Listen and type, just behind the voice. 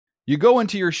You go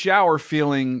into your shower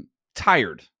feeling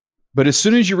tired, but as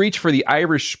soon as you reach for the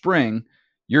Irish Spring,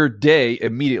 your day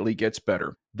immediately gets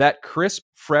better. That crisp,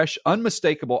 fresh,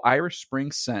 unmistakable Irish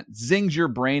Spring scent zings your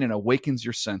brain and awakens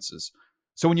your senses.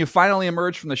 So when you finally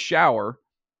emerge from the shower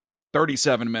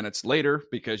 37 minutes later,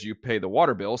 because you pay the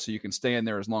water bill so you can stay in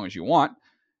there as long as you want,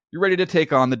 you're ready to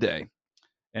take on the day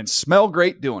and smell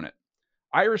great doing it.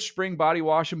 Irish Spring Body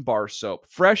Wash and Bar Soap.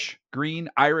 Fresh, green,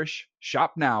 Irish.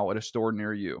 Shop now at a store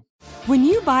near you. When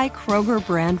you buy Kroger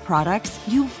brand products,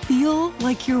 you feel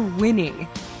like you're winning.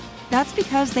 That's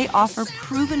because they offer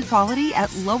proven quality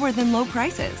at lower than low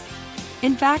prices.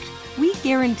 In fact, we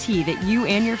guarantee that you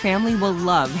and your family will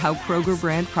love how Kroger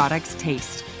brand products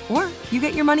taste, or you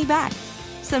get your money back.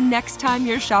 So next time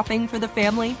you're shopping for the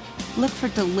family, look for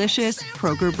delicious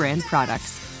Kroger brand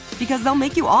products, because they'll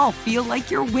make you all feel like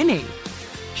you're winning.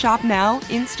 Shop now,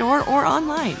 in-store, or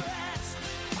online.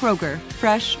 Kroger,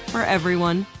 fresh for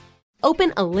everyone.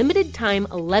 Open a limited-time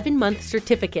 11-month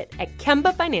certificate at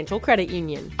Kemba Financial Credit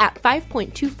Union. At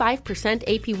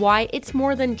 5.25% APY, it's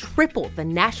more than triple the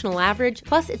national average,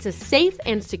 plus it's a safe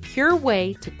and secure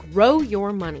way to grow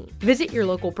your money. Visit your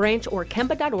local branch or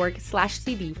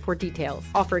kemba.org/cd for details.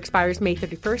 Offer expires May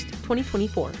 31st,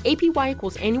 2024. APY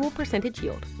equals annual percentage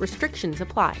yield. Restrictions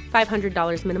apply.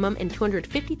 $500 minimum and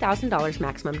 $250,000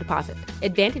 maximum deposit.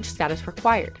 Advantage status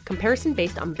required. Comparison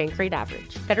based on bank rate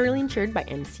average. Federally insured by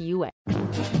NCUA. David.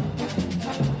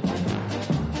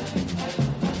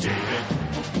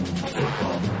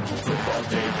 Football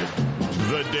David.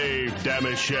 The Dave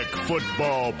Dameshek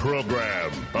Football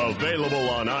Program. Available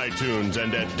on iTunes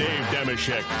and at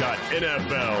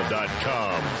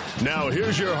davedameshek.nfl.com. Now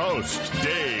here's your host,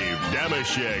 Dave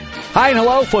Dameshek. Hi and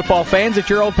hello, football fans. It's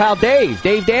your old pal Dave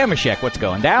Dameshek. What's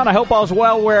going down? I hope all's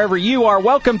well wherever you are.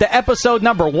 Welcome to episode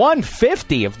number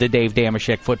 150 of the Dave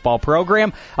Dameshek Football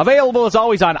Program. Available as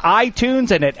always on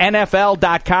iTunes and at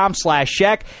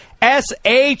nfl.com/shek.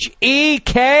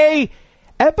 SHEK.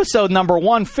 Episode number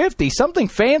 150. Something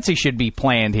fancy should be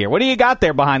planned here. What do you got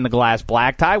there behind the glass,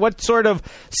 Black Tie? What sort of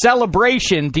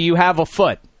celebration do you have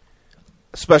afoot?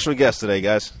 Special guest today,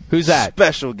 guys. Who's that?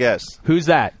 Special guest. Who's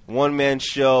that? One-man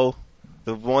show,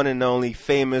 the one and only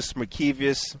famous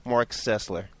Markevious Mark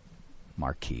Sessler.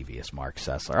 Markevious Mark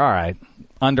Sessler. All right.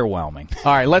 Underwhelming.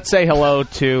 All right, let's say hello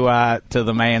to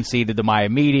the man seated to my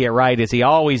immediate right, as he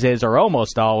always is, or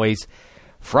almost always,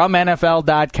 from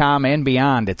NFL.com and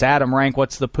beyond. It's Adam Rank.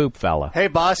 What's the poop, fella? Hey,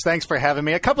 boss. Thanks for having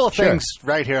me. A couple of things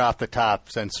right here off the top,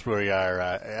 since we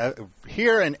are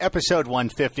here in episode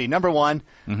 150. Number one,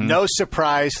 no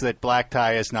surprise that Black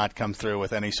Tie has not come through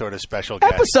with any sort of special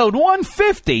guest. Episode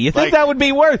 150. You think that would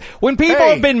be worth? When people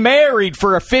have been married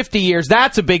for 50 years,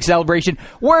 that's a big celebration.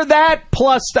 We're that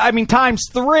plus, times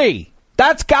 3.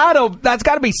 That's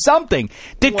gotta be something.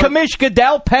 Did Commish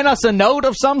Goodell pen us a note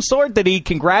of some sort? Did he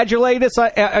congratulate us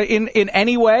in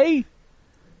any way?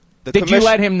 Did you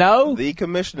let him know? The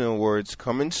Commissioner Awards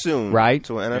coming soon, right?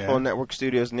 To NFL Network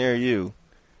studios near you.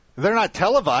 They're not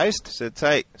televised. Sit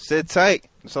tight. Sit tight.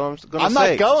 That's all I'm going to say. I'm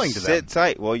not going to them. Sit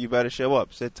tight. Well, you better show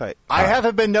up. Sit tight. I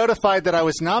haven't been notified that I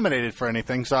was nominated for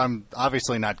anything, so I'm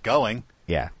obviously not going.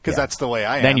 Yeah. Because that's the way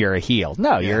I am. Then you're a heel.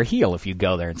 No, you're a heel if you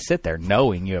go there and sit there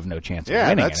knowing you have no chance of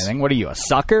winning anything. What are you, a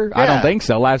sucker? I don't think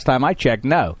so. Last time I checked,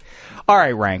 no. All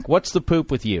right, Rank, what's the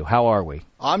poop with you? How are we?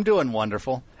 I'm doing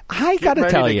wonderful. I got to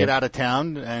tell you. Get out of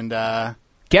town and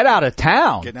get out of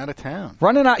town? Getting out of town.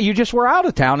 Running out. You just were out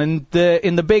of town in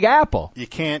the Big Apple. You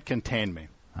can't contain me.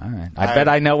 All right. I bet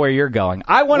I know where you're going.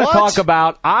 I want to talk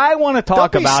about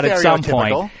at some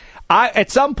point.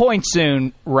 At some point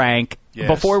soon, Rank,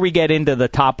 before we get into the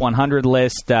top 100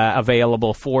 list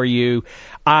available for you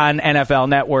on NFL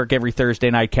Network every Thursday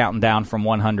night, counting down from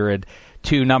 100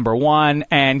 to number 1.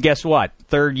 And guess what?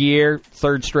 Third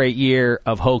straight year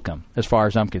of hokum, as far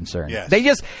as I'm concerned.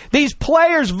 Yes. These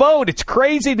players vote. It's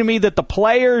crazy to me that the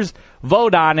players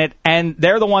vote on it, and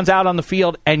they're the ones out on the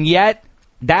field, and yet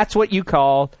that's what you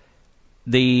call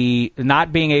the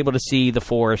not being able to see the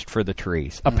forest for the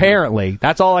trees. Apparently,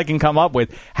 that's all I can come up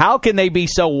with. How can they be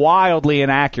so wildly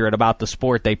inaccurate about the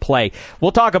sport they play?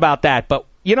 We'll talk about that, but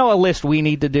a list we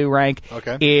need to do, Rank,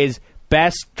 is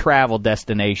best travel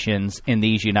destinations in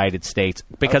these United States,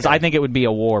 because I think it would be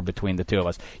a war between the two of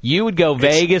us. You would go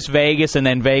Vegas, and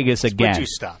then Vegas again. Would you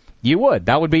stop? You would.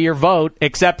 That would be your vote,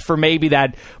 except for maybe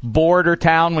that border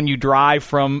town when you drive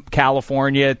from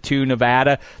California to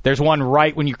Nevada. There's one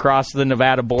right when you cross the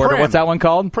Nevada border. Primm. What's that one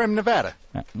called? Primm, Nevada.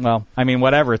 Well,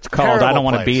 whatever it's called, Terrible I don't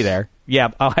want to place. be there. Yeah,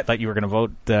 I thought you were going to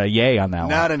vote yay on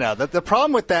that one. No. The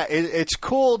problem with that is it's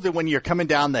cool that when you're coming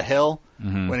down the hill,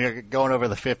 when you're going over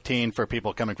the 15 for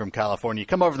people coming from California, you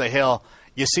come over the hill,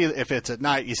 you see, if it's at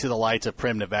night, you see the lights of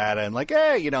Prim, Nevada, and like,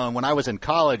 hey, and when I was in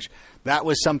college, that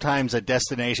was sometimes a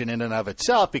destination in and of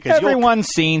itself because everyone's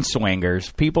seen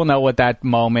Swingers. People know what that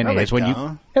moment is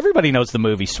when everybody knows the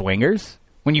movie Swingers.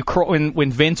 When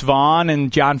when Vince Vaughn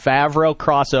and Jon Favreau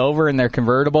cross over in their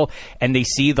convertible and they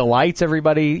see the lights,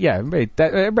 everybody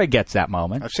gets that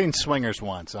moment. I've seen Swingers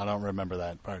once. I don't remember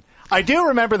that part. I do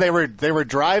remember they were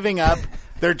driving up.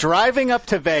 They're driving up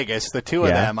to Vegas. The two of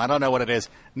them. I don't know what it is.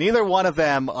 Neither one of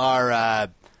them are.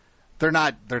 They're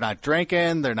not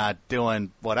drinking. They're not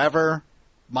doing whatever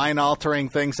mind-altering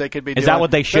things they could be doing. Is that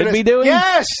what they should be doing?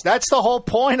 Yes, that's the whole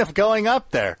point of going up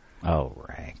there. Oh,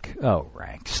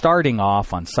 rank. Starting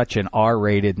off on such an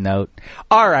R-rated note.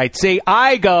 All right, see,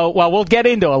 we'll get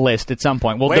into a list at some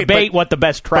point. We'll debate what the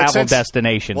best travel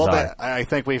destinations are. I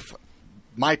think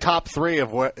my top three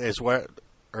of what is where,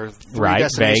 or three right,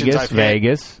 destinations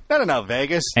Vegas. No,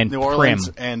 Vegas, and New Orleans,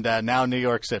 Prim. and now New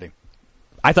York City.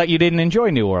 I thought you didn't enjoy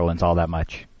New Orleans all that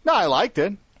much. No, I liked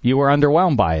it. You were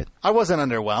underwhelmed by it. I wasn't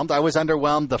underwhelmed. I was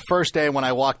underwhelmed the first day when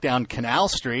I walked down Canal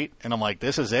Street, and I'm like,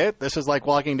 this is it? This is like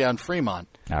walking down Fremont.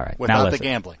 All right. Without the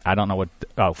gambling. I don't know what...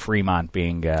 Oh, Fremont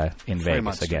being in Vegas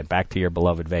Fremont again. Back to your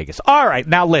beloved Vegas. All right.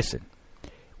 Now, listen.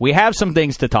 We have some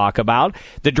things to talk about.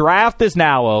 The draft is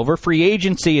now over. Free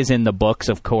agency is in the books,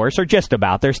 of course, or just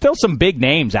about. There's still some big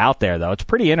names out there, though. It's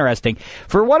pretty interesting.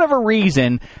 For whatever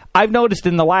reason, I've noticed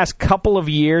in the last couple of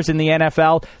years in the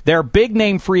NFL, there are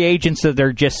big-name free agents that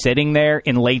are just sitting there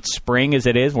in late spring, as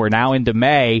it is. We're now into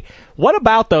May. What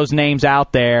about those names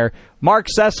out there? Mark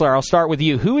Sessler, I'll start with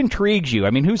you. Who intrigues you?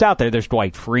 I mean, who's out there? There's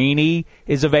Dwight Freeney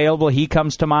is available. He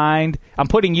comes to mind. I'm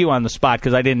putting you on the spot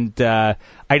because I didn't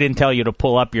tell you to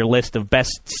pull up your list of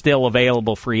best still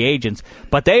available free agents,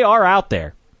 but they are out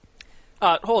there.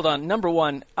 Hold on. Number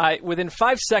one, within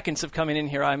 5 seconds of coming in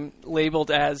here, I'm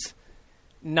labeled as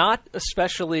not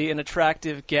especially an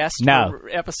attractive guest for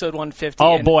episode 150.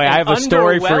 Oh, boy, I have a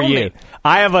story for you.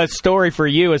 I have a story for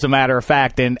you, as a matter of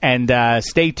fact, and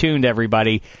stay tuned,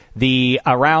 everybody. The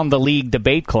Around the League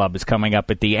Debate Club is coming up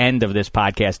at the end of this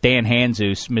podcast. Dan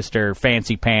Hanzus, Mr.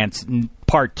 Fancy Pants,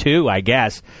 Part 2, I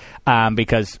guess,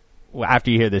 because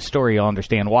after you hear this story, you'll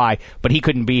understand why. But he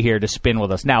couldn't be here to spin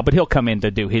with us now, but he'll come in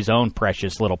to do his own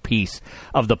precious little piece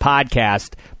of the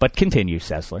podcast. But continue,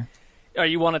 Sessler.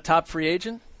 You want a top free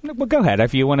agent? Well, go ahead.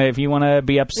 If you want to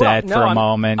be upset for a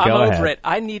moment, go ahead. I'm over it.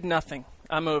 I need nothing.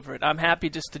 I'm over it. I'm happy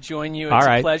just to join you. It's all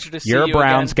right. A pleasure to see you You're a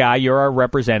Browns again. guy. You're our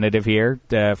representative here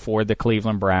for the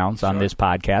Cleveland Browns on this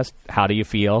podcast. How do you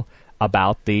feel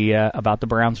about the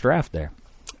Browns draft there?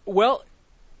 Well,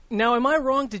 now, am I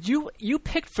wrong? Did you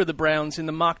picked for the Browns in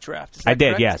the mock draft? Is that I did,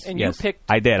 correct? yes. And yes. you picked.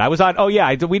 I did. I was on. Oh,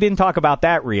 yeah. We didn't talk about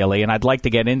that really, and I'd like to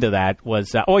get into that. We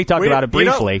talked about it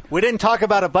briefly. We didn't talk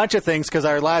about a bunch of things because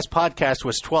our last podcast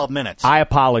was 12 minutes. I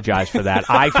apologize for that.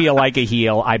 I feel like a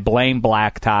heel. I blame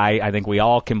Black Tie. I think we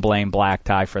all can blame Black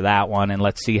Tie for that one, and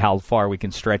let's see how far we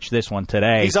can stretch this one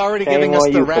today. He's already giving us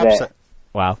the raps.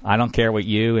 Well, I don't care what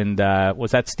you and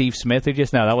was that Steve Smith who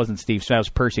just? No, that wasn't Steve Smith. That was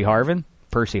Percy Harvin.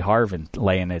 Percy Harvin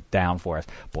laying it down for us.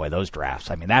 Boy, those drafts.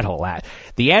 I mean,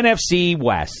 the NFC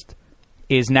West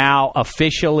is now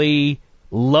officially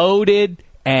loaded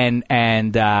and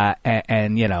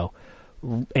you know,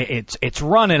 it's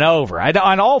running over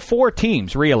on all four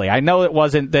teams, really. I know it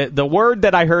wasn't the word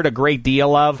that I heard a great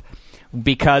deal of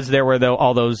because there were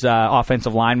all those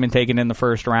offensive linemen taken in the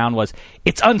first round was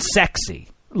it's unsexy.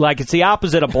 Like, it's the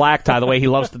opposite of Black Tie, the way he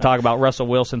loves to talk about Russell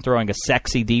Wilson throwing a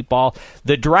sexy deep ball.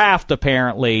 The draft,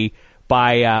 apparently,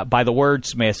 by the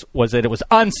wordsmiths, was that it was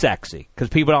unsexy because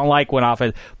people don't like when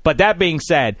offense. But that being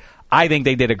said, I think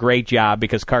they did a great job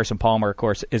because Carson Palmer, of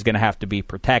course, is going to have to be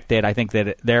protected. I think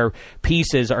that their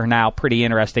pieces are now pretty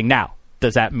interesting. Now,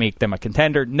 does that make them a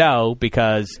contender? No,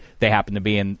 because they happen to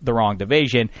be in the wrong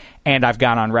division. And I've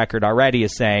gone on record already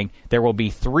as saying there will be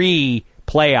 3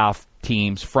 playoff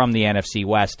teams from the NFC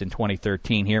West in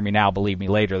 2013. Hear me now, believe me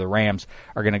later. The Rams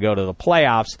are going to go to the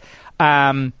playoffs.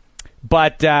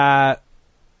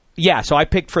 So I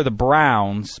picked for the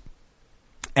Browns.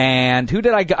 And who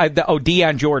did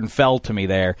Deion Jordan fell to me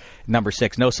there, number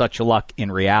 6. No such luck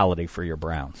in reality for your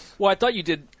Browns. Well, I thought you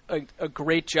did a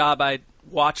great job. I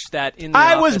watched that in the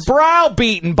I office. was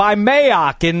browbeaten by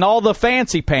Mayock and all the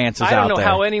fancy pants out there. I don't know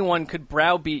how anyone could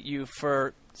browbeat you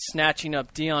for snatching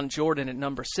up Deion Jordan at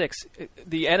number 6.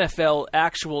 The NFL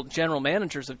actual general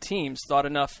managers of teams thought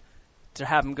enough to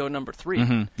have him go number 3.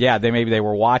 Mm-hmm. Yeah, maybe they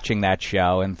were watching that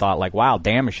show and thought like, wow,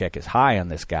 Damashek is high on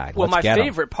this guy. Well, Let's my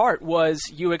favorite part was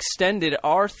you extended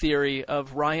our theory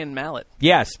of Ryan Mallett.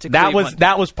 Yes, to that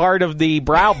Cleveland. was part of the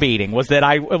browbeating, was that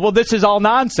this is all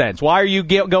nonsense. Why are you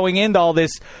going into all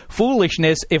this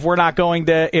foolishness if we're not going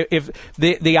to, if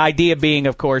the idea being,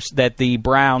 of course, that the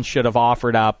Browns should have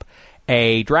offered up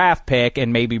a draft pick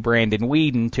and maybe Brandon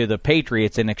Weeden to the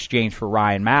Patriots in exchange for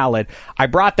Ryan Mallett. I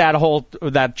brought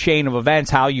that chain of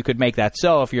events, how you could make that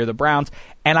so if you're the Browns,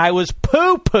 and I was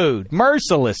poo-pooed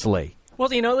mercilessly. Well,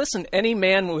 listen, any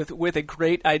man with a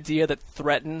great idea that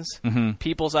threatens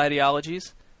people's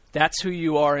ideologies, that's who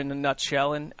you are in a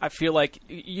nutshell, and I feel like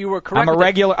you were correct.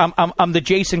 I'm the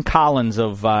Jason Collins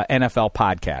of NFL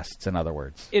podcasts, in other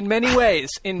words. In many ways.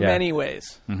 Many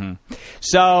ways. Mm-hmm.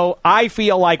 So I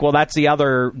feel like, well, that's the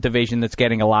other division that's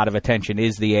getting a lot of attention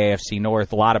is the AFC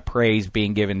North. A lot of praise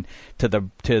being given to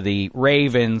the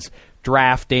Ravens.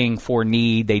 Drafting for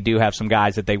need. They do have some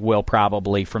guys that they will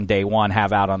probably from day one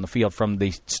have out on the field from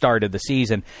the start of the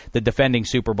season. The defending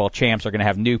Super Bowl champs are going to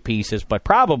have new pieces, but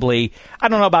probably, I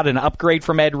don't know about an upgrade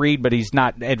from Ed Reed, but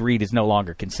Ed Reed is no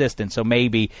longer consistent, so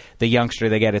maybe the youngster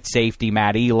they get at safety,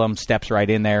 Matt Elam, steps right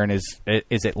in there and is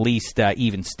at least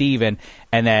even Steven,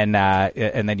 and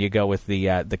then you go with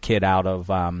the kid out of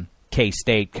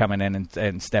K-State coming in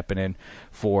and stepping in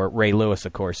for Ray Lewis,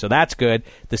 of course. So that's good.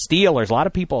 The Steelers, a lot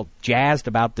of people jazzed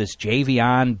about this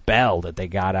Javion Bell that they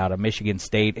got out of Michigan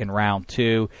State in round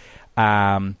 2.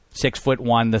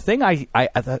 6'1". The thing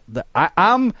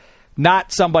I'm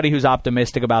not somebody who's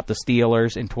optimistic about the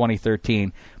Steelers in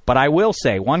 2013, but I will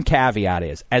say one caveat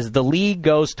is, as the league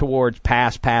goes towards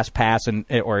pass,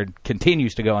 or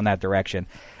continues to go in that direction,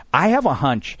 I have a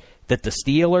hunch that the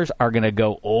Steelers are going to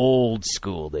go old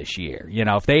school this year.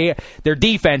 If their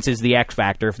defense is the X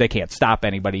factor. If they can't stop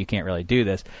anybody, you can't really do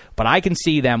this. But I can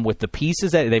see them with the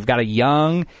pieces that they've got, a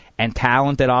young and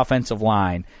talented offensive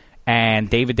line, and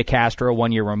David DeCastro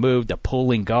 1 year removed, a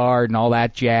pulling guard and all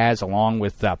that jazz, along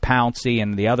with Pouncey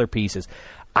and the other pieces.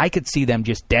 I could see them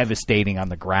just devastating on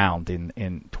the ground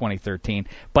in 2013.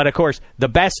 But, of course, the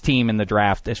best team in the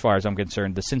draft, as far as I'm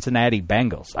concerned, the Cincinnati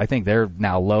Bengals. I think they're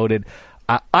now loaded.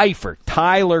 Eifert,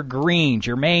 Tyler Green,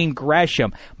 Jermaine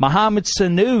Gresham, Mohamed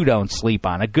Sanu, don't sleep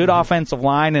on. A good offensive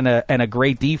line and a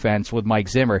great defense with Mike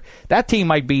Zimmer. That team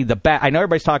might be the best. I know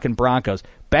everybody's talking Broncos.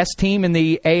 Best team in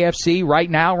the AFC right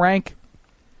now, Rank?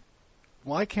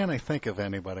 Why can't I think of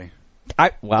anybody?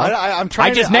 I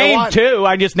just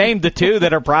named the two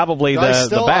that are probably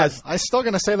the best. I'm still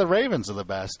going to say the Ravens are the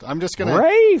best. I'm just going to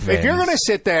Ravens. If you're going to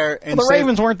sit there and the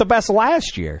Ravens weren't the best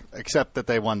last year, except that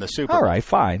they won the Super Bowl. All right,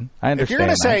 fine. I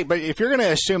understand. If you're going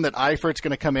to assume that Eifert's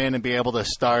going to come in and be able to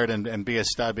start and be a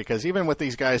stud, because even with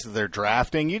these guys that they're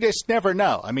drafting, you just never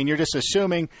know. I mean, you're just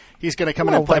assuming he's going to come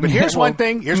in and play. But here's one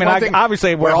thing.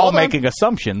 Obviously, we're all making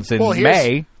assumptions in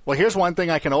May. Well, here's one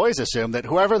thing I can always assume, that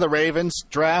whoever the Ravens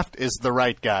draft is the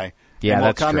right guy. Yeah, and will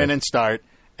that's come true. in and start,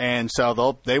 and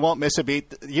so they won't miss a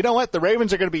beat. You know what? The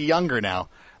Ravens are going to be younger now.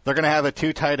 They're going to have a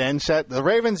 2 tight end set. The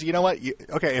Ravens, you know what?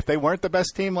 If they weren't the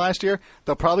best team last year,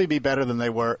 they'll probably be better than they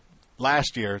were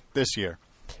last year, this year.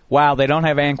 Wow, they don't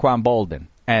have Anquan Bolden,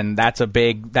 and that's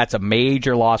a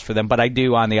major loss for them. But I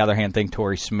do, on the other hand, think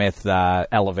Torrey Smith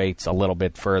elevates a little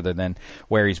bit further than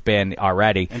where he's been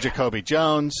already. And Jacoby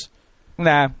Jones.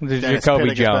 Nah,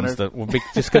 Jacoby Jones,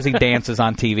 just because he dances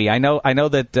on TV. I know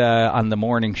that on the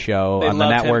morning show on the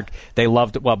network, they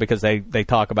loved it, because they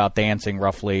talk about dancing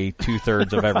roughly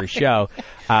 2/3 of every show,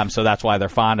 so that's why they're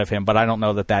fond of him. But I don't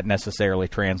know that necessarily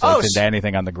translates into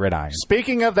anything on the gridiron.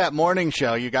 Speaking of that morning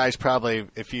show, you guys probably,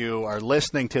 if you are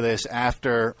listening to this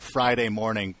after Friday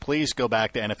morning, please go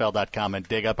back to NFL.com and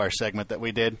dig up our segment that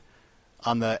we did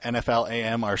on the NFL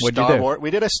AM, we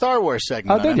did a Star Wars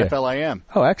segment on NFL AM.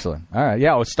 Oh, excellent. All right.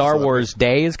 Yeah, Star Wars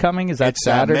Day is coming. Is that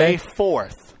Saturday? May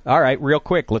 4th. All right, real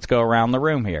quick. Let's go around the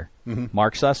room here. Mm-hmm.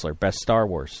 Mark Sessler, best Star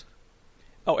Wars.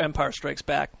 Oh, Empire Strikes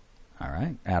Back. All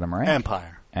right. Adam Rank.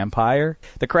 Empire.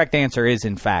 The correct answer is,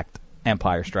 in fact,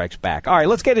 Empire Strikes Back. All right,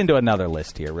 let's get into another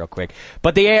list here real quick. I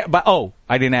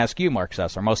didn't ask you, Mark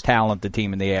Sessler, most talented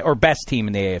team in best team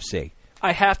in the AFC.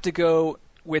 I have to go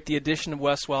with the addition of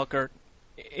Wes Welker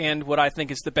and what I think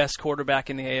is the best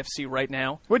quarterback in the AFC right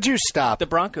now. Would you stop? The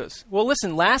Broncos. Well,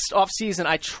 listen, last offseason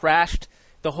I trashed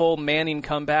the whole Manning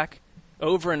comeback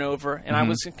over and over, and I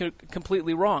was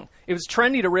completely wrong. It was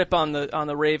trendy to rip on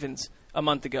the Ravens a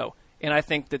month ago, and I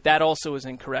think that also is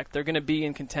incorrect. They're going to be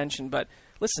in contention, but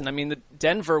listen, I mean, the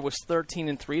Denver was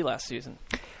 13-3 last season.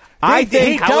 I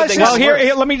think. Well,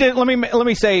 here, let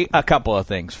me say a couple of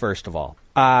things. First of all,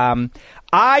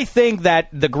 I think that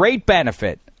the great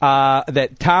benefit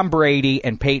that Tom Brady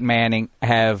and Peyton Manning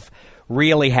have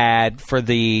really had for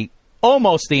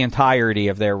almost the entirety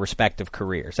of their respective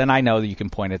careers. And I know that you can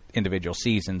point at individual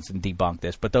seasons and debunk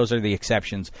this, but those are the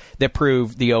exceptions that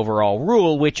prove the overall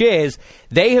rule, which is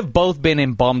they have both been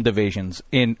in bum divisions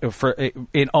in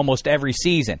almost every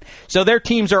season. So their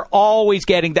teams are always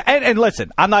getting and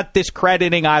listen, I'm not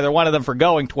discrediting either one of them for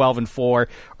going 12-4 or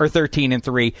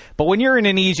 13-3, but when you're in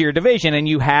an easier division and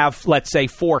you have, let's say,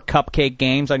 4 cupcake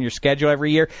games on your schedule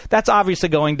every year, that's obviously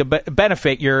going to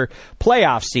benefit your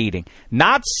playoff seeding.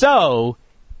 Not so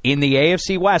in the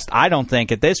AFC West, I don't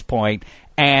think, at this point,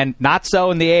 and not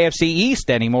so in the AFC East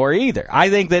anymore either. I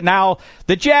think that now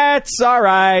the Jets, all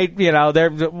right,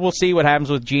 we'll see what happens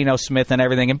with Geno Smith and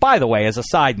everything. And by the way, as a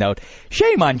side note,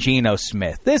 shame on Geno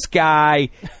Smith. This guy,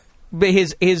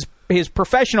 his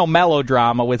professional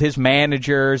melodrama with his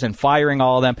managers and firing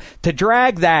all of them, to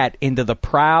drag that into the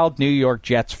proud New York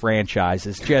Jets franchise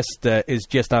is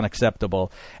just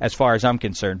unacceptable as far as I'm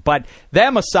concerned. But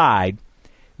them aside,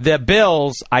 the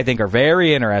Bills, I think, are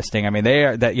very interesting. I mean,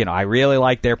 I really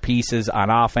like their pieces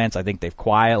on offense. I think they've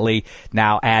quietly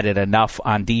now added enough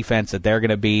on defense that they're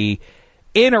going to be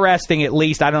interesting, at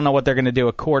least. I don't know what they're going to do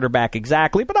at quarterback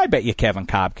exactly, but I bet you Kevin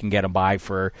Kolb can get them by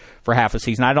for half a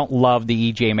season. I don't love the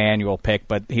E.J. Manuel pick,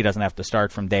 but he doesn't have to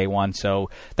start from day one, so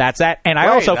that's that. And I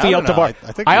also feel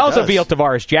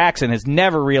Tavares Jackson has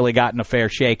never really gotten a fair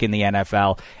shake in the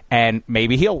NFL, and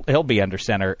maybe he'll be under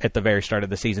center at the very start of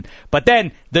the season. But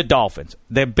then the Dolphins,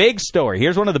 the big story.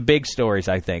 Here's one of the big stories,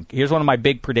 I think. Here's one of my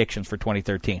big predictions for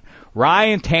 2013.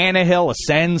 Ryan Tannehill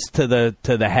ascends to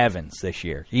the heavens this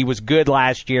year. He was good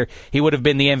last year. He would have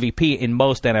been the MVP in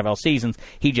most NFL seasons.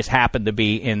 He just happened to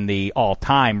be in the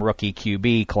all-time rookie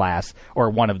QB class, or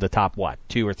one of the top,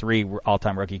 2 or 3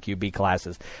 all-time rookie QB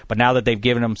classes. But now that they've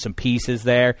given him some pieces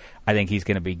there, I think he's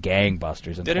going to be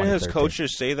gangbusters in 2013. Didn't his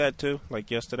coaches say that, too,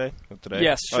 like yesterday? Today?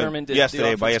 Yes, Sherman did.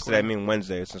 Yesterday, by yesterday I mean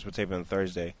Wednesday, since we're taping on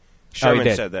Thursday.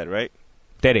 Sherman said that, right?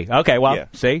 Did he? Okay, well, yeah.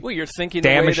 See? Well, you're thinking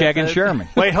Damashek and Sherman.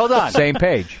 Wait, hold on. Same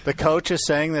page. The coach is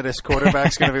saying that his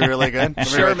quarterback's going to be really good?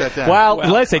 Let me write that down. Well,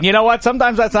 listen, you know what?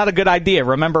 Sometimes that's not a good idea.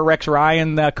 Remember Rex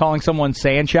Ryan calling someone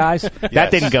Sanchez? Yes. That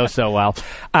didn't go so well.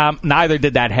 Neither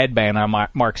did that headband on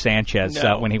Mark Sanchez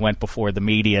when he went before the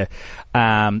media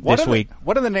this week.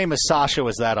 What in the name of Sasha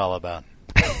was that all about?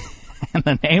 And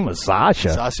the name was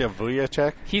Sasha. Sasha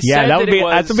Vujacek?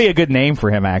 That would be a good name for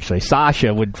him, actually.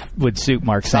 Sasha would suit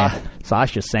Mark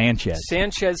Sasha Sanchez.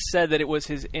 Sanchez said that it was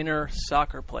his inner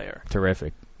soccer player.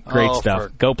 Terrific. Great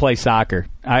stuff. Go play soccer.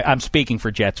 I'm speaking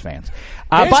for Jets fans.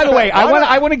 By the way,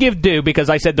 I want to give due because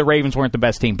I said the Ravens weren't the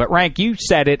best team. But, Rank, you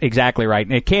said it exactly right.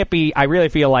 And it can't be – I really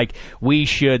feel like we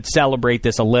should celebrate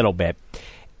this a little bit.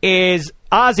 Is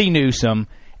Ozzie Newsome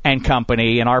 – and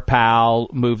company, and our pal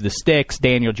Move the Sticks,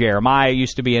 Daniel Jeremiah,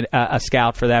 used to be a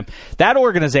scout for them. That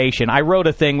organization, I wrote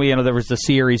a thing, there was a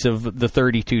series of the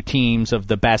 32 teams of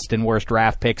the best and worst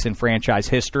draft picks in franchise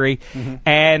history,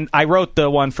 and I wrote the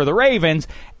one for the Ravens,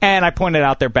 and I pointed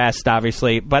out their best,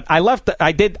 obviously, but I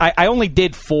only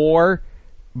did 4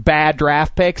 bad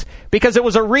draft picks because it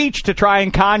was a reach to try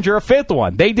and conjure a 5th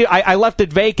one. I left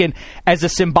it vacant as a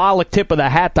symbolic tip of the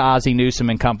hat to Ozzie Newsome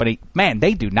and company. Man,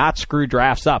 they do not screw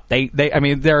drafts up.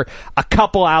 There are a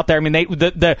couple out there. I mean,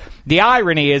 the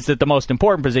irony is that the most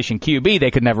important position, QB,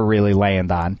 they could never really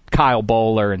land on. Kyle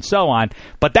Bowler and so on.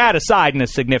 But that aside, and a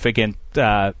significant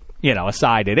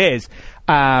aside it is.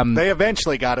 They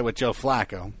eventually got it with Joe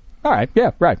Flacco. All right, yeah,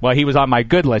 right. Well, he was on my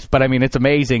good list, but I mean, it's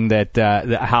amazing that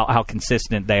how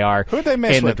consistent they are. Who'd they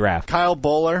miss in with? The draft? Kyle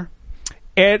Bowler.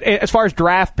 As far as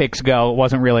draft picks go, it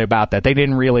wasn't really about that. They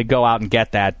didn't really go out and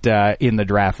get that in the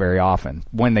draft very often.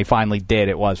 When they finally did,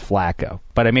 it was Flacco.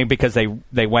 But I mean, because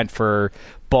they went for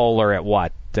Bowler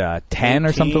at 10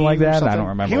 or something like that. I don't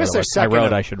remember. He was their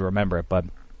second. I should remember it, but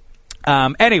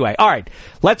anyway, all right.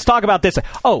 Let's talk about this.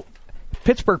 Oh.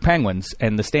 Pittsburgh Penguins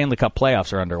and the Stanley Cup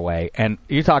playoffs are underway, and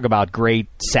you talk about great,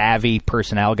 savvy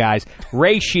personnel guys.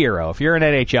 Ray Shero, if you're an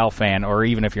NHL fan, or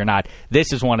even if you're not,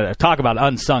 this is talk about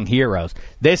unsung heroes.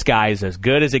 This guy is as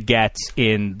good as it gets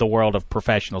in the world of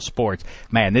professional sports.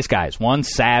 Man, this guy is one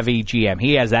savvy GM.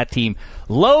 He has that team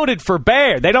loaded for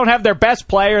bear. They don't have their best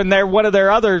player, and one of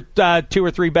their other 2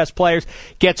 or 3 best players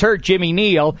gets hurt, Jimmy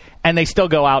Neal, and they still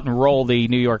go out and roll the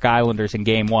New York Islanders in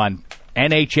Game 1.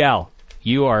 NHL.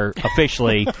 You are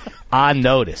officially on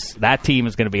notice. That team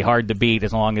is going to be hard to beat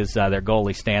as long as their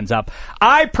goalie stands up.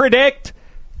 I predict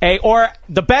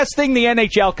the best thing the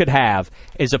NHL could have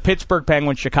is a Pittsburgh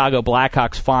Penguins Chicago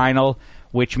Blackhawks final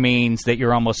which means that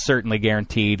you're almost certainly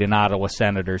guaranteed an Ottawa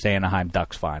Senators Anaheim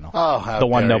Ducks final. Oh, how the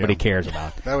one dare nobody you. cares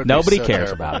about. That would Nobody be so cares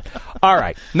terrible. about it. All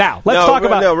right, now let's talk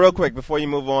about. No, real quick before you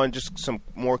move on, just some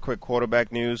more quick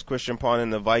quarterback news. Christian Ponder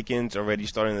and the Vikings already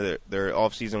starting their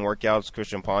off-season workouts.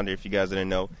 Christian Ponder, if you guys didn't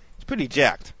know, he's pretty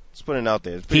jacked. Just putting it out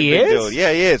there. It's pretty He big is? dude.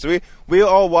 Yeah, he is. We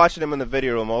all watching him in the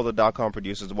video room. All the .com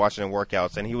producers watching him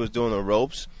workouts, and he was doing the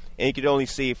ropes, and you could only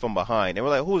see it from behind. And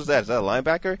we're like, "Who's that? Is that a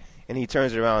linebacker?" And he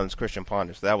turns it around, and it's Christian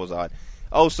Ponder. So that was odd.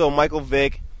 Also, Michael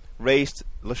Vick raced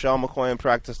LaShawn McCoy in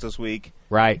practice this week.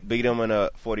 Right. Beat him in a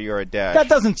 40-yard dash. That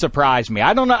doesn't surprise me.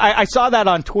 I don't know. I saw that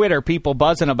on Twitter, people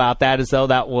buzzing about that as though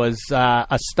that was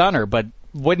a stunner. But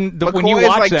when you McCoy is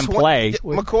watch like them play,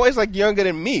 McCoy's like younger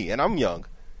than me, and I'm young.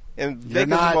 And Vic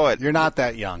is about You're not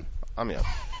that young. I'm young.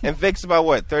 And Vic's about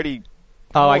what, 30?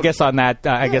 oh, I guess on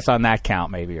that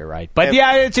count, maybe you're right. But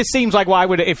yeah, it just seems like why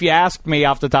would if you asked me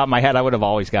off the top of my head, I would have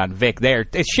always gone Vic there.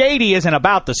 Shady isn't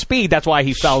about the speed. That's why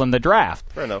he fell in the draft.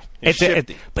 Fair enough. He's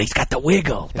shifty. But he's got the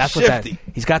wiggle. That's shifty.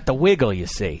 He's got the wiggle. You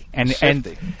see, and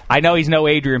Shifty. I know he's no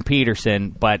Adrian Peterson,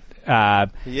 but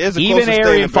He is the even closest thing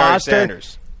Arian to Barry Foster.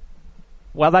 Sanders.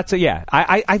 Well, that's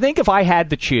I think if I had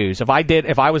to choose, if I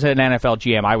was an NFL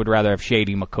GM, I would rather have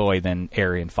Shady McCoy than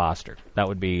Arian Foster. That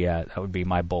would be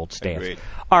my bold stance. Agreed.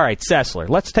 All right, Sessler,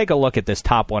 let's take a look at this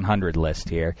top 100 list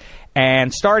here,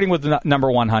 and starting with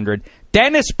number 100,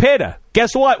 Dennis Pitta.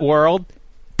 Guess what, world?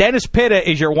 Dennis Pitta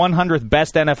is your 100th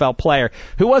best NFL player.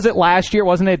 Who was it last year?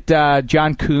 Wasn't it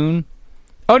John Kuhn?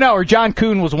 Oh no, or John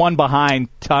Kuhn was one behind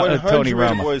Tony 100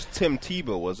 Romo. was Tim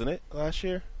Tebow, wasn't it, last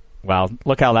year? Well,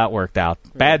 look how that worked out.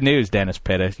 Bad news, Dennis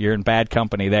Pitta. You're in bad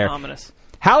company there. Ominous.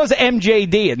 How is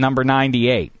MJD at number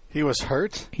 98? He was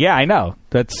hurt? Yeah, I know.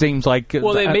 That seems like...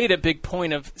 Well, they made a big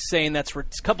point of saying a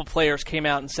couple players came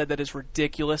out and said that it's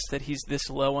ridiculous that he's this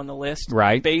low on the list.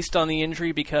 Right. Based on the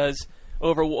injury, because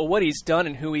over what he's done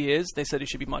and who he is, they said he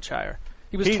should be much higher.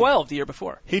 He was 12 the year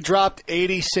before. He dropped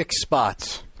 86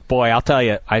 spots. Boy, I'll tell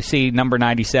you, I see number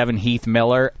 97, Heath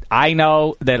Miller. I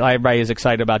know that everybody is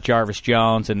excited about Jarvis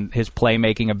Jones and his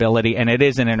playmaking ability, and it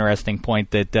is an interesting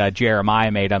point that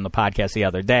Jeremiah made on the podcast the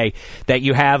other day, that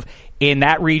you have in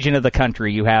that region of the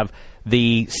country, you have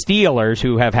the Steelers,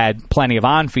 who have had plenty of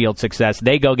on-field success.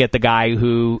 They go get the guy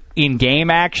who, in game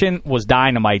action, was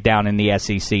dynamite down in the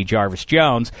SEC, Jarvis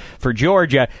Jones, for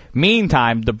Georgia.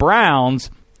 Meantime, the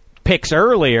Browns, picks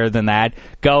earlier than that,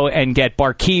 go and get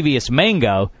Barkevious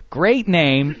Mingo. Great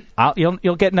name.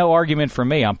 You'll get no argument from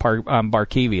me on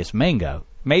Barkevious Mingo.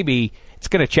 Maybe it's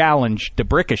going to challenge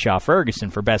DeBrickashaw Ferguson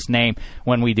for best name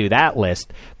when we do that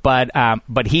list. But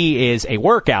he is a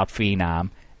workout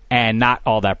phenom and not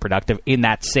all that productive in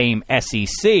that same SEC.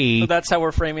 So that's how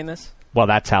we're framing this? Well,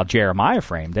 that's how Jeremiah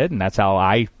framed it, and that's how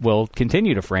I will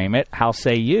continue to frame it. How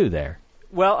say you there?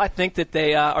 Well, I think that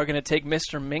they are going to take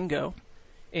Mr. Mingo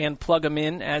and plug him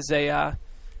in as a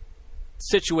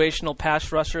situational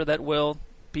pass rusher that will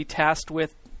be tasked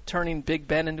with turning Big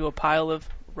Ben into a pile of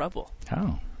rubble.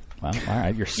 Oh, well, all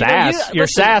right. Your listen,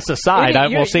 sass aside,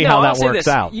 we'll see how that works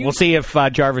out. We'll see if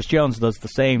Jarvis Jones does the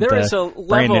same There to is a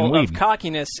Brandon level of Weeden.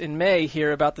 cockiness in May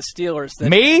here about the Steelers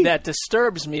that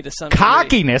disturbs me to some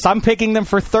Cockiness? I'm picking them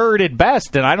for third at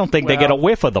best, and I don't think they get a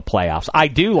whiff of the playoffs. I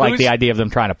do like the idea of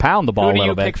them trying to pound the ball a Who do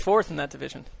little you bit. pick fourth in that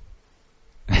division?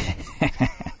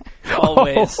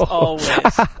 Always.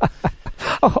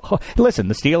 Oh, listen,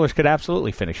 the Steelers could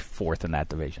absolutely finish fourth in that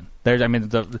division.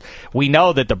 We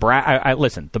know that the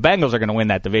Bengals are going to win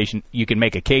that division. You can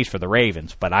make a case for the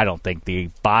Ravens, but I don't think the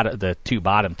two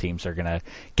bottom teams are going to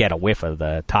get a whiff of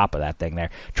the top of that thing there.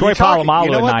 Troy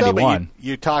Polamalu at 91.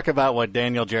 You talk about what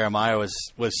Daniel Jeremiah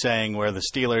was saying, where the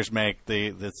Steelers make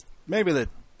maybe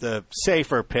the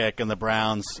safer pick, and the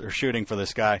Browns are shooting for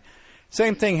this guy.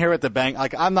 Same thing here at the Bengals.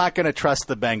 Like, I'm not going to trust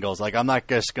the Bengals. Like, I'm not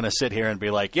just going to sit here and be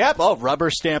like, yep, I'll rubber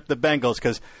stamp the Bengals,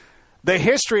 because the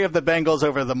history of the Bengals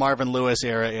over the Marvin Lewis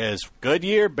era is good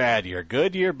year, bad year,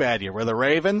 good year, bad year. Where the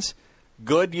Ravens,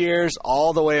 good years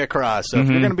all the way across. So if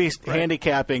you're going to be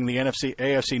handicapping the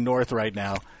AFC North right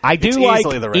now, I do like,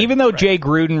 even though right. Jay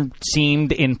Gruden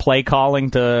seemed in play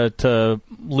calling to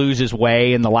lose his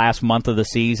way in the last month of the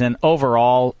season,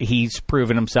 overall he's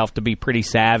proven himself to be pretty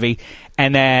savvy.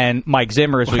 And then Mike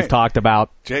Zimmer, as we've talked about.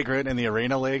 Jay Gruden in the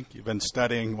Arena League, you've been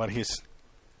studying what he's...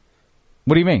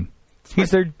 What do you mean?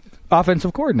 He's their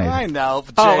offensive coordinator. I know.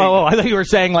 Oh, I thought you were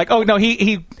saying like, oh no,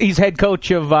 he's head coach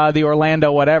of the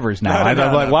Orlando whatevers now.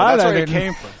 No, what? That's where he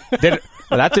came from.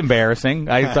 Well, that's embarrassing.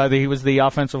 I thought that he was the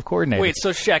offensive coordinator. Wait,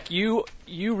 so Shaq,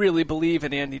 you really believe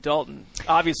in Andy Dalton?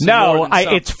 Obviously, no. more than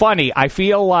some. It's funny. I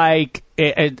feel like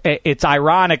it's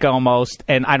ironic almost,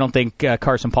 and I don't think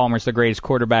Carson Palmer is the greatest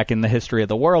quarterback in the history of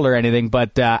the world or anything,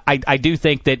 but I do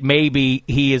think that maybe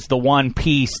he is the one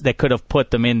piece that could have put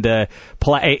them into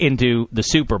the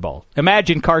Super Bowl.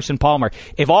 Imagine Carson Palmer.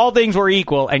 If all things were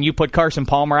equal and you put Carson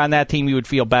Palmer on that team, you would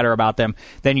feel better about them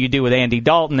than you do with Andy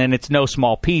Dalton, and it's no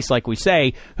small piece, like we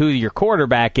say, who your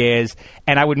quarterback is,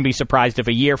 and I wouldn't be surprised if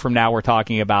a year from now we're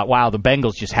talking about, wow, the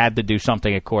Bengals just had to do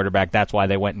something at quarterback, that's why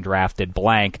they went and drafted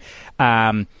blank.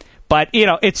 But,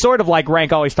 it's sort of like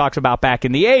Rank always talks about back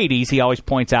in the 80s. He always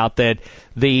points out that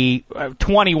the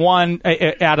 21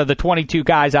 out of the 22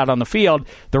 guys out on the field,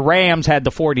 the Rams had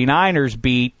the 49ers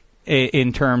beat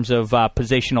in terms of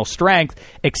positional strength,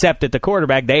 except at the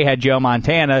quarterback, they had Joe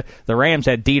Montana. The Rams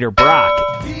had Dieter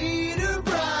Brock.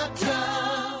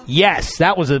 Yes,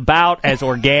 that was about as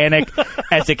organic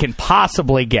as it can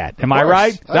possibly get. Am I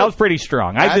right? That was pretty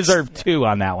strong. I deserve 2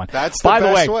 on that one. That's the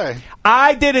best way.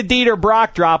 I did a Dieter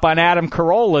Brock drop on Adam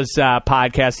Carolla's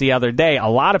podcast the other day. A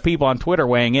lot of people on Twitter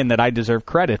weighing in that I deserve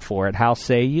credit for it. How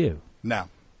say you? No.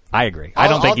 I agree. I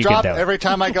don't think you can do it. Every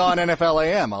time I go on NFL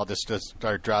AM, I'll just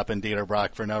start dropping Dieter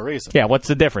Brock for no reason. Yeah, what's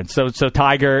the difference? So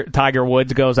Tiger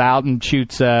Woods goes out and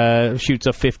shoots a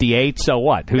 58. So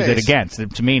what? Who's it against?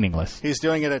 It's meaningless. He's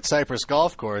doing it at Cypress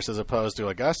Golf Course as opposed to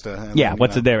Augusta. Yeah,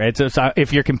 what's the difference?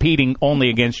 If you're competing only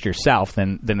against yourself,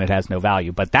 then it has no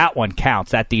value. But that one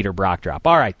counts. That Dieter Brock drop.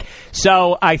 All right.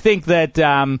 So I think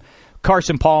that.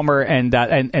 Carson Palmer and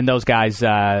those guys.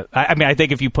 I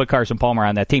think if you put Carson Palmer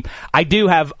on that team, I do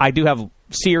have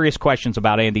serious questions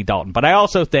about Andy Dalton. But I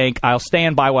also think I'll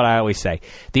stand by what I always say: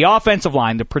 the offensive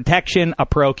line, the protection a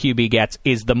pro QB gets,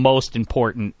 is the most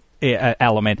important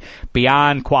element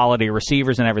beyond quality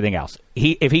receivers and everything else.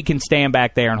 If he can stand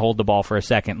back there and hold the ball for a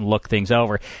second and look things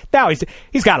over, now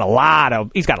he's got a lot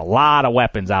of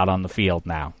weapons out on the field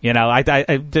now.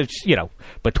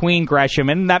 Between Gresham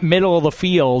and that middle of the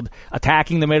field,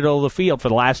 attacking the middle of the field for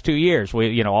the last 2 years,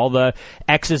 all the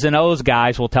X's and O's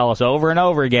guys will tell us over and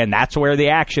over again that's where the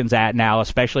action's at now,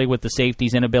 especially with the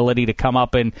safety's inability to come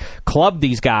up and club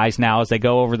these guys now as they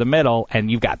go over the middle. And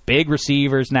you've got big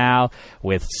receivers now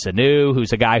with Sanu,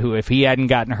 who's a guy who, if he hadn't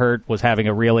gotten hurt, was having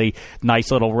a really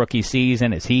nice little rookie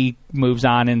season as he moves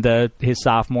on into his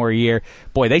sophomore year.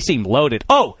 Boy, they seem loaded.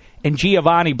 Oh, and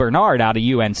Giovanni Bernard out of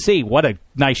UNC. What a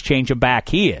nice change of back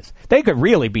he is. They could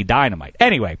really be dynamite.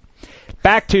 Anyway,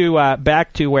 back to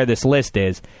where this list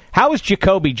is. How is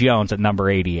Jacoby Jones at number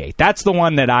 88? That's the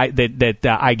one that I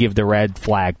give the red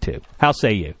flag to. How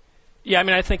say you? Yeah, I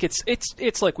mean, I think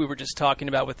it's like we were just talking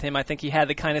about with him. I think he had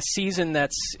the kind of season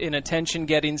that's an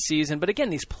attention-getting season. But again,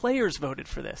 these players voted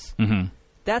for this. Mm-hmm.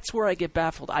 That's where I get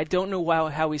baffled. I don't know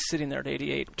how he's sitting there at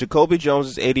 88. Jacoby Jones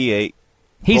is 88.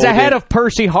 He's ahead of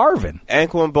Percy Harvin.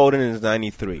 Anquan Boldin is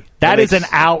 93. That is an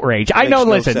outrage. I know.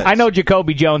 Listen, I know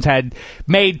Jacoby Jones had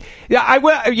made.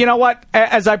 You know what?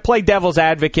 As I play devil's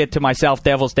advocate to myself,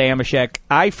 Devil's Damashek,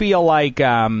 I feel like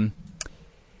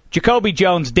Jacoby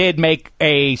Jones did make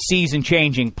a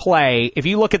season-changing play. If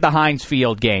you look at the Heinz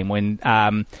Field game when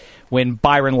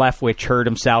Byron Leftwich hurt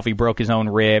himself, he broke his own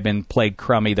rib and played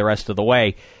crummy the rest of the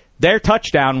way. Their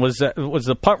touchdown was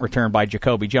the punt return by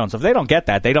Jacoby Jones. If they don't get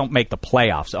that, they don't make the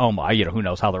playoffs. Oh my, who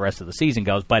knows how the rest of the season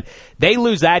goes. But they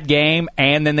lose that game,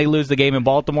 and then they lose the game in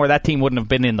Baltimore. That team wouldn't have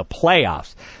been in the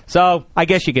playoffs. So I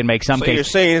guess you can make some case. So you're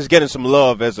saying he's getting some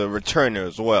love as a returner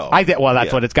as well.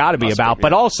 That's what it's got to be about.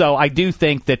 But also, I do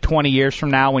think that 20 years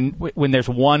from now, when there's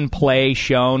one play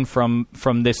shown from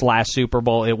this last Super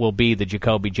Bowl, it will be the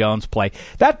Jacoby Jones play.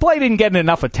 That play didn't get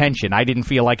enough attention. I didn't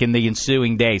feel like in the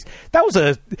ensuing days.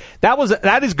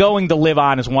 That is going to live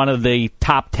on as one of the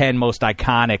top 10 most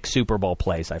iconic Super Bowl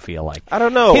plays, I feel like. I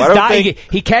don't know.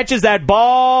 He catches that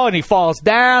ball and he falls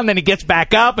down, then he gets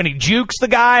back up and he jukes the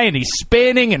guy and he's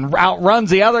spinning and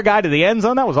outruns the other guy to the end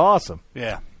zone. That was awesome.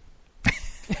 Yeah.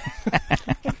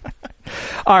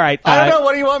 All right. I don't know.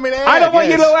 What do you want me to add? I don't want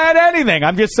you to add anything.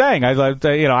 I'm just saying. I'm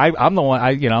the one.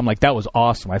 I'm like, that was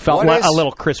awesome. I felt a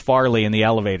little Chris Farley in the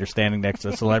elevator standing next to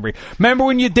a celebrity. Remember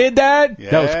when you did that?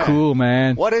 Yeah. That was cool,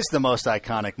 man. What is the most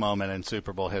iconic moment in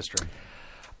Super Bowl history?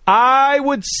 I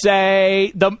would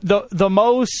say the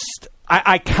most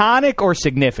iconic or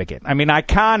significant. I mean,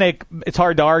 iconic, it's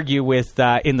hard to argue with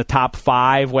in the top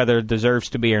 5 whether it deserves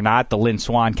to be or not. The Lynn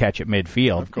Swann catch at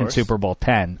midfield in Super Bowl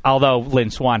X. Although Lynn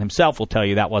Swann himself will tell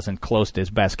you that wasn't close to his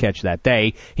best catch that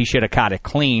day. He should have caught it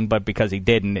clean, but because he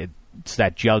didn't, it's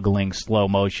that juggling, slow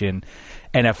motion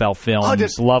NFL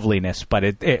film's loveliness. But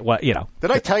it Did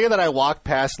I tell you that I walked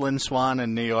past Lynn Swann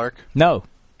in New York? No.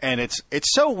 And it's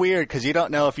so weird because you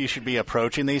don't know if you should be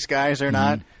approaching these guys or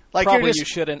not. Like Probably you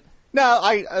shouldn't.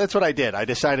 No, that's what I did. I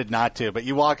decided not to. But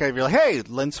you walk over, you're like, hey,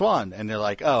 Lynn Swann. And they're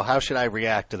like, oh, how should I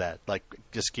react to that? Like,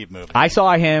 just keep moving. I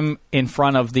saw him in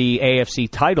front of the AFC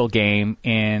title game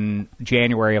in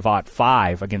January of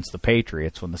 '05 against the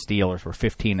Patriots when the Steelers were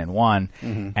 15-1,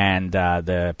 and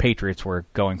the Patriots were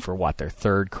going for, their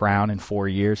third crown in 4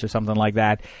 years or something like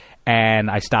that. And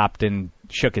I stopped and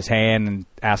shook his hand and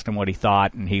asked him what he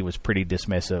thought, and he was pretty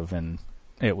dismissive, and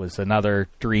it was another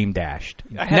dream dashed.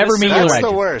 Never meet your legends. That's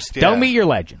the worst. Yeah. Don't meet your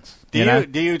legends. Do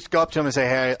you go up to him and say,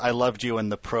 hey, I loved you in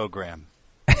the program?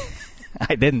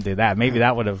 I didn't do that. Maybe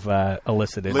that would have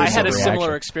elicited I had a reaction.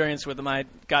 similar experience with him. I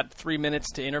got 3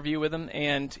 minutes to interview with him,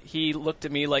 and he looked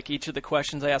at me like each of the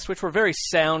questions I asked, which were very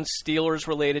sound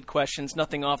Steelers-related questions,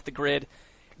 nothing off the grid,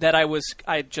 that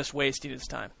I just wasted his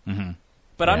time. Mm-hmm.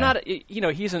 But I'm not,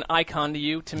 he's an icon to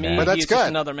you. To me, he's just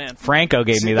another man. Franco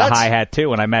gave me the hi-hat, too,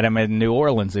 when I met him in New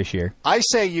Orleans this year. I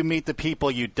say you meet the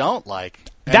people you don't like.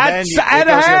 That's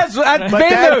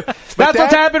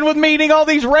what's happened with meeting all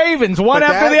these Ravens, one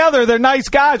after the other. They're nice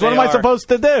guys. What am I supposed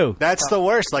to do? That's the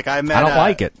worst. Like I don't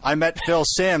like it. I met Phil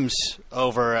Simms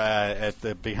over at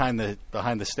the behind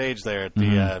the stage there at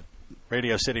the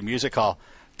Radio City Music Hall.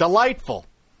 Delightful.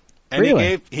 And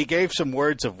really? he gave some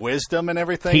words of wisdom and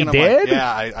everything. He and I'm did? Like,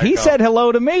 yeah, he said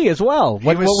hello to me as well.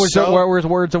 What were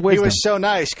words of wisdom? He was so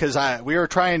nice because we were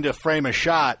trying to frame a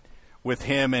shot with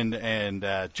him and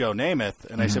Joe Namath,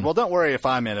 and I said, well, don't worry if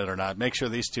I'm in it or not. Make sure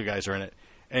these two guys are in it.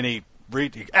 And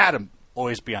Adam,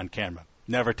 always be on camera.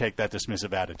 Never take that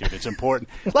dismissive attitude. It's important.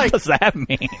 What does that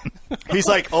mean? He's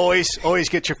like, always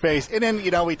get your face. And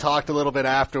then, we talked a little bit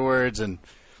afterwards, and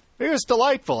it was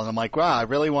delightful. And I'm like, wow, I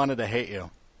really wanted to hate you.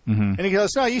 Mm-hmm. And he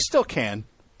goes, no, you still can.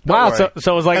 Wow, so it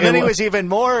was like... And then he was even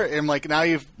more, I'm like, now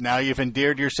you've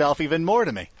endeared yourself even more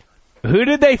to me. Who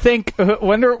did they think?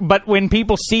 But when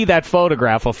people see that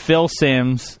photograph of Phil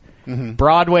Simms,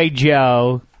 Broadway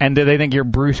Joe, and do they think you're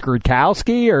Bruce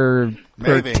Grudkowski or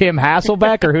Tim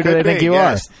Hasselbeck, or who do they think you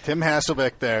are? Tim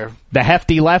Hasselbeck there. The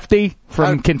hefty lefty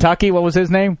from Kentucky. What was his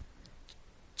name?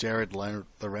 Jared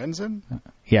Lorenzen?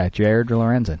 Yeah, Jared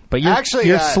Lorenzen. But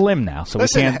you're slim now, so we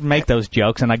can't make those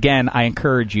jokes. And again, I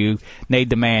encourage you, Nate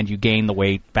demand you gain the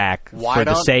weight back for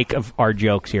the sake of our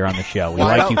jokes here on the show. We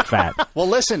like you fat. Well,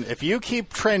 listen, if you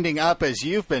keep trending up as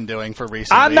you've been doing for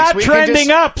recent I'm not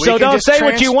trending up, so don't say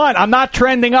what you want. I'm not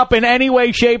trending up in any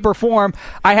way, shape, or form.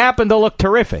 I happen to look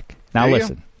terrific. Now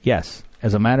listen, yes.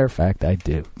 As a matter of fact, I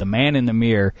do. The man in the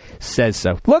mirror says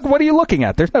so. Look, what are you looking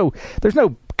at? There's no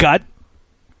gut.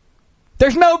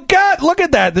 There's no gut. Look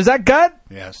at that. Is that gut?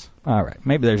 Yes. All right.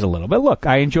 Maybe there's a little bit. Look,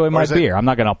 I enjoy my beer. I'm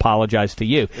not going to apologize to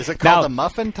you. Is it called a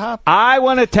muffin top? I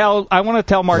want to tell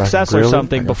Mark Sessler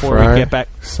something before we get back.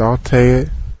 Saute it.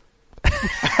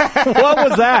 What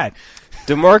was that?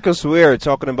 DeMarcus Ware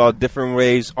talking about different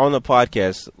ways on the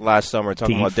podcast last summer,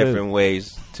 talking about different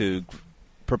ways to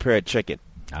prepare chicken.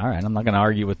 All right, I'm not going to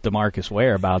argue with DeMarcus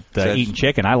Ware about eating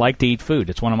chicken. I like to eat food.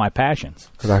 It's one of my passions.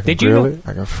 I can grill it,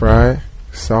 I can fry it,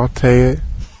 saute it.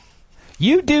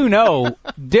 You do know.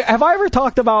 Have I ever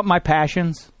talked about my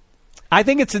passions? I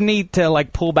think it's neat to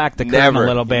pull back the curtain a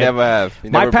little bit. Never have.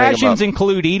 My passions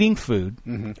include eating food.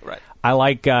 Mm-hmm. Right. I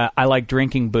like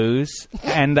drinking booze,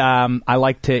 and I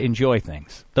like to enjoy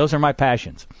things. Those are my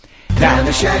passions.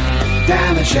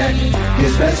 Damashek,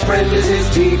 his best friend is his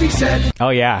TV set. Oh,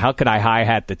 yeah. How could I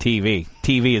hi-hat the TV?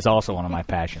 TV is also one of my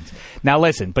passions. Now,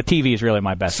 listen, but TV is really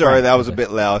my best friend. Sorry, that was a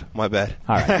bit loud. My bad.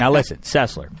 All right. Now, listen,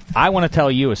 Sessler, I want to tell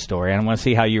you a story, and I want to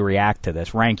see how you react to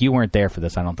this. Rank, you weren't there for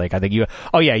this, I don't think. I think you...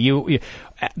 Oh, yeah, you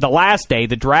the last day,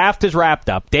 the draft is wrapped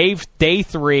up. Day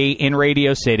 3 in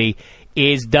Radio City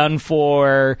is done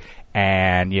for,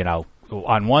 and,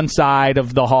 on one side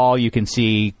of the hall, you can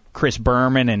see Chris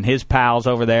Berman and his pals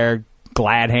over there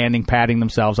glad-handing, patting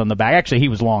themselves on the back. Actually, he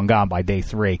was long gone by day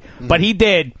 3. Mm-hmm. But he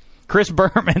did. Chris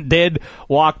Berman did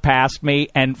walk past me,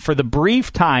 and for the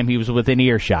brief time he was within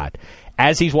earshot,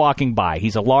 as he's walking by,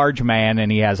 he's a large man, and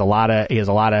he has a lot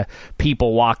of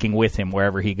people walking with him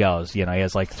wherever he goes. He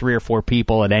has 3 or 4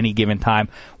 people at any given time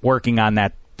working on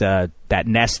that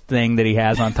nest thing that he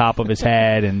has on top of his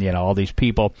head, and all these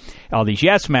people, all these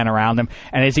yes men around him.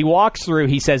 And as he walks through,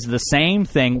 he says the same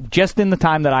thing just in the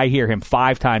time that I hear him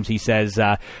 5 times. He says,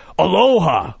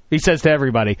 aloha. He says to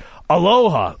everybody,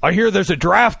 aloha. I hear there's a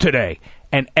draft today.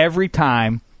 And every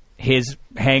time his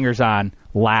hangers-on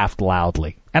laughed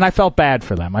loudly. And I felt bad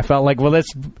for them. I felt like, well,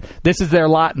 this is their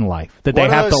lot in life, that they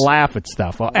have to laugh at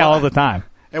stuff all the time.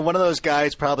 And one of those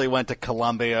guys probably went to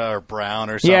Columbia or Brown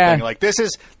or something. Like, this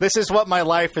is what my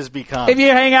life has become. If you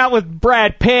hang out with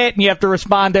Brad Pitt and you have to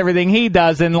respond to everything he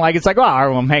does, and like it's like, oh,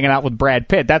 I'm hanging out with Brad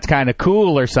Pitt. That's kind of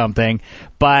cool or something.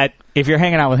 But if you're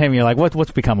hanging out with him, you're like,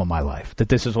 what's become of my life? That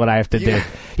this is what I have to do.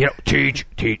 You know, teach.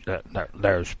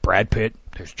 There's Brad Pitt.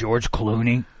 There's George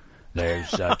Clooney.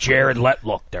 There's Jared Leto.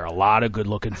 Look, there are a lot of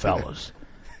good-looking fellas.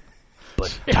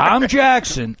 But Tom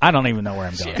Jackson, I don't even know where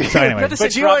I'm going. So anyway,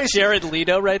 but you always Jared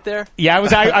Leto right there. Yeah,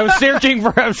 I was searching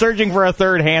for a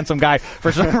third handsome guy.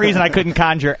 For some reason, I couldn't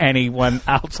conjure anyone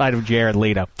outside of Jared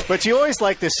Leto. But you always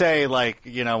like to say, like,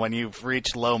 you know, when you've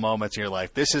reached low moments in your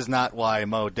life, this is not why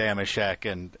Mo Damashek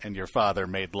and your father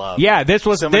made love. Yeah, this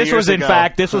was in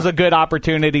fact a good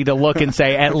opportunity to look and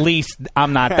say, at least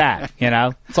I'm not that. You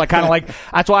know, it's like kind of like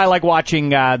that's why I like watching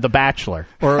The Bachelor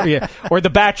or The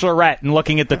Bachelorette and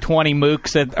looking at the 20 mooks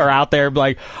that are out there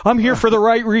like, I'm here for the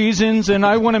right reasons and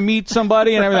I want to meet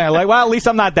somebody and everything. I'm like, well, at least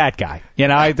I'm not that guy. You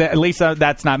know, at least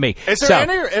that's not me. Is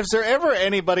there ever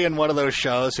anybody in one of those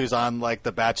shows who's on like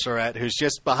The Bachelorette who's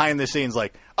just behind the scenes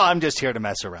like, oh, I'm just here to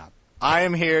mess around. I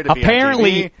am here to be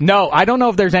apparently on TV. No, I don't know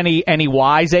if there's any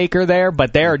wiseacre there,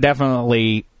 but there are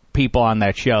definitely people on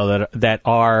that show that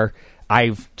are.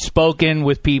 I've spoken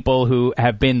with people who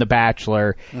have been The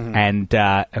Bachelor and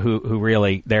who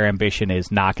really their ambition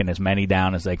is knocking as many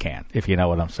down as they can, if you know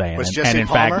what I'm saying. Was and Jesse in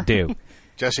Palmer? fact do.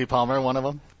 Jesse Palmer one of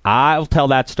them? I'll tell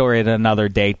that story at another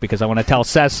date because I want to tell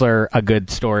Sessler a good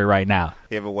story right now.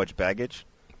 You ever watch Baggage?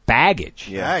 Baggage?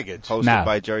 Yeah. Baggage. Hosted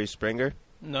by Jerry Springer?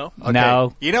 No. Okay.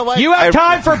 No. You know what? You have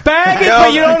time for Baggage, No,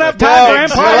 but you don't have time for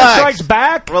Empire relax. Strikes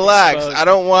Back? Relax. I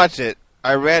don't watch it.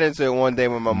 I ran into it one day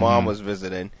when my mom was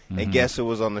visiting, and guess who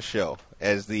was on the show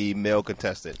as the male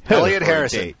contestant? Elliot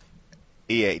Harrison.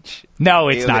 E.H. No,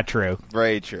 it's not true.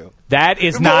 Very true. That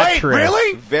is not true.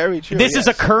 Really? Very true. This is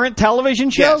a current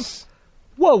television show? Yes.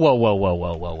 Whoa.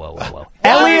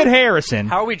 Elliot Harrison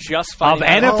How are we just of finding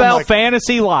out? NFL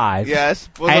Fantasy Live Yes.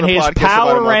 Was and on a his podcast about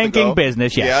power a month ranking ago.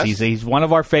 business. Yes, he's one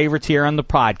of our favorites here on the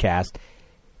podcast.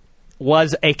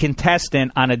 Was a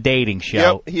contestant on a dating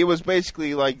show. Yep, he was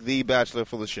basically like the Bachelor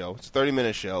for the show. It's a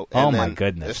 30-minute show. Oh, And my then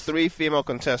goodness. There's 3 female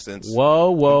contestants.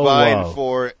 Whoa. vying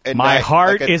for a My night,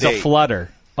 heart like a is date. a flutter.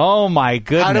 Oh, my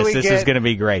goodness. This is going to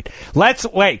be great. Let's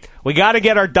wait. We got to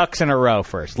get our ducks in a row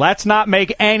first. Let's not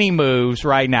make any moves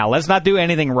right now. Let's not do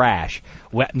anything rash.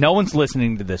 No one's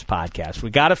listening to this podcast.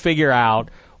 We got to figure out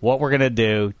what we're going to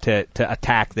do to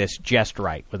attack this just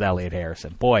right with Elliot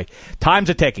Harrison. Boy,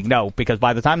 time's a ticking. No, because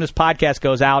by the time this podcast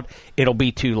goes out, it'll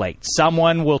be too late.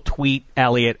 Someone will tweet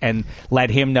Elliot and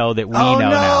let him know that we know now.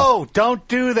 No, don't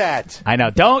do that. I know.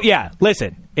 Don't. Yeah.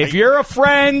 Listen, if you're a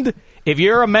friend, if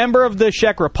you're a member of the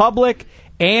Czech Republic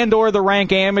and or the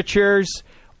Rank Amateurs,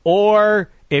 or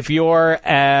if you're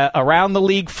around the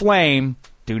league flame,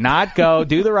 do not go.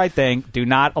 Do the right thing. Do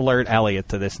not alert Elliot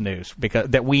to this news because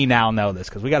that we now know this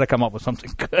because we got to come up with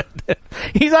something good.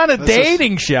 He's on a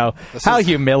dating show. How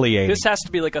humiliating! This has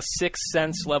to be like a Sixth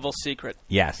Sense level secret.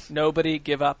 Yes. Nobody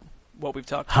give up what we've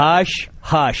talked about.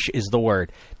 Hush is the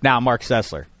word. Now, Mark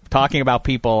Sessler, talking about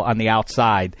people on the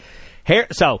outside.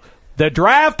 So the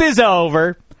draft is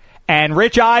over. And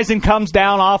Rich Eisen comes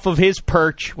down off of his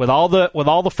perch with all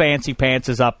the fancy pants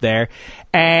is up there,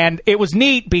 and it was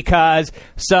neat because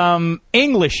some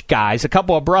English guys, a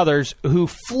couple of brothers who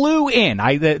flew in,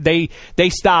 they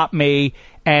stopped me,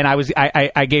 and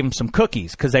I gave them some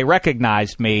cookies because they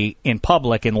recognized me in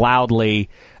public and loudly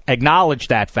acknowledged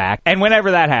that fact. And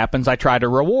whenever that happens, I try to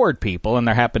reward people, and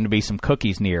there happened to be some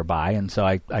cookies nearby, and so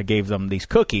I gave them these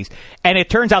cookies, and it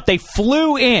turns out they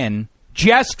flew in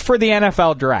just for the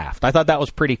NFL draft. I thought that was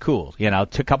pretty cool. You know,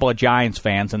 a couple of Giants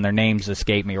fans, and their names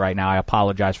escape me right now. I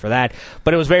apologize for that.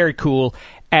 But it was very cool.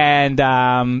 And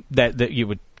that you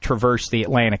would traverse the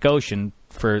Atlantic Ocean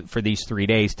for these 3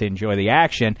 days to enjoy the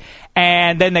action.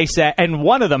 And then they said, and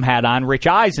one of them had on Rich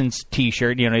Eisen's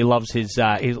T-shirt. You know, he loves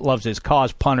his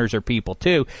cause. Punters are people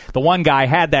too. The one guy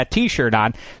had that T-shirt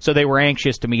on, so they were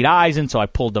anxious to meet Eisen. So I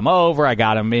pulled them over. I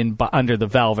got him in under the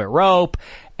velvet rope.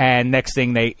 And next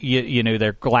thing you knew,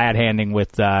 they're glad handing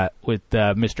with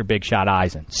Mr. Big Shot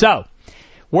Eisen. So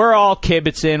we're all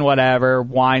kibitzing, whatever,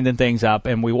 winding things up,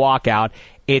 and we walk out.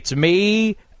 It's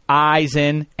me,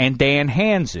 Eisen, and Dan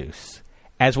Hanzus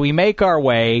as we make our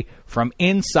way from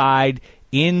inside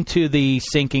into the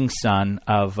sinking sun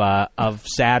of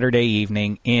Saturday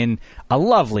evening in a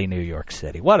lovely New York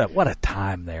City. What a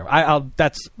time there.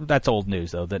 That's old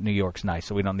news though that New York's nice,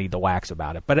 so we don't need to wax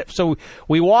about it. But so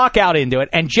we walk out into it,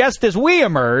 and just as we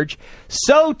emerge,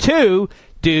 so too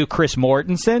do Chris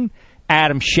Mortensen,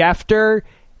 Adam Schefter,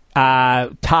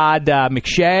 Todd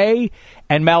McShay,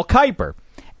 and Mel Kiper.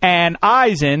 And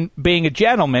Eisen, being a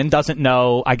gentleman, doesn't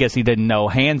know. I guess he doesn't know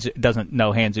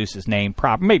Hanzus's name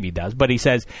proper. Maybe he does, but he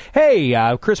says, "Hey,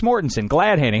 Chris Mortensen,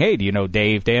 glad handing. Hey, do you know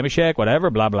Dave Dameshek?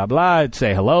 Whatever, blah blah blah." I'd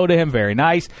say hello to him. Very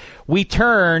nice. We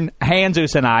turn,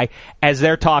 Hanzus and I, as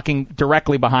they're talking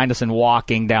directly behind us and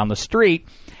walking down the street,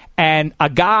 and a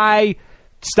guy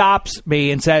stops me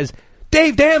and says,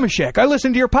 "Dave Dameshek, I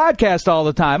listen to your podcast all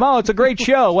the time. Oh, it's a great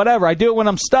show, whatever. I do it when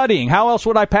I'm studying. How else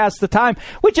would I pass the time?"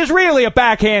 Which is really a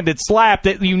backhanded slap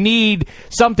that you need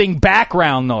something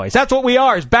background noise. That's what we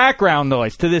are, is background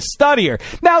noise to this studier.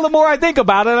 Now, the more I think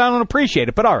about it, I don't appreciate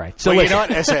it, but all right. So well, you know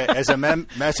what? As a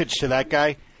message to that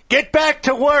guy, get back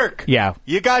to work. Yeah.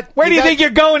 Where do you think you're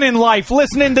going in life,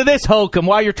 listening to this hokum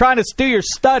while you're trying to do your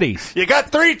studies? You got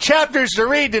 3 chapters to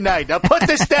read tonight. Now put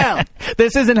this down.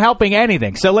 This isn't helping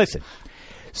anything. So listen.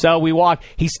 So we walk.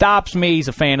 He stops me. He's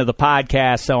a fan of the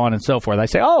podcast, so on and so forth. I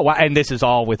say, "Oh," and this is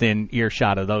all within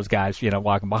earshot of those guys,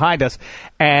 walking behind us.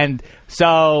 And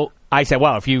so I said,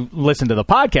 "Well, if you listen to the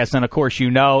podcast, then of course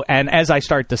you know." And as I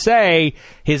start to say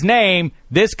his name,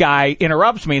 this guy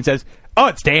interrupts me and says, "Oh,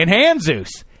 it's Dan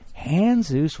Hanzus."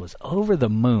 Hanzus was over the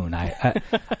moon.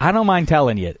 I don't mind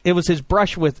telling you, it was his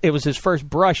first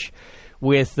brush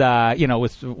with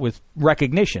with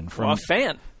recognition from a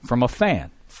fan. From a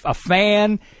fan. A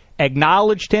fan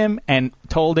acknowledged him and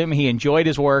told him he enjoyed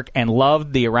his work and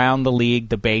loved the Around the League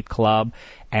debate club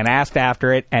and asked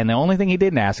after it. And the only thing he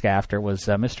didn't ask after was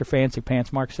Mr. Fancy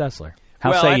Pants Mark Sessler.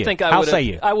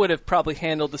 I would have probably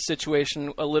handled the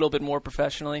situation a little bit more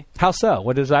professionally. How so?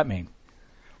 What does that mean?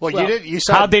 Well, you did.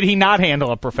 How did he not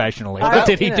handle it professionally? What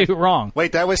did he do wrong?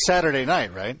 Wait, that was Saturday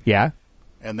night, right? Yeah.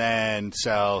 And then,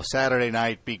 so Saturday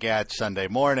night begat Sunday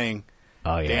morning.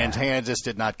 Oh, yeah. Dan Hanzus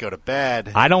did not go to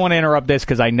bed. I don't want to interrupt this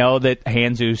because I know that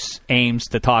Hanzus aims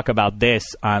to talk about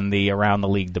this on the Around the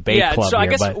League debate club. So I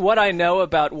here, guess what I know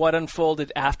about what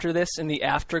unfolded after this in the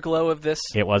afterglow of this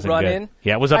it wasn't run-in. Good.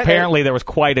 Yeah, it was apparently there was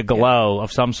quite a glow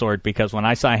of some sort because when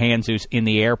I saw Hanzus in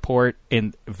the airport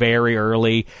in very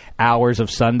early hours of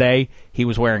Sunday, he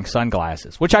was wearing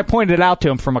sunglasses, which I pointed out to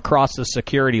him from across the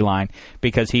security line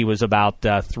because he was about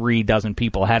 3 dozen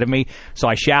people ahead of me. So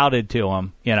I shouted to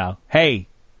him, "Hey,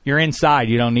 you're inside.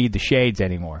 You don't need the shades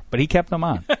anymore." But he kept them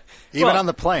on. Even on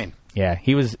the plane. Yeah,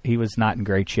 he was not in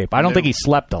great shape. I don't think he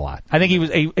slept a lot. I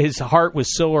think his heart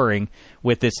was soaring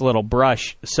with this little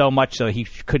brush so much so he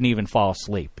couldn't even fall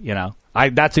asleep.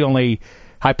 That's the only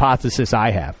hypothesis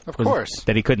I have. Of course.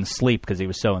 That he couldn't sleep because he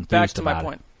was so enthused Back to about my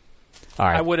point. All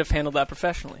right. I would have handled that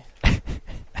professionally.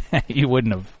 You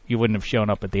wouldn't have shown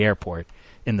up at the airport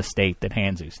in the state that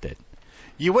Hanzus did.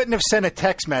 You wouldn't have sent a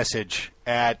text message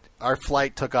at our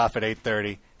flight took off at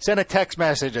 8:30. Send a text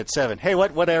message at 7. Hey,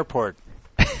 what airport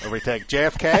are we taking?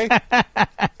 JFK?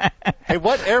 Hey,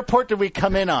 what airport did we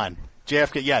come in on?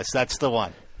 JFK. Yes, that's the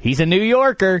one. He's a New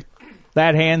Yorker,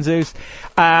 that Hanzus.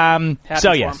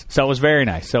 So it was very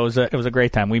nice. So it was a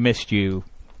great time. We missed you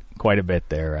quite a bit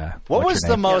there. What was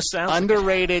the most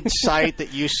underrated site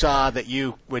that you saw that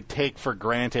you would take for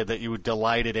granted, that you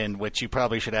delighted in, which you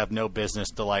probably should have no business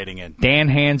delighting in? Dan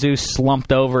Hanzus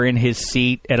slumped over in his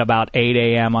seat at about 8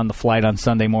 a.m. on the flight on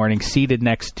Sunday morning, seated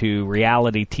next to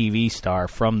reality TV star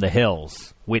from the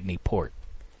Hills, Whitney Port.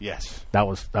 Yes. That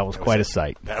was quite a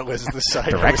sight. That was the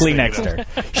sight. Directly next to her.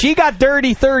 She got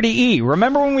Dirty 30E.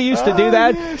 Remember when we used to do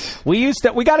that? Yes.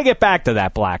 We got to get back to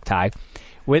that, Black Tie.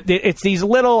 It's these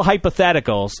little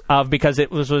hypotheticals because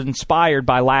it was inspired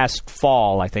by last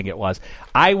fall, I think it was.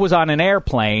 I was on an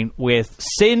airplane with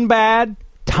Sinbad,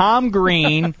 Tom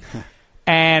Green,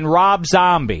 and Rob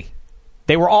Zombie.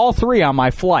 They were all 3 on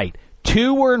my flight.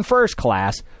 2 were in first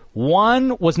class.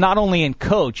 1 was not only in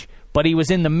coach, but he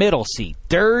was in the middle seat.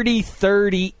 Dirty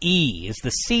 30E is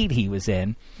the seat he was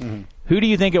in. Mm-hmm. Who do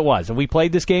you think it was? Have we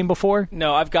played this game before?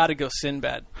 No, I've got to go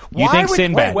Sinbad. You think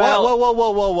Sinbad?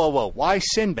 Whoa. Why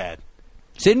Sinbad?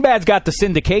 Sinbad's got the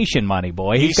syndication money,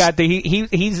 boy. He was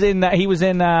in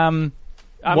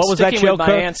what was that show? With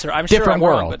my answer. I'm Different sure I'm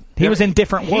World. wrong, but he was in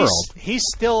Different World. He's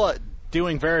still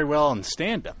doing very well in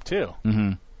stand-up too.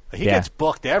 Mm-hmm. He gets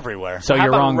booked everywhere. So How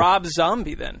you're about wrong. Rob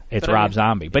Zombie then? It's Rob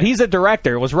Zombie. But he's a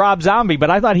director. It was Rob Zombie,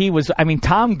 but I thought he was... I mean,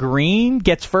 Tom Green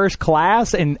gets first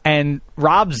class, and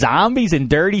Rob Zombie's in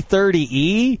Dirty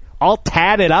 30E, all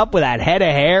tatted up with that head of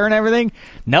hair and everything.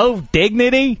 No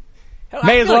dignity.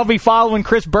 May as well be following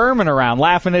Chris Berman around,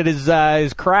 laughing at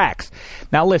his cracks.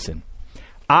 Now, listen.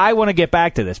 I want to get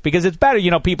back to this because it's better.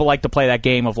 People like to play that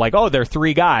game of like, oh, there are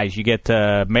 3 guys. You get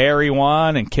to marry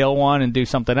one and kill one and do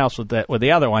something else with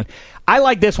the other one. I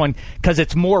like this one because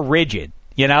it's more rigid.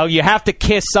 You have to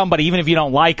kiss somebody, even if you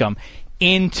don't like them,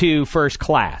 into first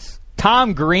class.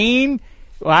 Tom Green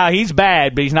Wow, he's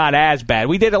bad, but he's not as bad.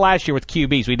 We did it last year with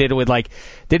QBs. We did it with,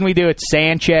 didn't we do it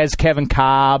Sanchez, Kevin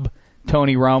Cobb,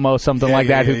 Tony Romo, something like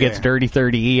that, who gets Dirty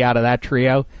 30E out of that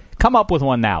trio? Come up with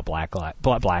one now, Black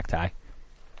Tie.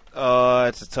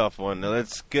 It's a tough one. Now,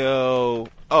 let's go.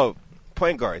 Oh,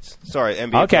 point guards. Sorry,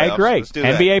 NBA okay, playoffs. great. Let's do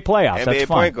NBA playoffs. NBA That's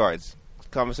fun. point guards.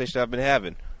 Conversation I've been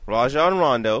having. Rajon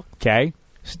Rondo. Okay.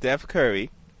 Steph Curry.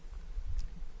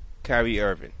 Kyrie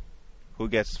Irving. Who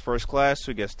gets first class?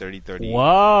 Who gets 30-30?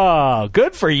 Whoa,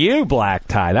 good for you, Black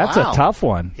Tie. That's a tough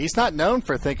one. He's not known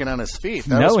for thinking on his feet.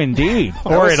 Indeed.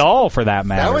 Or at all, for that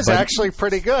matter. That was actually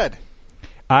pretty good.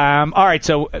 All right,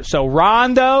 so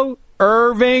Rondo,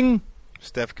 Irving,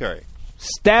 Steph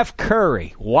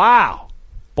Curry. Wow.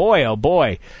 Boy, oh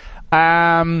boy.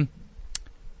 I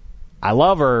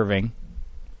love Irving.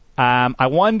 I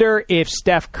wonder if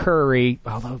Steph Curry,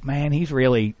 although, man, he's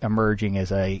really emerging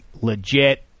as a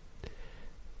legit,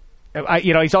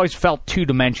 he's always felt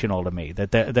two-dimensional to me,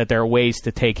 that there are ways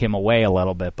to take him away a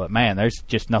little bit. But, man, there's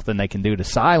just nothing they can do to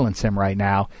silence him right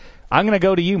now. I'm going to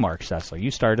go to you, Mark Sessler.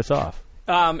 You start us off.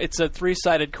 It's a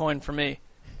three-sided coin for me.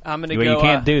 I'm going to go. You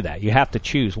can't do that. You have to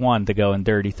choose one to go in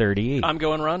Dirty 30E. I'm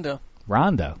going Rondo.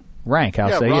 Rank,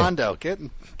 I'll say Rondo.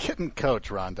 Getting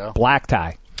coach Rondo. Black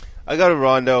Tie. I got a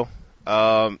Rondo.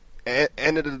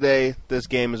 End of the day, this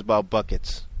game is about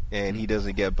buckets, and he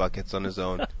doesn't get buckets on his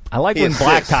own. I like when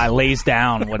Black Tie lays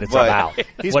down what it's about.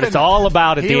 It's all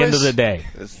about at the end of the day.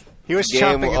 This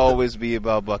game will always be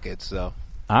about buckets. So.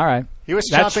 All right.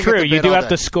 That's true. You do have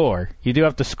to score.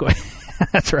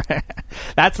 That's right.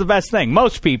 That's the best thing.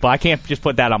 Most people, I can't just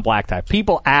put that on Black Tie.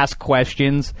 People ask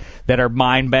questions that are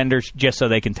mind benders just so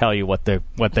they can tell you what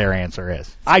their answer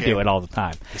is. I do it all the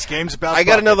time. This game's about I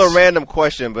got another random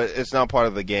question, but it's not part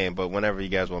of the game. But whenever you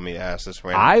guys want me to ask this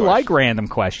random question. I like random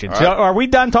questions. Right. Are we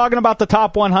done talking about the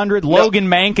top 100? Nope. Logan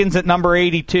Mankins at number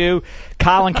 82.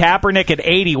 Colin Kaepernick at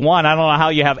 81. I don't know how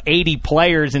you have 80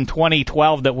 players in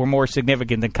 2012 that were more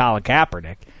significant than Colin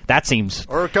Kaepernick. That seems...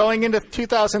 Or going into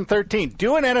 2013,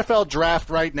 do an NFL draft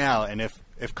right now, and if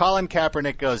Colin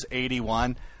Kaepernick goes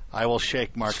 81, I will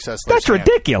shake Mark Sessler's That's hand.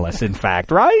 ridiculous, in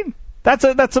fact, right? That's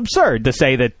absurd to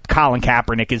say that Colin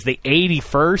Kaepernick is the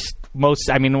 81st most...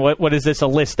 I mean, what is this a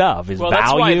list of? His value?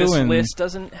 That's why this list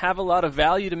doesn't have a lot of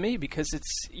value to me, because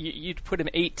it's you'd put him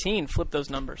 18, flip those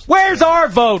numbers. Where's our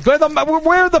vote? We're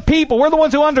the people. We're the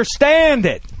ones who understand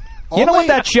it. You know what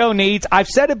that show needs? I've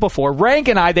said it before. Rank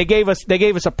and I, they gave us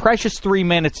a precious 3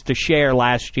 minutes to share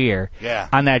last year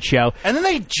on that show. And then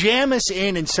they jam us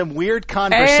in some weird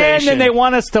conversation. And then they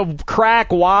want us to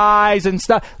crack wise and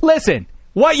stuff. Listen,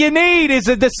 what you need is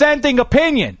a dissenting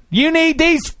opinion. You need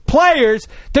these players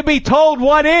to be told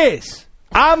what is.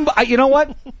 You know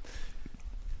what?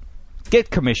 Get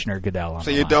Commissioner Goodell on the line.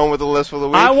 So you're done with the list for the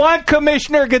week? I want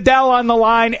Commissioner Goodell on the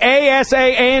line,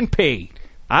 ASANP.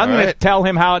 I'm going to tell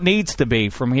him how it needs to be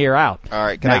from here out. All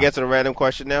right. Can I get to the random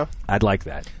question now? I'd like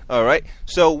that. All right.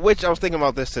 So, I was thinking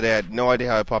about this today. I had no idea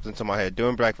how it popped into my head.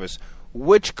 Doing breakfast.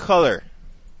 Which color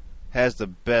has the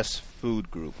best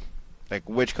food group? Like,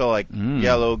 which color? Like,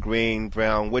 yellow, green,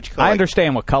 brown? Which color? I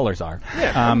understand what colors are.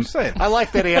 Yeah, I'm just saying. I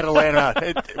like that he had to lay it out.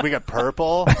 We got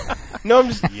purple. No, I'm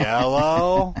just...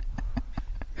 Yellow.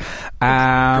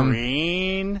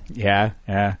 Green. Yeah.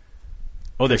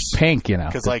 Oh, there's pink,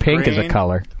 because pink green, is a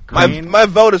color. My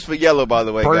vote is for yellow, by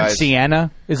the way, Burnt guys. sienna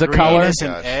is a green color. Is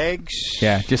an eggs.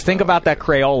 Yeah, just think about that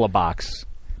Crayola box.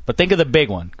 But think of the big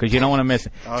one, because you don't want to miss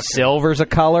it. Okay. Silver's a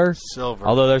color. Silver.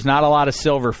 Although there's not a lot of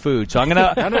silver food. So I'm going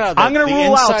to I'm going to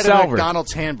rule out silver.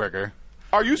 McDonald's hamburger.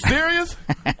 Are you serious?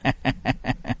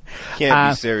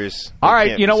 Can't be serious. All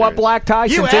right, you know what, Black Tie?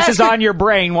 Since this is on your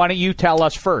brain, why don't you tell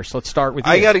us first? Let's start with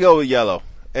you. I got to go with yellow.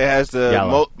 It has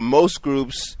the most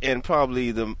groups and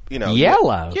probably the,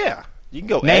 Yellow? Yeah. You can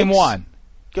go Name eggs. one.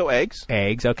 Go eggs.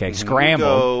 Eggs, okay.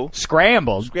 Scrambled,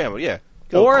 yeah.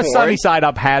 Go or corn. a Sunny Side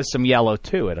Up has some yellow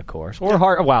to it, of course. Or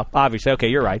obviously, okay,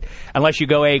 you're right. Unless you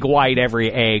go egg white,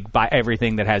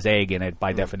 everything that has egg in it,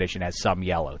 by definition, has some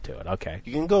yellow to it. Okay.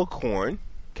 You can go corn.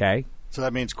 Okay. So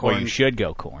that means corn. Or you should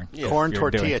go corn. Yeah. Corn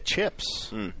tortilla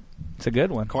chips. It's a good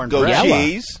one. Corn go bread.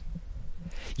 cheese.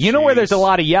 You know where there's a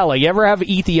lot of yellow? You ever have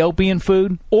Ethiopian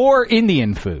food or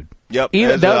Indian food? Yep.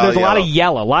 There's a lot of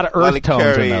yellow, a lot of earth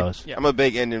tones in those. I'm a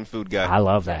big Indian food guy. I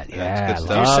love that. Yeah, I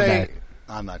love that.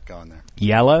 I'm not going there.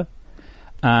 Yellow?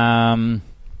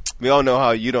 We all know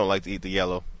how you don't like to eat the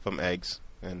yellow from eggs.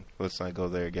 And let's not go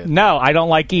there again. No, I don't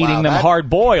like eating them hard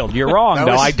boiled. You're wrong,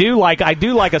 though. I do like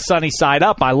a Sunny Side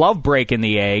Up. I love breaking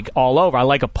the egg all over. I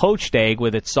like a poached egg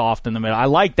with it soft in the middle. I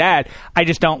like that. I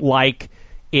just don't like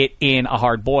it in a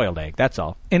hard-boiled egg. That's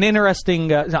all. An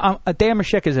interesting a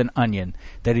Damashek is an onion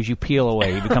that as you peel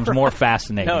away, it becomes more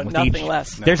fascinating. No, with nothing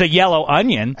less. There's a yellow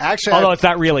onion, Actually, although it's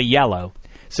not really yellow.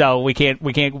 So we can't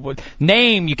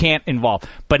name you can't involve.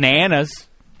 Bananas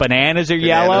are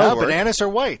yellow. No, bananas are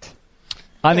white.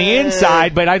 On the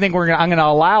inside, but I think I'm going to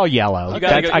allow yellow. You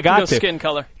gotta go skin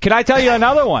color. Can I tell you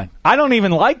another one? I don't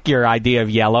even like your idea of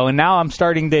yellow, and now I'm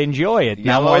starting to enjoy it.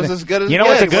 Yellow is as good as you know it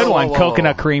what's a gets. good Whoa, one? whoa, whoa.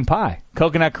 Coconut cream pie.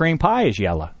 Coconut cream pie is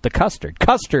yellow. The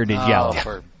custard is yellow.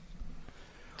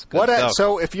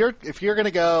 So if you're going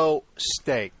to go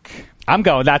steak, I'm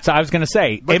going. I was going to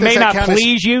say. But it may does that not count as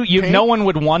please you. pink? No one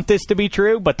would want this to be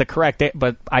true, but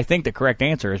I think the correct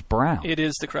answer is brown. It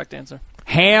is the correct answer.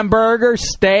 Hamburger,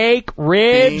 steak,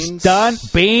 ribs,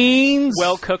 Beans. beans.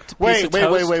 Well cooked piece of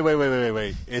toast.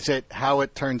 Wait. Is it how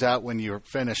it turns out when you're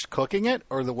finished cooking it,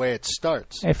 or the way it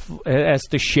starts? If it has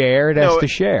to share, it has to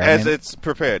share. As it's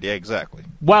prepared. Yeah, exactly.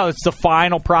 Well, it's the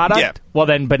final product? Yeah. Well,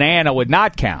 then banana would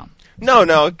not count.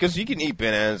 No, because you can eat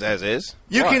bananas as is.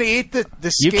 You can eat the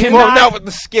You skin. cannot- Well, not with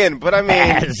the skin, but I mean...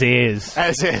 As is.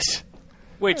 As is.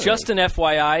 Wait, just an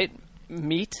FYI,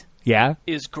 meat Yeah?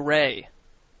 is gray.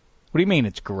 What do you mean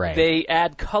it's gray? They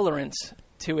add colorants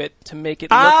to it to make it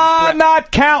look I'm gray.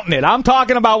 not counting it. I'm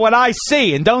talking about what I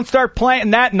see. And don't start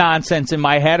planting that nonsense in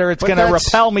my head or it's But going to that's-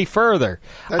 repel me further.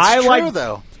 That's I true, like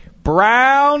though.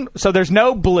 brown. So there's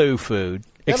no blue food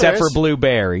Yeah, except there for is.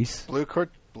 blueberries.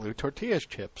 Blue tortilla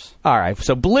chips. All right.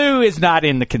 So blue is not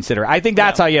in the consider. I think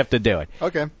that's how you have to do it.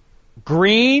 Okay.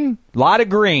 Green, a lot of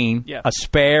green, Yeah.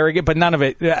 asparagus, but none of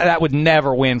it. That would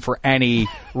never win for any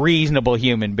reasonable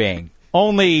human being.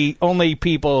 Only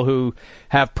people who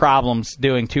have problems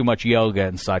doing too much yoga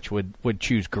and such would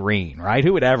choose green, right?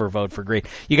 Who would ever vote for green?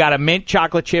 You got a mint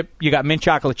chocolate chip. You got mint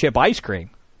chocolate chip ice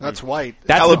cream. That's white.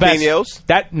 That's the best.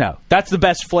 Jalapenos? That's the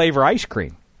best flavor ice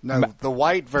cream. No, the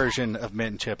white version of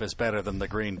mint chip is better than the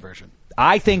green version.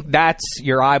 I think that's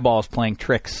your eyeballs playing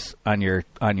tricks on your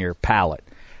palate.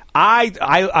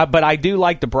 But I do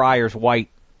like the Breyers white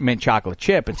mint chocolate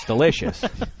chip. It's delicious.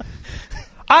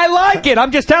 I like it.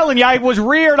 I'm just telling you, I was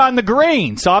reared on the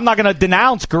green, so I'm not going to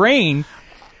denounce green.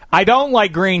 I don't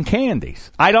like green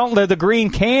candies. I don't like the green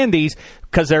candies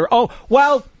because they're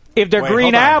if they're Wait,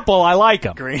 green hold on. apple, I like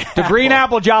them. Green Green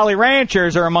apple Jolly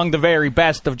Ranchers are among the very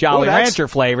best of Jolly Rancher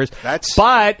flavors.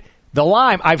 But the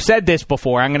lime, I've said this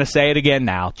before. I'm going to say it again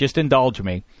now. Just indulge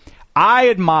me. I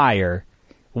admire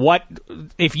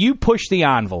if you push the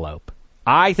envelope.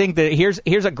 I think that here's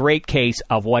a great case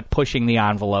of what pushing the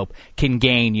envelope can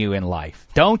gain you in life.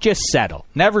 Don't just settle.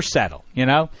 Never settle, you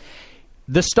know?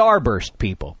 The Starburst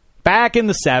people. Back in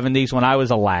the 70s when I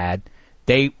was a lad,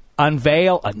 they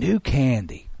unveil a new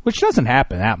candy, which doesn't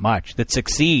happen that much, that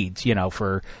succeeds,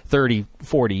 for 30,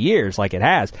 40 years like it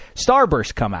has.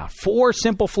 Starburst come out. 4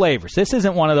 simple flavors. This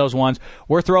isn't one of those ones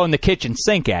we're throwing the kitchen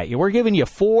sink at you. We're giving you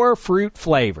 4 fruit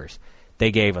flavors.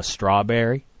 They gave us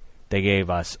strawberry. They gave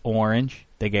us orange.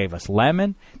 They gave us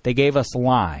lemon. They gave us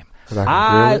lime. I can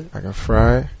grill it. I can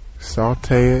fry it,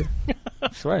 saute it.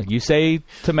 That's right. You say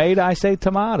tomato, I say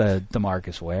tomato,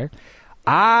 DeMarcus Ware.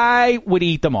 I would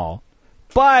eat them all.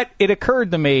 But it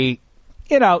occurred to me,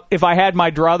 if I had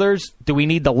my druthers, do we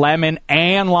need the lemon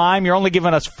and lime? You're only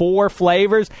giving us 4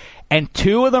 flavors, and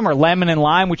 2 of them are lemon and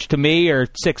lime, which to me are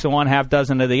 6 of one, half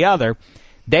dozen of the other.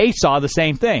 They saw the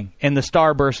same thing in the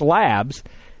Starburst labs.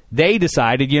 They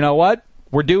decided, you know what?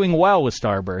 We're doing well with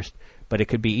Starburst, but it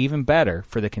could be even better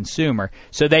for the consumer.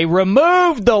 So they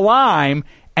removed the lime,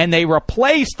 and they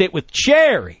replaced it with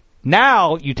cherry.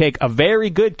 Now you take a very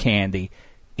good candy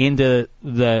into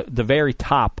the very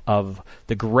top of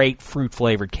the great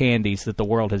fruit-flavored candies that the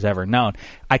world has ever known.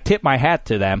 I tip my hat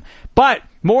to them. But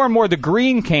more and more the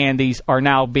green candies are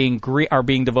now being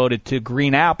devoted to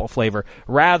green apple flavor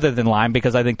rather than lime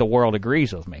because I think the world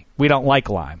agrees with me. We don't like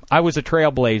lime. I was a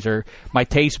trailblazer. My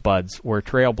taste buds were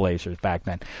trailblazers back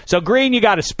then. So green, you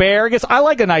got asparagus. I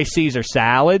like a nice Caesar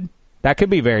salad. That could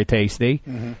be very tasty.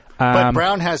 Mm-hmm. But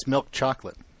brown has milk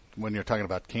chocolate when you're talking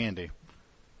about candy,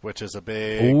 which is a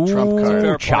big trump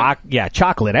card.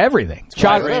 Chocolate everything.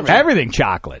 Chocolate everything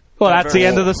chocolate. Well, that's the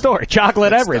end of the story.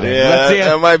 Chocolate everything.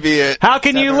 That might be it. How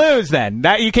can you lose then?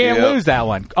 You can't lose that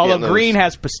one. Although green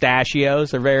has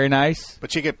pistachios, they're very nice.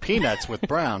 But you get peanuts with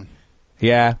brown.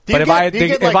 Yeah, but if I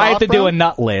had to do a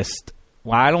nut list,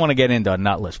 well, I don't want to get into a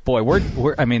nut list. Boy,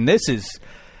 we're. I mean, this is.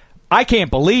 I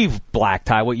can't believe, Black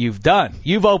Tie, what you've done.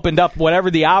 You've opened up whatever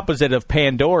the opposite of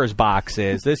Pandora's box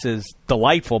is. This is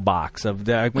delightful box of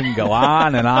we can go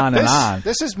on and on and on.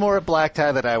 This is more a Black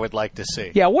Tie that I would like to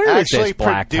see. Yeah, where is actually this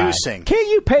Black producing? Tie? Can't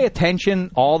you pay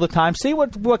attention all the time? See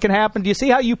what can happen? Do you see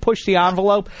how you push the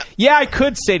envelope? Yeah, I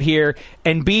could sit here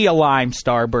and be a lime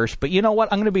starburst, but you know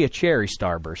what? I'm going to be a cherry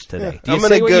starburst today. I'm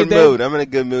in a good mood. I'm in a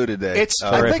good mood today.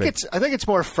 I think it's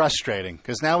more frustrating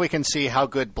because now we can see how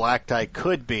good Black Tie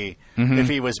could be if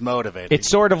he was motivated. It's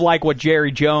sort of like what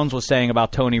Jerry Jones was saying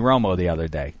about Tony Romo the other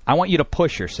day. I want you to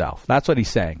push yourself. That's what he's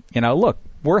saying. Look,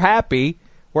 we're happy.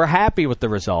 We're happy with the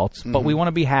results, but we want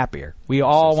to be happier. We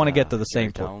all want to get to the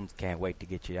same place. Jones can't wait to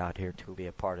get you out here to be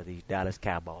a part of these Dallas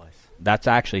Cowboys. That's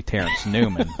actually Terrence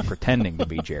Newman pretending to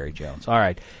be Jerry Jones. All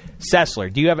right.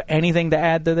 Sessler, do you have anything to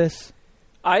add to this?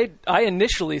 I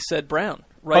initially said Brown.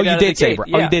 Right Oh, you out did of the say gate. Brown.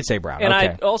 Yeah. Oh, you did say Brown. And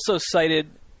okay. I also cited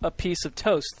a piece of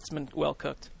toast that's been well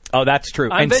cooked. Oh, that's true.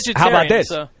 I'm and vegetarian. how about this?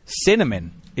 So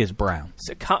Cinnamon is brown.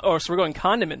 So we're going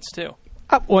condiments too.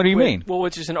 What do you mean? Well,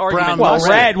 which is an argument. Well,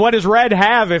 red. What does red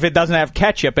have if it doesn't have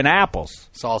ketchup and apples?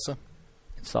 Salsa.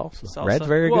 Salsa. Red's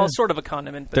very good. Well, sort of a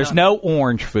condiment. But There's no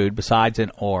orange food besides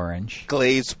an orange.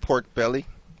 Glazed pork belly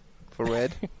for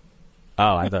red.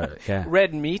 Oh, I thought, yeah.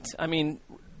 Red meat. I mean,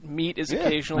 meat is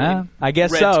occasionally. I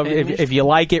guess red so. tinged. If you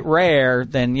like it rare,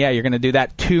 then yeah, you're going to do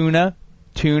that. Tuna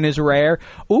is rare.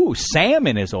 Ooh,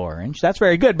 salmon is orange. That's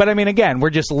very good. But I mean, again, we're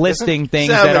just listing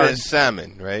things salmon that are is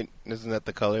salmon, right? Isn't that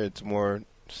the color? It's more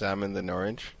salmon than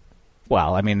orange.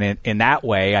 Well, I mean, in that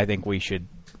way, I think we should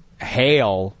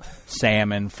hail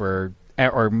salmon for,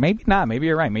 or maybe not. Maybe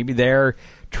you're right. Maybe they're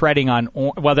treading on.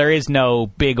 Well, there is no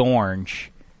big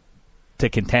orange to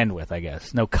contend with. I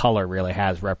guess no color really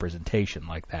has representation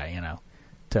like that.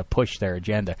 To push their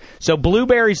agenda. So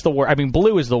blueberry's the worst. I mean,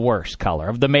 blue is the worst color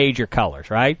of the major colors,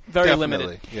 right? Very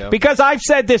limited. Yeah. Because I've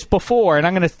said this before, and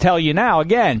I'm going to tell you now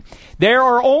again. There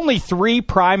are only 3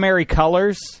 primary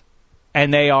colors,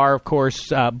 and they are, of course,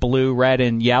 blue, red,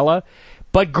 and yellow.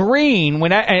 But green,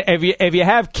 if you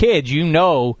have kids, you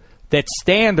know that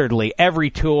standardly every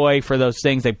toy for those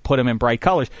things, they put them in bright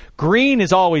colors. Green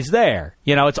is always there.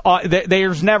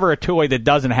 There's never a toy that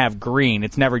doesn't have green.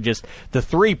 It's never just the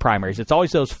 3 primaries. It's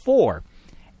always those 4.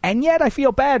 And yet I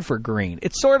feel bad for green.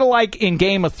 It's sort of like in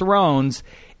Game of Thrones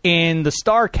in the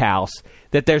Stark house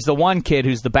that there's the one kid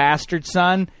who's the bastard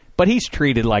son, but he's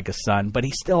treated like a son, but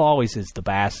he still always is the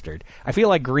bastard. I feel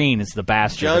like green is the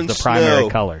bastard of the primary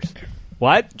colors.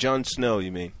 What? Jon Snow,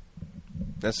 you mean?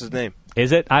 That's his name.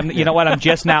 Is it? You know what?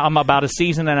 I'm about a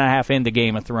season and a half into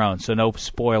Game of Thrones, so no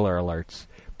spoiler alerts.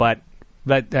 But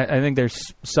I think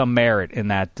there's some merit in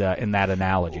that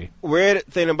analogy. Weird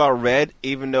thing about red,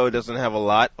 even though it doesn't have a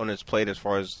lot on its plate as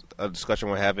far as a discussion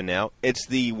we're having now, it's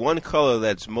the one color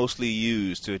that's mostly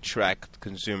used to attract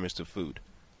consumers to food.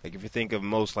 Like if you think of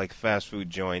most like fast food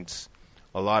joints,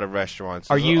 a lot of restaurants,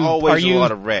 there's always a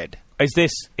lot of red. Is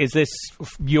this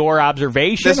your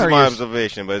observation? This is my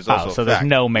observation, but it's also a fact. So there's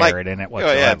no merit in it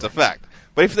whatsoever. Yeah, it's a fact.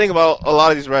 But if you think about a lot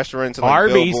of these restaurants, and like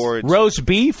Arby's, billboards, roast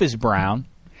beef is brown.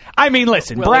 I mean,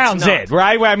 listen, Well, brown's it's not. it,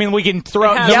 right? I mean, we can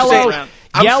throw It has yellow. to be brown.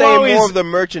 I'm Yellow saying more is of the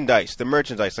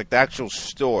merchandise, like the actual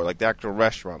store, like the actual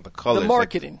restaurant, the colors, The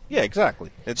marketing. Yeah,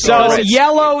 exactly. It's so all red.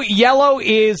 yellow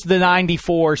is the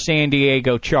 '94 San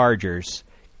Diego Chargers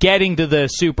getting to the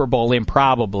Super Bowl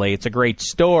improbably. It's a great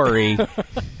story,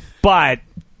 but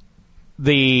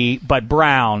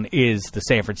brown is the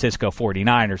San Francisco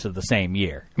 49ers of the same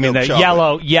year. I mean, Milk the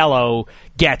chocolate. yellow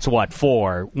gets what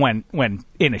for when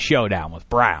in a showdown with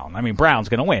brown. I mean, brown's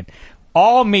going to win.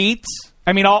 All meats,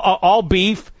 I mean, all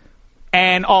beef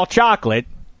and all chocolate,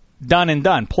 done and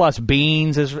done. Plus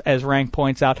beans, as Rank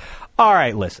points out. All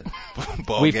right, listen,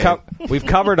 we've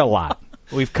covered a lot.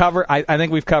 I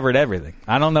think we've covered everything.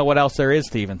 I don't know what else there is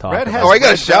to even talk about. I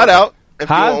got a shout out. If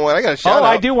you want one, I got a shout out.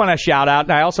 I do want a shout out.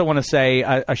 And I also want to say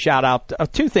a shout out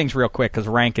of 2 things real quick because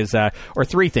Rank is, or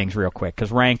 3 things real quick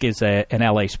because Rank is an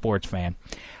LA sports fan.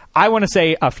 I want to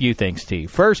say a few things to you.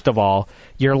 First of all,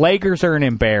 your Lakers are an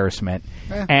embarrassment,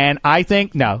 and I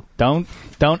think don't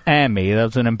me. That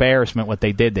was an embarrassment what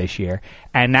they did this year,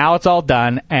 and now it's all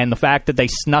done. And the fact that they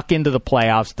snuck into the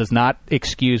playoffs does not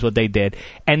excuse what they did.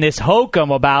 And this hokum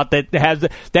about that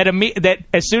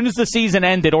as soon as the season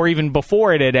ended, or even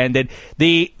before it had ended,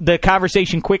 the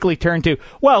conversation quickly turned to,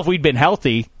 well, if we'd been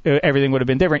healthy, everything would have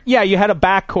been different. Yeah, you had a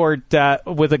backcourt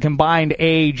with a combined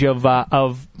age of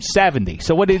 70.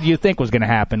 So what did you think was going to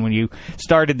happen when you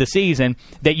started the season?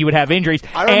 That you would have injuries.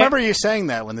 I remember you saying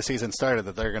that when the season started,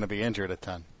 that they're going to be injured a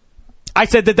ton. I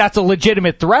said that that's a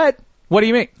legitimate threat. What do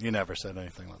you mean? You never said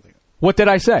anything like that. What did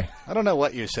I say? I don't know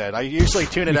what you said. I usually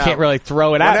tune it out. You can't really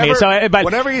throw it at me. But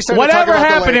whenever you started whatever talking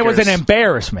about happened, the it was an Lakers.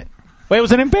 embarrassment. Well, it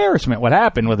was an embarrassment what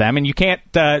happened with them, and you can't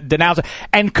denounce it.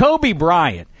 And Kobe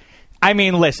Bryant, I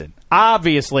mean, listen,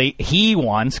 obviously he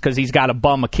wants because he's got a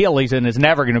bum Achilles and is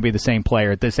never going to be the same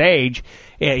player at this age.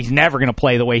 He's never going to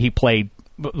play the way he played,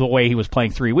 the way he was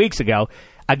playing 3 weeks ago.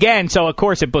 Again, so of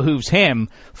course it behooves him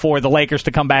for the Lakers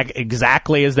to come back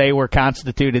exactly as they were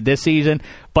constituted this season.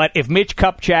 But if Mitch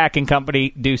Kupchak and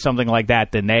company do something like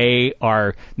that, then they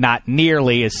are not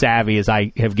nearly as savvy as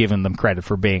I have given them credit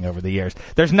for being over the years.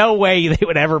 There's no way they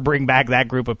would ever bring back that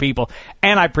group of people.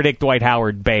 And I predict Dwight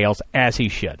Howard bails, as he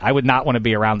should. I would not want to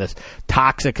be around this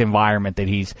toxic environment that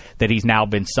he's now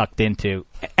been sucked into.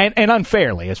 And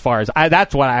unfairly, as far as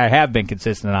that's what I have been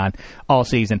consistent on all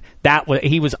season.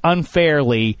 He was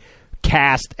unfairly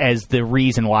cast as the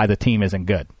reason why the team isn't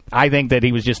good. I think that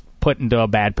he was just put into a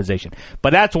bad position.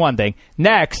 But that's one thing.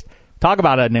 Next, talk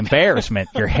about an embarrassment.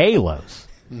 Your Halos.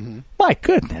 Mm-hmm. My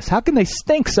goodness, how can they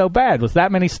stink so bad with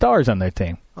that many stars on their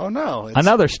team? Oh no,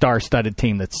 another star-studded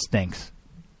team that stinks.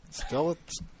 Still,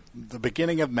 it's the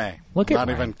beginning of May. Look at not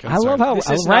Rain. even concerned. I love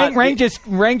how Rain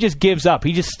just gives up.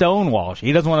 He just stonewalls.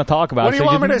 He doesn't want to talk about what it. Do you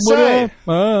want me to say?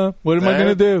 What am I going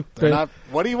to do?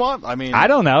 What do you want? I mean, I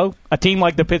don't know. A team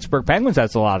like the Pittsburgh Penguins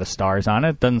has a lot of stars on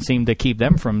it. Doesn't seem to keep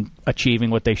them from achieving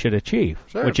what they should achieve,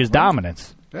 which is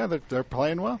dominance. Yeah, they're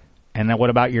playing well. And then what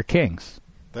about your Kings?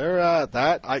 They're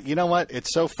you know what?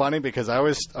 It's so funny because I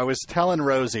was telling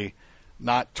Rosie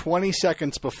not 20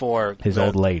 seconds before his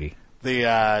old lady.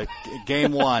 The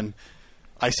game one,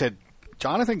 I said,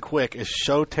 Jonathan Quick is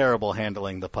so terrible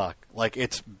handling the puck. Like,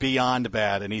 it's beyond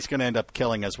bad, and he's going to end up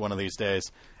killing us one of these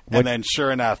days. And then,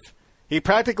 sure enough, he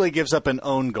practically gives up an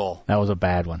own goal. That was a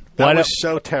bad one. That was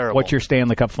so terrible. What's your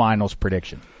Stanley Cup Finals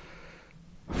prediction?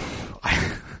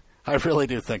 I really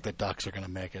do think the Ducks are going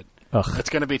to make it. Ugh, it's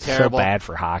going to be terrible. So bad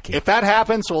for hockey. If that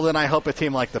happens, well, then I hope a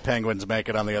team like the Penguins make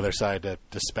it on the other side to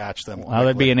dispatch them. Well,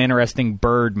 that'd be an interesting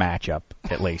bird matchup,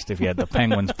 at least, if you had the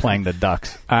Penguins playing the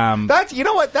Ducks. That's you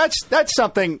know what? That's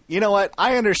something. You know what?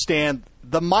 I understand.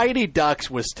 The Mighty Ducks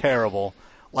was terrible.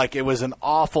 Like, it was an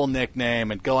awful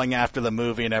nickname and going after the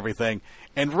movie and everything.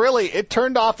 And really, it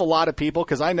turned off a lot of people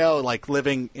because I know, like,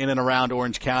 living in and around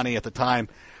Orange County at the time,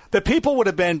 the people would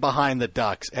have been behind the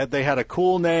Ducks. They had a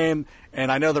cool name,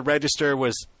 and I know the Register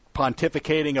was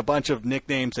pontificating a bunch of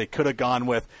nicknames they could have gone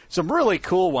with. Some really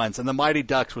cool ones, and the Mighty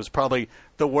Ducks was probably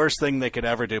the worst thing they could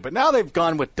ever do. But now they've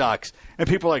gone with Ducks, and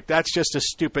people are like, that's just a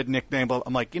stupid nickname. But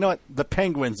I'm like, you know what? The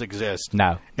Penguins exist.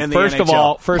 No. In the First NHL. of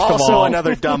all, also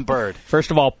another dumb bird.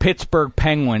 First of all, Pittsburgh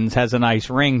Penguins has a nice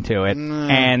ring to it,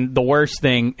 and the worst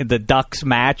thing, the Ducks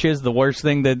matches, the worst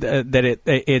thing that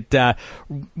it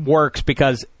works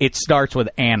because it starts with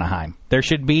Anaheim. There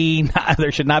should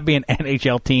not be an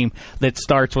NHL team that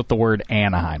starts with the word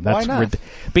Anaheim. Why not?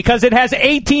 Because it has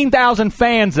 18,000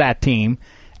 fans, that team.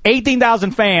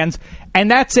 18,000 fans, and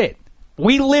that's it.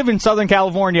 We live in Southern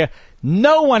California.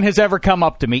 No one has ever come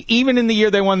up to me, even in the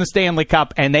year they won the Stanley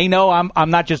Cup, and they know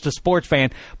I'm not just a sports fan,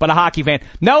 but a hockey fan.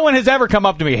 No one has ever come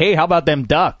up to me, hey, how about them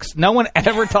Ducks? No one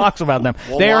ever talks about them.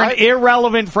 Well, they're an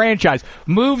irrelevant franchise.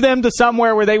 Move them to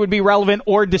somewhere where they would be relevant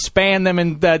or disband them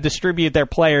and distribute their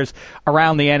players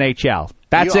around the NHL.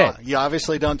 That's it. You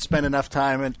obviously don't spend enough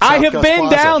time in South I have Coast been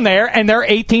Plaza. down there, and there are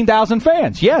 18,000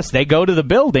 fans. Yes, they go to the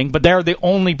building, but they're the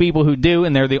only people who do,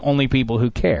 and they're the only people who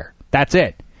care. That's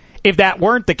it. If that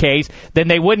weren't the case, then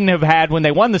they wouldn't have had, when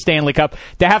they won the Stanley Cup,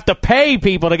 to have to pay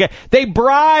people to get. They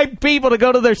bribed people to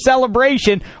go to their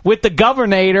celebration with the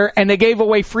governor, and they gave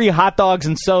away free hot dogs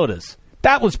and sodas.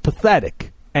 That was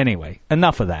pathetic. Anyway,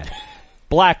 enough of that.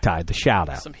 Black Tide, the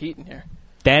shout-out. Some heat in here.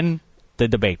 Then the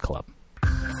debate club.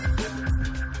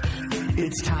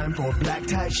 It's time for Black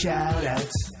Tie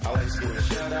Shoutouts. I like to give a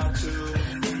shout out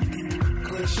to.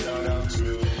 Quick shout out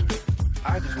to.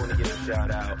 I just want to give a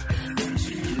shout out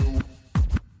to you.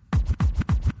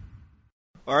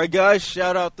 All right, guys.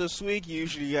 Shout out this week.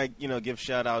 Usually, I give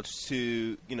shout outs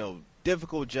to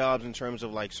difficult jobs in terms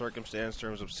of like circumstance, in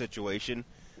terms of situation.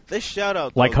 This shout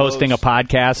out like hosting a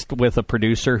podcast with a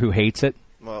producer who hates it.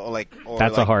 Well,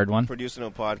 that's a hard one. Producing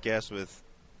a podcast with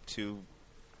two.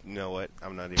 You know what?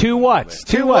 I'm not even. Two what's?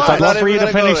 Two what's? I'd love for you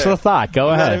to finish the thought. Go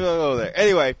ahead. I'm not even going to go there.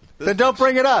 Anyway. Then don't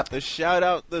bring it up. The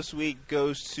shout-out this week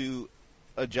goes to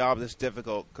a job that's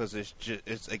difficult because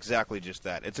it's exactly just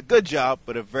that. It's a good job,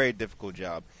 but a very difficult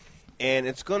job. And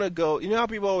it's going to go – you know how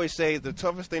people always say the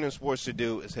toughest thing in sports to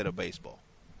do is hit a baseball?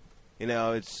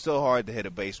 It's so hard to hit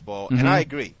a baseball. Mm-hmm. And I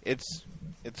agree. It's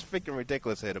freaking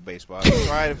ridiculous to hit a baseball. I've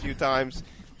tried a few times.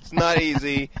 It's not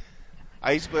easy.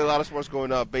 I used to play a lot of sports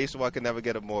growing up. Baseball I could never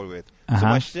get aboard with. So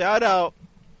my shout-out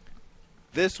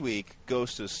this week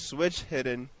goes to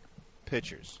switch-hitting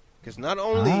pitchers. Because not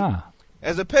only,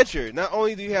 as a pitcher, not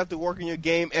only do you have to work in your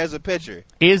game as a pitcher.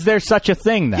 Is there such a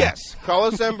thing, then? Yes.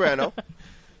 Carlos Zambrano,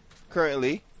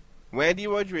 currently. Randy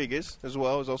Rodriguez, as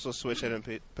well, is also a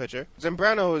switch-hitting pitcher.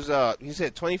 Zambrano is he's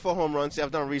hit 24 home runs. See,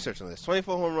 I've done research on this.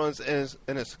 24 home runs in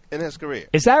his career.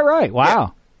 Is that right? Wow. Yeah.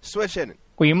 Switch-hitting.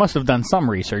 Well, you must have done some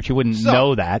research. You wouldn't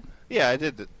know that. Yeah, I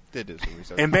did do some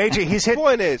research. In Major, he's hit.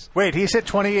 Point is, he's hit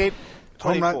 28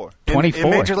 home runs 24 in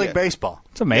Major League Baseball.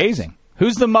 It's amazing. Yes. Who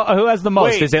has the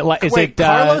most?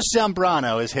 Carlos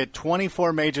Zambrano has hit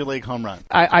 24 Major League home runs.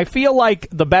 I feel like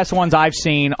the best ones I've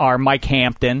seen are Mike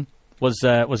Hampton was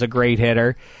a great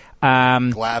hitter.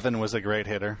 Glavine was a great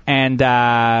hitter, and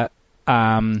all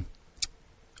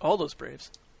those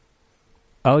Braves.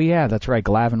 Oh yeah, that's right.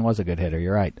 Glavine was a good hitter.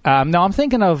 You're right. No, I'm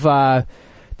thinking of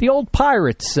the old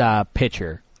Pirates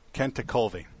pitcher. Kenta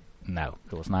Colby. No,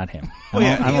 it was not him. Well,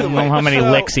 I don't know how many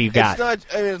licks he got. It's not,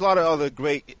 there's a lot of other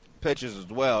great pitchers as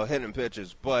well, hitting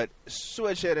pitchers, but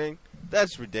switch hitting,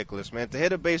 that's ridiculous, man. To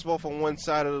hit a baseball from one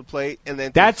side of the plate and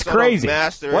then that's crazy,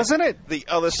 master, wasn't it? The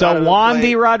other side. So of the Wandy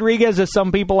plate. Rodriguez, as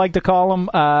some people like to call him,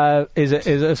 is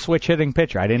a switch hitting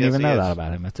pitcher. I didn't even know that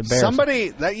about him. It's embarrassing. Somebody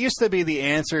that used to be the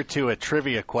answer to a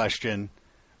trivia question.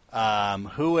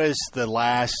 Who is the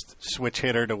last switch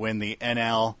hitter to win the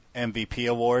NL MVP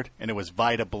award? And it was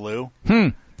Vida Blue.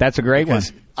 That's a great one.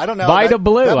 I don't know. Vida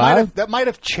Blue. That might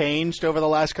have changed over the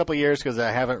last couple of years because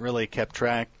I haven't really kept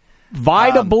track.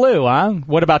 Vida Blue, huh?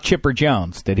 What about Chipper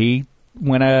Jones? Did he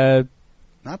win a?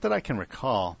 Not that I can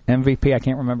recall. MVP. I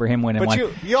can't remember him winning one.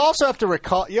 But you also have to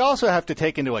recall. You also have to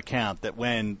take into account that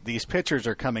when these pitchers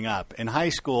are coming up in high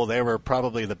school, they were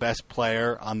probably the best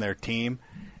player on their team.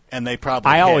 And they probably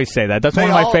I always say that. That's one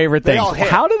of my favorite things.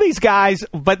 How do these guys,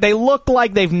 but they look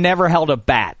like they've never held a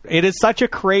bat. It is such a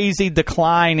crazy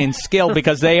decline in skill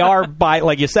because they are, by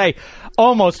like you say,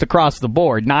 almost across the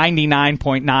board.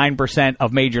 99.9%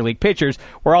 of Major League pitchers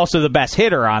were also the best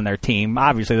hitter on their team,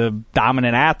 obviously the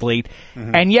dominant athlete.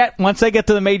 Mm-hmm. And yet, once they get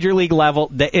to the Major League level,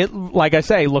 it, like I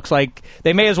say, looks like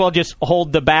they may as well just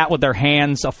hold the bat with their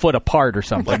hands a foot apart or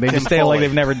something. They just feel like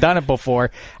they've never done it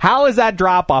before. How is that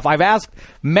drop-off? I've asked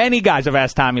many guys. I've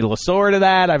asked Tommy Lasorda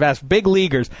that. I've asked big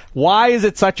leaguers. Why is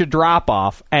it such a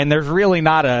drop-off? And there's really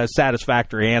not a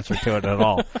satisfactory answer to it at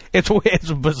all. It's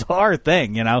a bizarre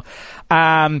thing, you know.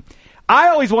 I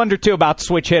always wonder, too, about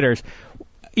switch hitters.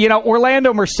 You know,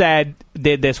 Orlando Merced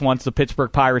did this once, the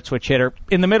Pittsburgh Pirates switch hitter.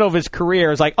 In the middle of his career,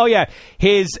 it was like, oh, yeah,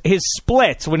 his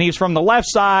splits. When he was from the left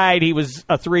side, he was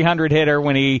a 300 hitter.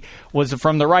 When he was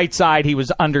from the right side, he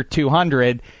was under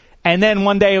 200. And then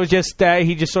one day it was just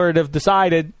he just sort of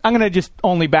decided, I'm going to just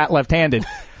only bat left-handed.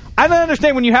 I don't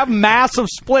understand when you have massive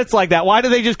splits like that. Why do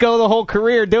they just go the whole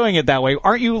career doing it that way?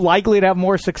 Aren't you likely to have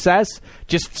more success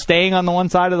just staying on the one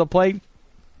side of the plate?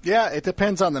 Yeah, it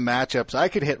depends on the matchups. I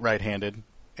could hit right-handed.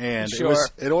 And sure.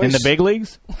 it always, in the big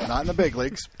leagues? Not in the big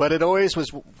leagues, but it always was.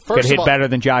 Could hit better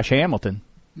than Josh Hamilton.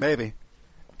 Maybe.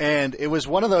 And it was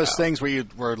one of those things where you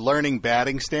were learning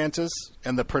batting stances,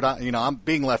 and I'm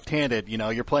being left-handed. You know,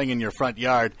 you're playing in your front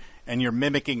yard, and you're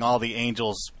mimicking all the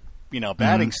Angels,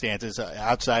 batting stances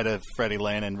outside of Freddie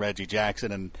Lynn and Reggie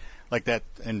Jackson and like that,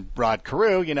 and Rod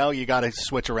Carew. You got to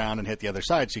switch around and hit the other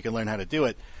side so you can learn how to do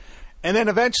it. And then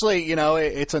eventually,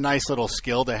 it's a nice little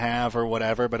skill to have or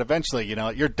whatever. But eventually,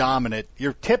 you're dominant.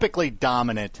 You're typically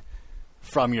dominant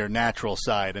from your natural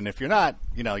side, and if you're not,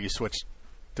 you switch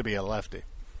to be a lefty.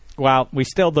 Well, we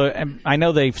still do. I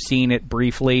know they've seen it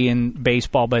briefly in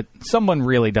baseball, but someone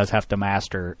really does have to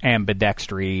master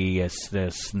ambidextrous.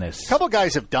 This. A couple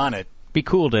guys have done it. Be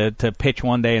cool to pitch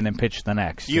one day and then pitch the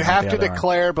next. You have to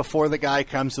declare before the guy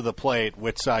comes to the plate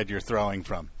which side you're throwing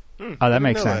from. Oh, that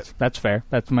makes sense. That's fair.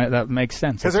 That makes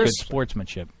sense. That's good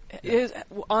sportsmanship.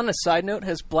 On a side note,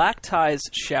 has Black Tie's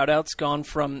shout-outs gone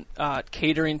from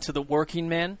catering to the working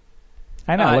man?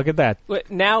 I know. Look at that.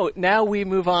 Now we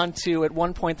move on to, at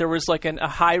one point, there was like a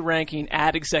high-ranking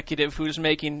ad executive who was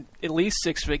making at least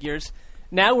six figures.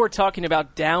 Now we're talking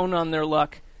about down on their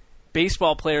luck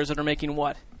baseball players that are making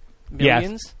what?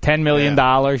 Millions? Yes. $10 million,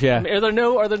 yeah. Are there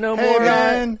no hey, more?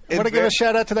 Man, I want to give a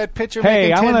shout-out to that pitcher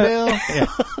making $10 million.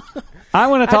 I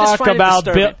want to talk about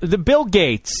Bill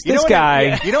Gates. This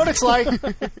guy. You know what it's like?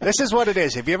 This is what it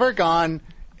is. Have you ever gone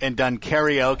and done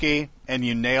karaoke and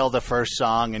you nail the first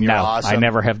song and you're awesome? I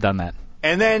never have done that.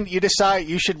 And then you decide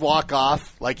you should walk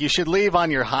off, like you should leave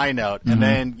on your high note, and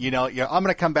then, I'm going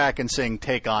to come back and sing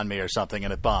Take On Me or something,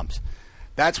 and it bumps.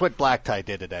 That's what Black Tie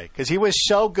did today, because he was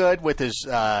so good with his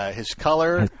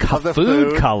color of the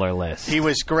food. Colorless. He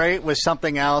was great with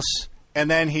something else, And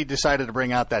then he decided to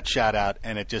bring out that shout-out,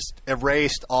 and it just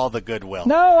erased all the goodwill.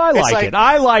 No, I like it.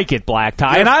 I like it, Black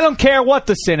Tie, and I don't care what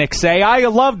the cynics say. I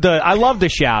love the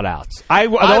shout-outs. The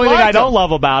only thing I don't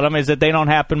love about them is that they don't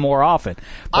happen more often.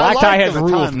 Black Tie has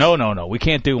rules. No, we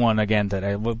can't do one again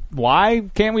today. Why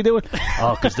can't we do it?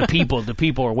 Oh, because the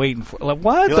people are waiting for. Like,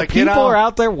 what? The people are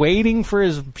out there waiting for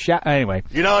his shout. Anyway,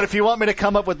 you know what? If you want me to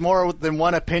come up with more than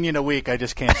one opinion a week, I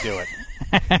just can't do it.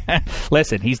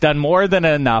 Listen, he's done more than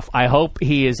enough. I hope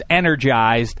he is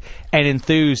energized and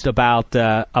enthused about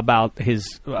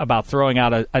throwing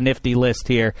out a nifty list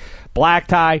here. Black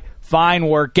Tie, fine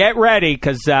work. Get ready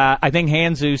because I think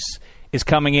Hanzus is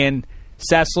coming in.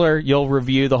 Sessler, you'll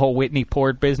review the whole Whitney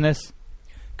Port business.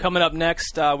 Coming up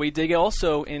next, we dig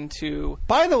also into.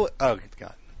 By the way, oh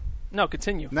God. No,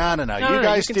 continue. No. You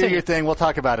guys do your thing. We'll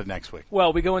talk about it next week.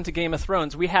 Well, we go into Game of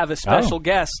Thrones. We have a special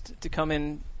guest to come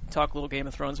in. Talk a little Game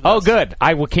of Thrones with us. Good.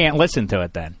 I can't listen to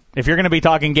it then. If you're going to be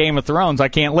talking Game of Thrones, I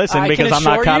can't listen because I'm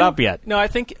not caught up yet. No, I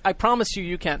promise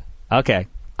you can. Okay.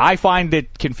 I find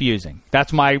it confusing.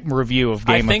 That's my review of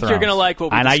Game of Thrones. I think you're going to like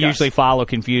what we discuss. I usually follow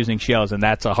confusing shows, and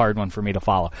that's a hard one for me to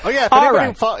follow. Oh,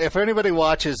 yeah. If anybody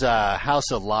watches House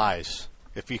of Lies,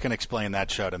 if you can explain that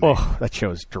show to me. Oh, that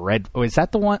show is dreadful. Is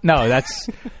that the one? No, is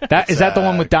that the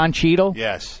one with Don Cheadle?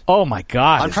 Yes. Oh, my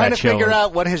God. I'm trying to figure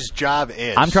out what his job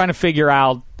is. I'm trying to figure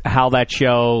out how that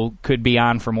show could be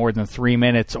on for more than 3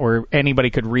 minutes, or anybody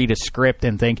could read a script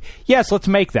and think, yes, let's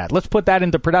make that. Let's put that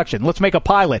into production. Let's make a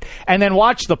pilot. And then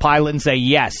watch the pilot and say,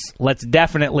 yes, let's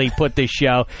definitely put this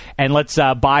show, and let's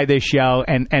buy this show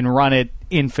and run it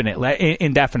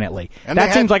indefinitely. And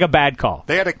that seems like a bad call.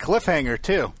 They had a cliffhanger,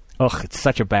 too. Ugh, it's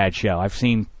such a bad show. I've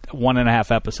seen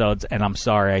 1.5 episodes, and I'm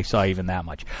sorry I saw even that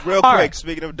much. Real quick,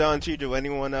 speaking of Don Cheadle,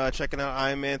 anyone checking out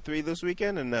Iron Man 3 this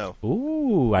weekend or no?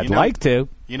 Ooh, I'd like to.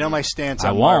 You know my stance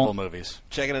on Marvel movies.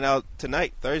 Checking it out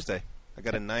tonight, Thursday. I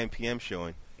got a 9 p.m.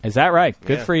 showing. Is that right?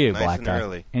 Good for you, nice Black Tie.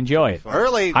 Early. Enjoy it.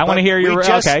 Early. I want to hear your...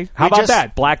 Okay, how about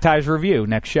that? Black Tie's review,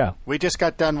 next show. We just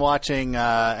got done watching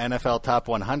NFL Top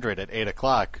 100 at 8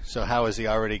 o'clock, so how is he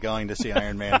already going to see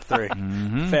Iron Man 3?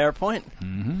 Mm-hmm. Fair point.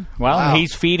 Mm-hmm. Well,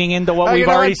 he's feeding into what we've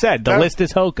already said. The list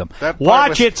is hokum.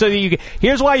 Watch it so that you can...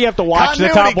 Here's why you have to watch the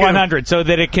Top 100, so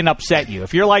that it can upset you.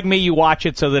 If you're like me, you watch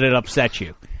it so that it upsets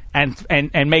you.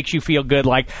 And makes you feel good,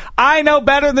 like, I know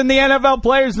better than the NFL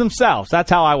players themselves. That's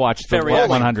how I watch the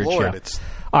 100 show.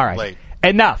 All right. Late.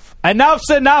 Enough. Enough's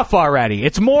enough already.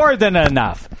 It's more than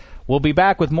enough. We'll be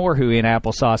back with more Huey and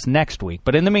Applesauce next week.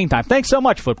 But in the meantime, thanks so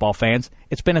much, football fans.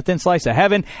 It's been a thin slice of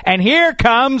heaven. And here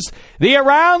comes the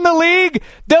Around the League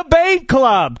Debate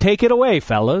Club. Take it away,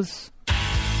 fellas.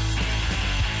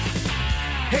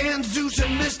 Hanzus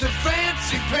and Mr.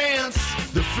 Fancy Pants.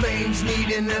 The Flames need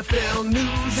NFL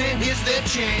news, and here's their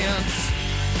chance.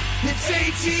 It's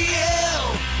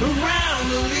ATL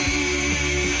Around the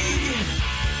League.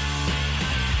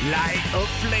 Light a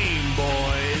flame,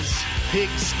 boys.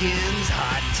 Pigskins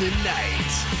hot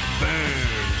tonight.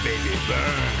 Burn, baby,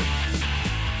 burn.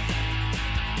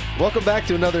 Welcome back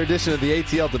to another edition of the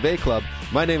ATL Debate Club.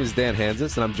 My name is Dan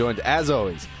Hanzus, and I'm joined, as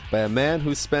always, by a man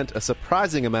who spent a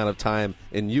surprising amount of time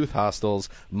in youth hostels,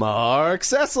 Mark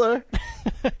Sessler.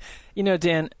 You know,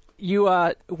 Dan, you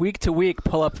week to week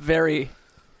pull up very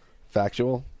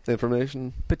factual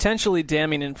information, potentially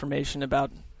damning information about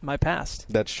my past.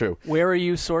 That's true. Where are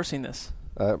you sourcing this?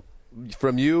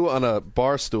 From you on a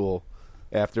bar stool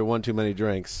after one too many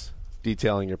drinks,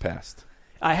 detailing your past.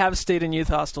 I have stayed in youth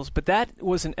hostels, but that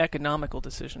was an economical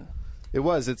decision. It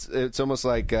was. It's almost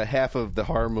like half of the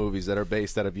horror movies that are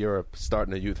based out of Europe start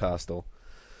in a youth hostel.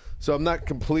 So I'm not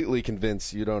completely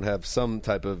convinced you don't have some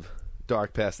type of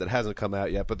dark past that hasn't come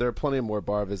out yet, but there are plenty more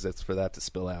bar visits for that to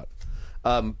spill out.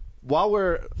 While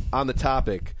we're on the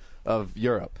topic of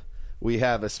Europe, we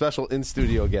have a special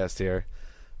in-studio guest here.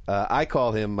 I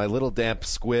call him my little damp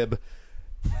squib,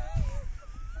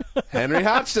 Henry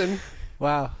Hodgson.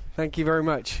 Wow, thank you very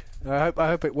much. I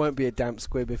hope it won't be a damp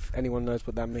squib, if anyone knows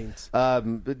what that means.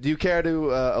 Do you care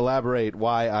to elaborate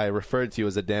why I referred to you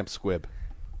as a damp squib?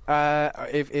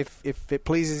 If it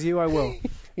pleases you, I will.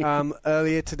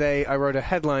 Earlier today, I wrote a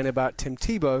headline about Tim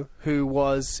Tebow, who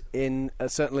was in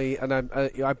certainly, and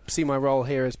I see my role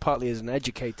here as partly as an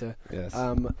educator, yes,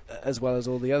 as well as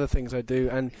all the other things I do.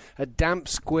 And a damp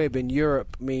squib in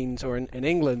Europe means, or in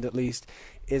England at least,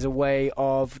 is a way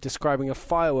of describing a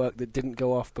firework that didn't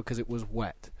go off because it was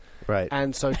wet. Right.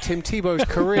 And so Tim Tebow's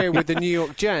career with the New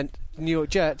York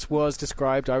Jets was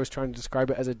described, I was trying to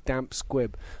describe it as a damp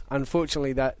squib.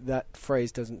 Unfortunately, that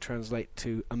phrase doesn't translate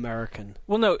to American.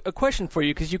 Well, no, a question for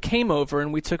you, because you came over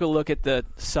and we took a look at the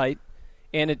site,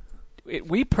 and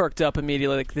we perked up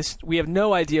immediately. Like this, we have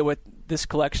no idea what this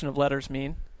collection of letters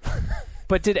mean.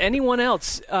 But did anyone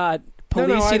else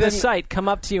policing the site come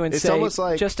up to you and say,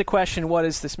 like, just a question, what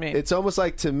does this mean? It's almost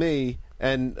like, to me,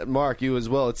 and Mark, you as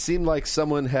well, it seemed like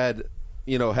someone had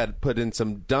put in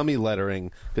some dummy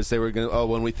lettering because they were going to,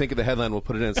 when we think of the headline, we'll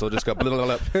put it in, so we'll just go blah,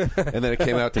 blah, blah, and then it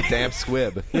came out to damp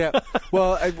squib. Yeah.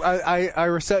 Well, I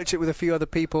researched it with a few other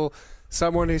people.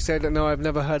 Someone who said, no, I've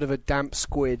never heard of a damp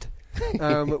squid.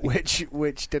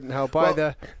 Which didn't help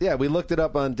either. Yeah, we looked it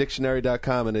up on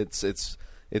dictionary.com, and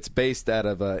it's based out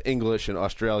of English and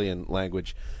Australian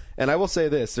language. And I will say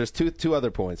this: there's two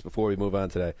other points before we move on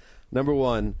today. Number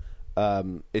one,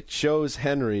 it shows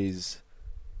Henry's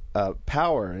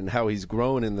power and how he's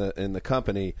grown in the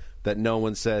company. That no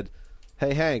one said,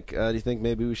 "Hey Hank, do you think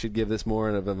maybe we should give this more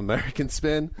of an American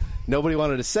spin?" Nobody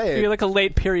wanted to say it. You're like a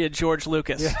late period George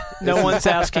Lucas. Yeah. No one's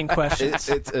asking questions.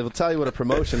 It will tell you what a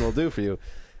promotion will do for you.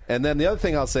 And then the other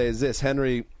thing I'll say is this: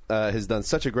 Henry has done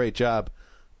such a great job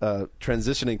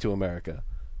transitioning to America,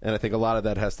 and I think a lot of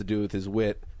that has to do with his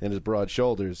wit and his broad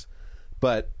shoulders.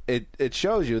 But it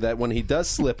shows you that when he does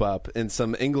slip up in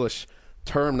some English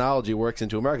terminology works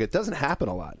into America, it doesn't happen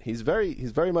a lot. He's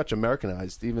very much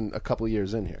Americanized, even a couple of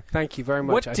years in here. Thank you very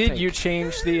much. What did you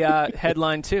change the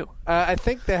headline to? I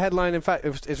think the headline, in fact,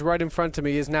 is right in front of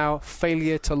me, is now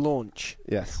 "Failure to Launch."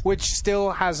 Yes. Which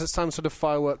still has some sort of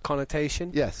firework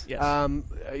connotation. Yes.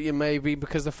 Maybe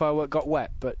because the firework got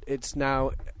wet, but it's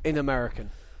now in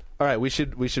American. All right, we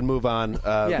should move on.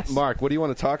 Yes. Mark, what do you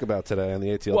want to talk about today on the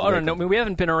ATL? Well, I don't know. We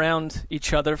haven't been around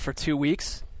each other for 2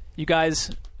 weeks. You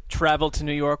guys traveled to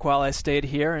New York while I stayed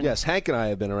here. And yes, Hank and I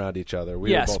have been around each other.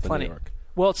 We were both plenty. in New York.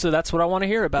 Well, so that's what I want to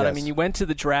hear about. Yes. I mean, you went to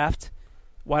the draft.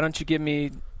 Why don't you give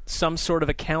me some sort of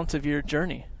account of your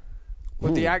journey?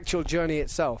 With the actual journey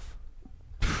itself.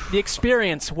 The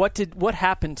experience. What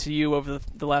happened to you over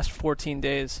the last 14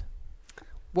 days?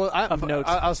 Well, of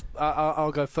notes.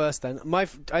 I'll go first then. I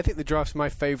think the draft's my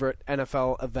favorite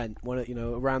NFL event.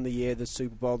 Around the year, the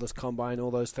Super Bowl, the Combine,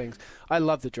 all those things. I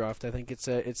love the draft. I think it's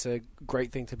a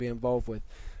great thing to be involved with.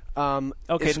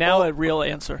 Okay, now a real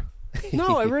answer.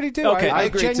 No, I really do. Okay, I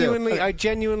agree genuinely, too. I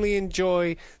genuinely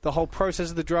enjoy the whole process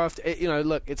of the draft.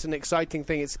 Look, it's an exciting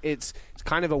thing. It's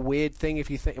kind of a weird thing if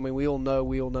you think. I mean, we all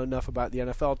know enough about the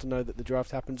NFL to know that the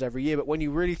draft happens every year. But when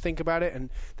you really think about it, and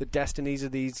the destinies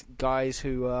of these guys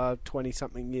who are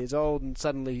 20-something years old, and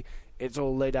suddenly it's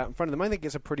all laid out in front of them, I think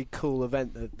it's a pretty cool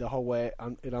event. The whole way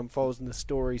it unfolds, and the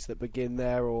stories that begin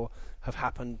there or have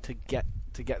happened to get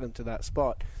them to that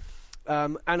spot.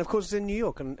 And of course it's in New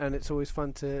York, and it's always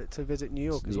fun to visit New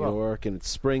York as well. New York, and it's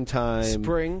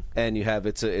springtime. And you have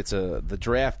the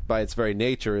draft by its very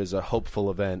nature is a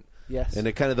hopeful event. Yes. And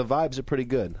the vibes are pretty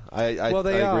good. They I are,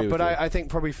 agree with but you. I think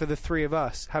probably for the three of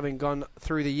us, having gone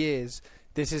through the years,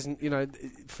 this isn't,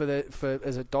 for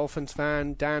as a Dolphins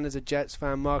fan, Dan as a Jets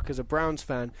fan, Mark as a Browns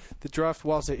fan, the draft,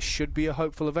 whilst it should be a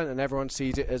hopeful event and everyone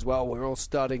sees it as well, we're all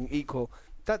starting equal,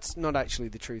 that's not actually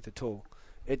the truth at all.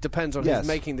 It depends on who's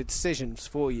making the decisions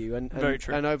for you. And Very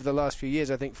true. And over the last few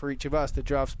years, I think for each of us, the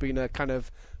draft's been a kind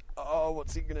of,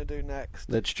 what's he going to do next?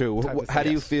 That's true. How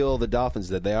do you feel the Dolphins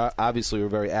did? They obviously were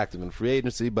very active in free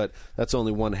agency, but that's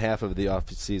only one half of the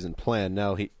off-season plan.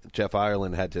 Now Jeff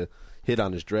Ireland had to hit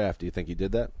on his draft. Do you think he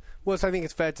did that? Well, so I think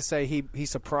it's fair to say he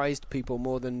surprised people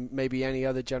more than maybe any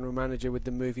other general manager with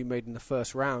the move he made in the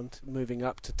first round, moving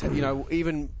up to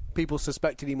even people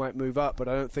suspected he might move up, but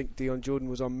I don't think Dion Jordan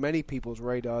was on many people's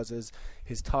radars as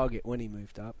his target when he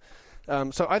moved up.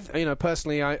 So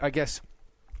personally, I guess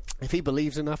if he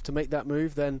believes enough to make that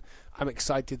move, then I'm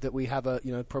excited that we have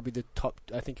probably the top.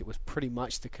 I think it was pretty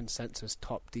much the consensus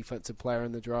top defensive player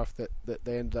in the draft that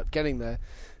they ended up getting there.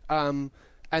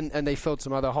 And they filled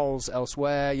some other holes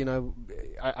elsewhere.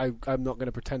 I'm not going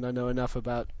to pretend I know enough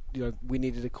about. We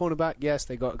needed a cornerback. Yes,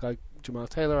 they got a guy, Jamal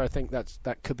Taylor. I think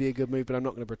that could be a good move, but I'm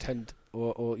not going to pretend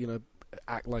or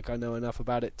act like I know enough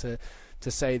about it to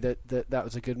say that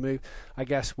was a good move. I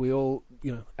guess we all,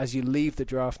 as you leave the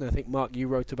draft, and I think Mark, you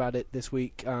wrote about it this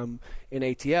week in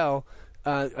ATL.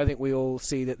 I think we all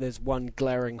see that there's one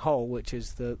glaring hole, which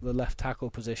is the left tackle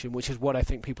position, which is what I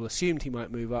think people assumed he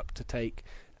might move up to take,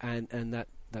 and that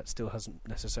still hasn't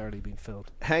necessarily been filled.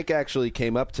 Hank actually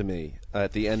came up to me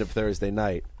at the end of Thursday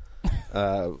night,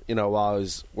 while I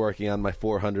was working on my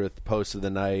 400th post of the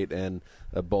night and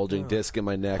a bulging disc in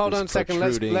my neck. Hold on a second.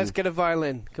 Let's get a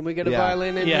violin. Can we get a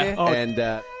violin in here? Oh. And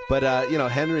but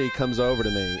Henry comes over to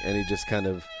me and he just kind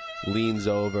of leans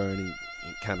over and he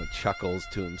kind of chuckles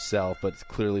to himself, but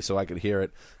clearly so I could hear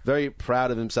it. Very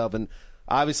proud of himself. And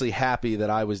obviously happy that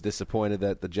I was disappointed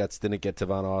that the Jets didn't get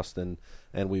Tavon Austin,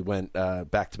 and we went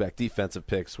back-to-back defensive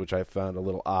picks, which I found a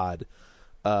little odd.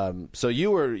 So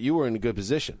you were in a good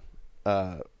position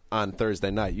on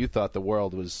Thursday night. You thought the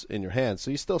world was in your hands, so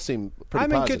you still seem pretty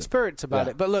I'm positive. in good spirits about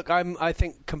it. But look, I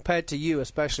think compared to you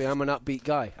especially, I'm an upbeat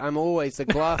guy. I'm always the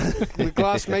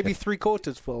glass maybe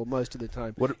 3/4 full most of the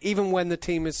time, even when the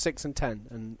team is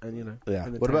 6-10. And you know. Yeah.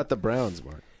 What about the Browns,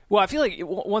 Mark? Well, I feel like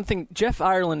one thing, Jeff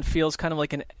Ireland feels kind of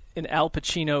like an Al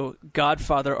Pacino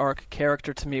Godfather arc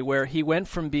character to me, where he went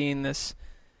from being this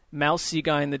mousy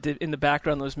guy in the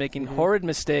background that was making horrid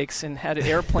mistakes and had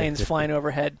airplanes flying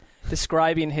overhead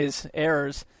describing his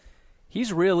errors.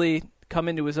 He's really come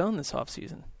into his own this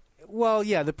offseason. Well,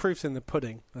 yeah, the proof's in the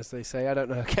pudding, as they say. I don't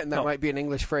know. Again, that might be an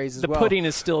English phrase as well. The pudding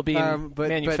is still being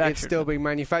manufactured. But it's still being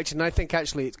manufactured. And I think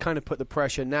actually it's kind of put the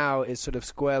pressure now is sort of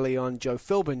squarely on Joe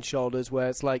Philbin's shoulders, where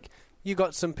it's like you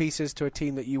got some pieces to a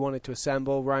team that you wanted to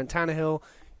assemble. Ryan Tannehill,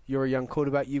 you're a young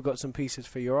quarterback. You've got some pieces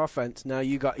for your offense. Now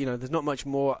you got, there's not much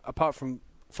more apart from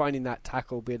finding that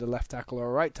tackle, be it a left tackle or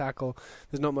a right tackle.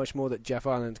 There's not much more that Jeff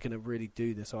Ireland's going to really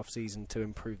do this offseason to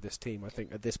improve this team. I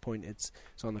think at this point it's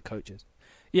on the coaches.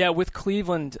 Yeah, with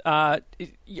Cleveland,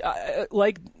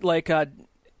 like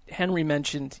Henry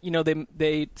mentioned,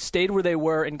 they stayed where they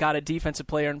were and got a defensive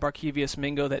player in Barkevious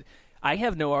Mingo that I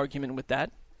have no argument with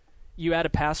that. You add a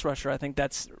pass rusher, I think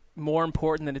that's more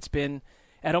important than it's been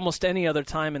at almost any other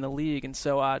time in the league. And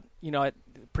so, I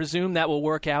presume that will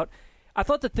work out. I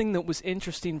thought the thing that was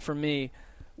interesting for me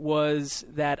was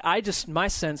that my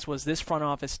sense was this front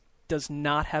office does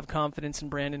not have confidence in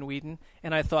Brandon Weeden,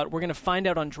 and I thought we're going to find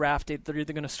out on draft day they're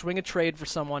either going to swing a trade for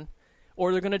someone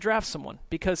or they're going to draft someone,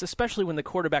 because especially when the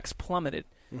quarterbacks plummeted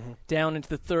down into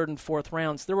the third and fourth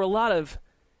rounds, there were a lot of,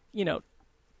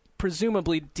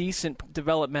 presumably decent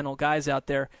developmental guys out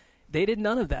there. They did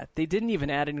none of that. They didn't even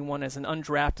add anyone as an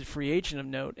undrafted free agent of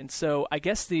note, and so I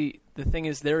guess the thing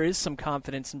is there is some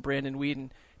confidence in Brandon Weeden.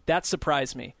 That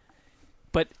surprised me.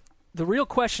 But the real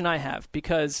question I have,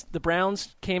 because the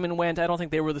Browns came and went, I don't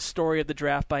think they were the story of the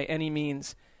draft by any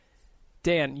means.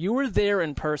 Dan, you were there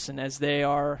in person as they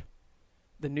are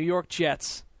the New York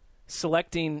Jets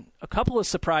selecting a couple of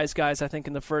surprise guys, I think,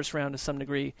 in the first round to some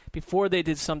degree, before they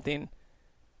did something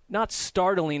not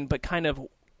startling, but kind of,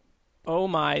 oh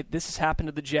my, this has happened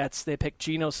to the Jets. They picked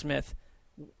Geno Smith.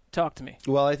 Talk to me.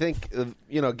 Well, I think,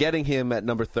 getting him at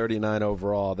number 39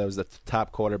 overall, that was the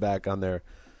top quarterback on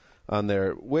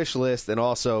their wish list, and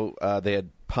also they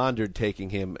had pondered taking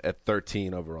him at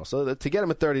 13 overall. So to get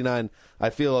him at 39, I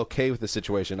feel okay with the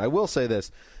situation. I will say this,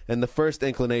 and the first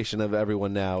inclination of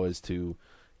everyone now is to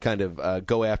kind of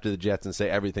go after the Jets and say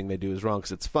everything they do is wrong,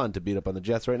 because it's fun to beat up on the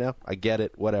Jets right now. I get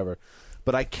it, whatever.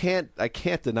 But I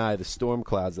can't deny the storm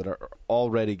clouds that are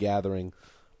already gathering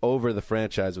over the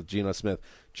franchise with Geno Smith.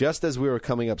 Just as we were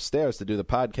coming upstairs to do the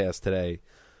podcast today,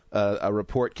 a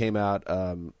report came out,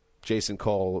 Jason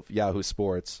Cole of Yahoo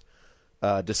Sports,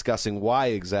 discussing why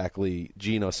exactly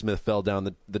Geno Smith fell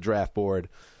down the draft board,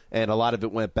 and a lot of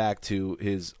it went back to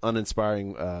his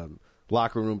uninspiring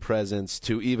locker room presence,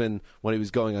 to even when he was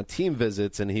going on team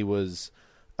visits and he was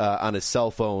on his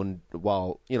cell phone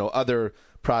while other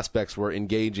prospects were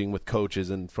engaging with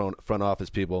coaches and front office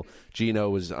people. Geno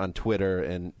was on Twitter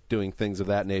and doing things of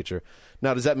that nature.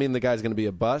 Now, does that mean the guy's going to be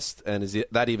a bust? And is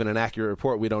that even an accurate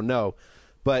report? We don't know.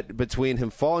 But between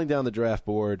him falling down the draft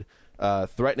board,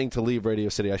 threatening to leave Radio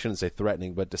City — I shouldn't say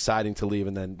threatening, but deciding to leave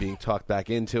and then being talked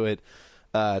back into it,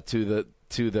 to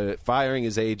the firing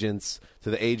his agents,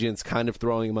 to the agents kind of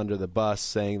throwing him under the bus,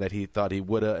 saying that he thought he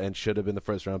would have and should have been the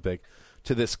first-round pick,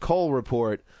 to this Cole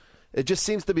report, it just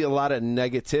seems to be a lot of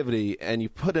negativity. And you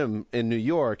put him in New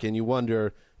York, and you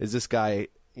wonder, is this guy,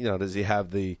 does he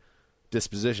have the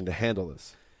disposition to handle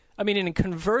this? I mean, and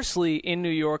conversely, in New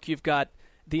York, you've got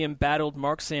the embattled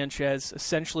Mark Sanchez.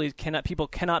 Essentially, people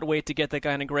cannot wait to get that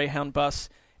guy on a Greyhound bus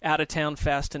out of town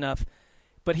fast enough.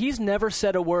 But he's never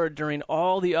said a word during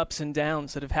all the ups and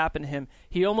downs that have happened to him.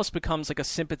 He almost becomes like a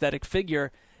sympathetic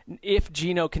figure if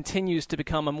Geno continues to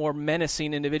become a more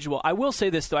menacing individual. I will say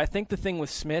this, though. I think the thing with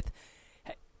Smith,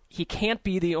 he can't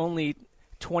be the only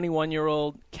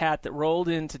 21-year-old cat that rolled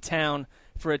into town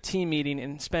for a team meeting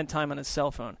and spent time on his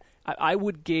cell phone. I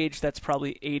would gauge that's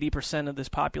probably 80% of this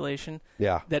population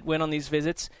that went on these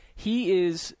visits. He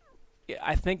is,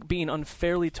 I think, being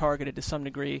unfairly targeted to some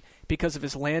degree because of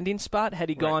his landing spot. Had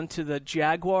he gone to the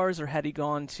Jaguars or had he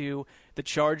gone to the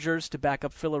Chargers to back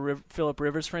up Phillip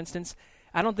Rivers, for instance,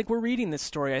 I don't think we're reading this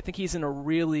story. I think he's in a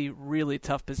really, really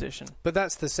tough position. But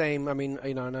that's the same. I mean,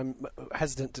 and I'm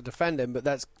hesitant to defend him, but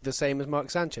that's the same as Mark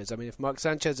Sanchez. I mean, if Mark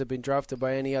Sanchez had been drafted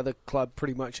by any other club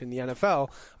pretty much in the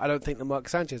NFL, I don't think that Mark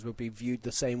Sanchez would be viewed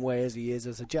the same way as he is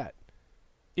as a Jet.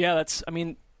 Yeah,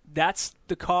 that's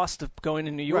the cost of going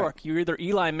to New York. Right. You're either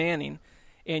Eli Manning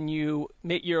and you're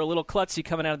a little klutzy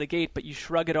coming out of the gate, but you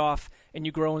shrug it off and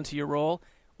you grow into your role,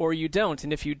 or you don't.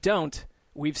 And if you don't,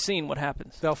 we've seen what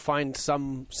happens. They'll find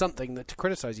something to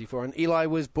criticize you for. And Eli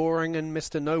was boring and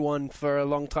Mr. No One for a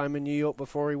long time in New York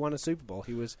before he won a Super Bowl.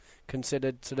 He was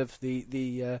considered sort of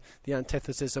the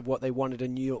antithesis of what they wanted a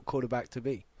New York quarterback to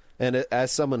be. And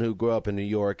as someone who grew up in New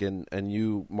York, and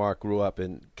you, Mark, grew up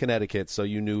in Connecticut, so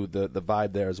you knew the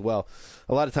vibe there as well,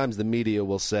 a lot of times the media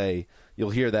will say, you'll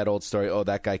hear that old story, oh,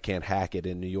 that guy can't hack it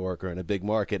in New York or in a big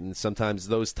market, and sometimes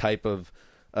those type of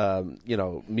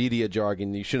media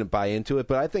jargon, you shouldn't buy into it.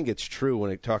 But I think it's true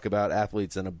when you talk about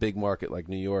athletes in a big market like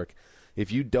New York.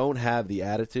 If you don't have the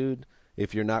attitude,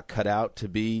 if you're not cut out to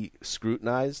be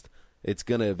scrutinized, it's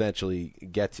going to eventually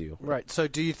get to you. Right. So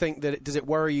do you think that does it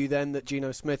worry you then that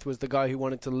Geno Smith was the guy who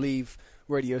wanted to leave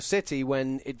Radio City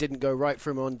when it didn't go right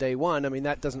for him on day one? I mean,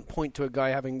 that doesn't point to a guy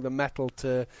having the mettle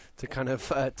to kind of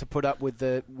to put up with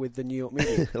the New York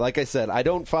media. Like I said, I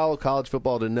don't follow college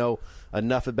football to know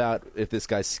enough about if this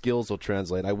guy's skills will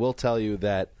translate. I will tell you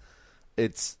that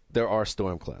there are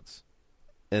storm clouds.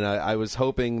 And I was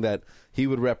hoping that he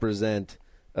would represent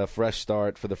a fresh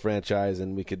start for the franchise,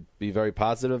 and we could be very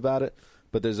positive about it.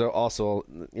 But there's also,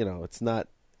 it's not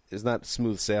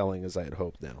smooth sailing as I had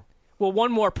hoped now. Well,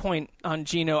 one more point on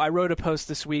Geno. I wrote a post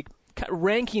this week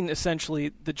ranking essentially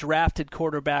the drafted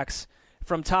quarterbacks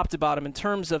from top to bottom in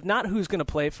terms of not who's going to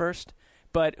play first,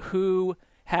 but who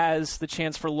has the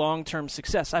chance for long-term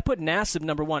success. I put Nassib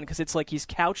number one because it's like he's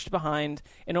couched behind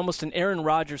in almost an Aaron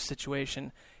Rodgers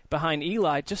situation behind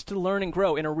Eli just to learn and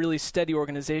grow in a really steady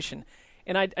organization.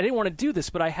 And I didn't want to do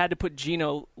this, but I had to put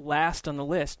Geno last on the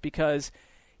list because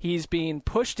he's being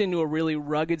pushed into a really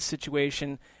rugged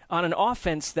situation on an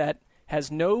offense that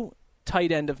has no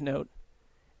tight end of note,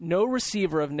 no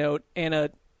receiver of note,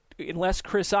 and unless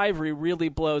Chris Ivory really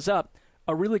blows up,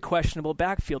 a really questionable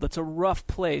backfield. It's a rough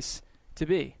place to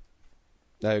be.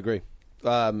 I agree.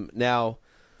 Now,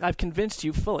 I've convinced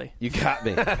you fully. You got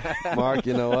me. Mark,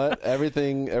 you know what?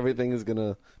 Everything is going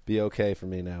to be okay for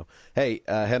me now. Hey,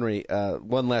 Henry,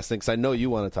 one last thing, because I know you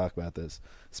want to talk about this,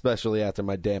 especially after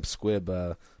my damp squib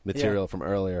material from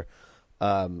earlier.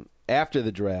 After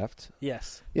the draft.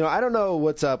 Yes. I don't know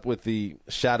what's up with the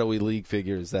shadowy league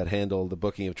figures that handle the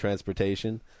booking of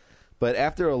transportation, but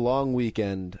after a long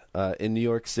weekend in New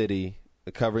York City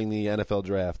covering the NFL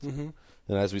draft, and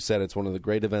as we said, it's one of the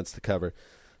great events to cover,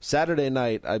 Saturday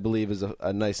night, I believe, is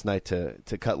a nice night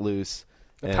to cut loose.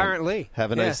 Apparently.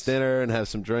 Have a nice dinner and have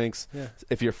some drinks. Yeah.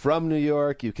 If you're from New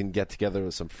York, you can get together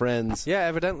with some friends. Yeah,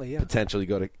 evidently, yeah. Potentially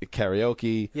go to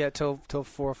karaoke. Yeah, till 4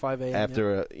 or 5 a.m.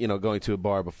 After, going to a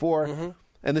bar before. Mm-hmm.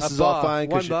 And this is all fine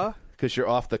because you're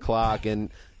off the clock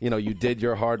and, you did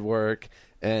your hard work.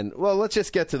 And, well, let's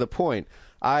just get to the point.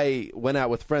 I went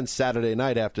out with friends Saturday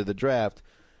night after the draft.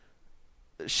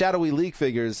 Shadowy league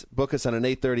figures book us on an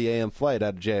 8:30 a.m. flight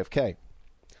out of JFK.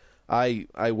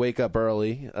 I wake up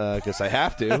early because I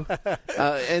have to.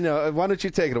 And why don't you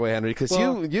take it away, Henry? Because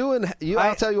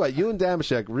I'll tell you what, you and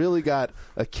Damashek really got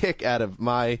a kick out of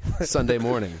my Sunday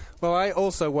morning. Well, I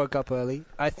also woke up early.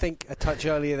 I think a touch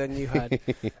earlier than you had,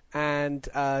 and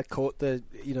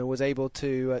was able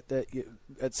to at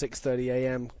 6:30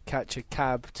 a.m. catch a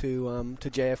cab to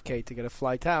JFK to get a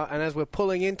flight out. And as we're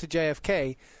pulling into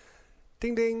JFK,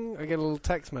 ding ding, I get a little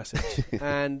text message,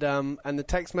 and the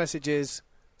text message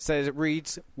says,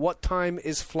 "What time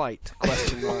is flight?" ?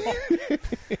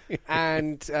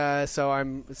 And so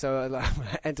I'm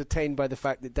entertained by the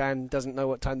fact that Dan doesn't know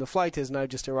what time the flight is, and I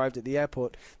just arrived at the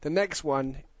airport. The next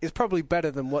one is probably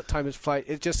better than "What time is flight?"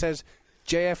 It just says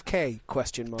JFK ?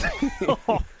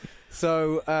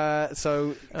 So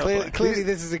clearly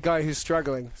this is a guy who's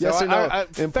struggling. Yes so or no?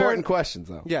 Important questions,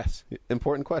 though. Yes.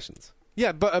 Important questions.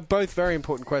 Yeah, but both very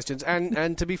important questions.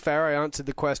 And to be fair, I answered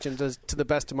the questions as to the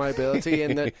best of my ability,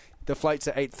 in that the flight's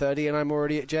at 8:30 and I'm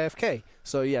already at JFK.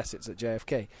 So yes, it's at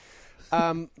JFK.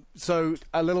 So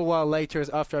a little while later,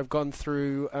 after I've gone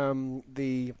through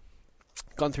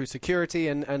security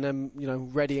and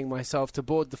I'm readying myself to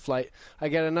board the flight, I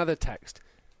get another text.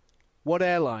 What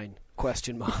airline? ?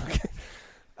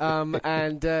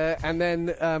 And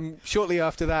then shortly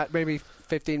after that, maybe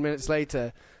 15 minutes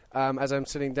later, as I'm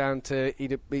sitting down to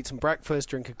eat some breakfast,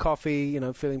 drink a coffee,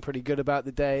 feeling pretty good about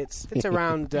the day. It's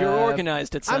around. You're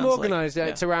organized. It sounds I'm organized. like.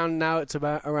 It's around now. It's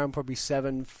around probably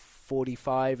 7:40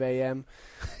 8:45 a.m.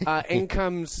 In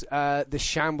comes the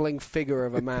shambling figure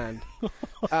of a man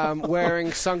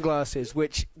wearing sunglasses,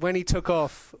 which when he took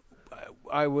off,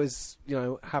 I was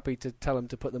happy to tell him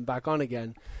to put them back on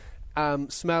again.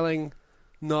 Smelling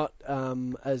not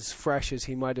as fresh as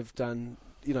he might have done,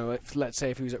 let's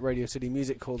say if he was at Radio City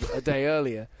Music Hall a day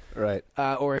earlier. Right.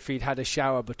 Or if he'd had a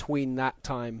shower between that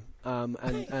time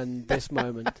and this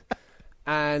moment.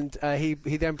 And he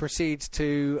then proceeds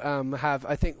to have,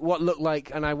 I think, what looked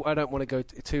like, and I don't want to go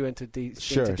too into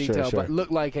detail, but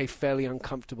looked like a fairly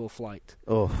uncomfortable flight.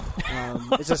 Oh.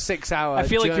 It's a 6-hour I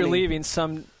feel journey. like you're leaving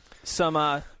some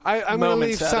I'm going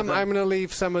to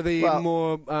leave some of the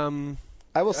more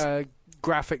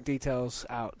graphic details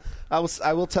out. I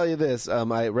will tell you this.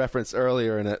 I referenced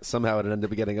earlier, and somehow it ended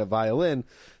up getting a violin,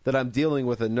 that I'm dealing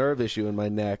with a nerve issue in my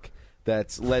neck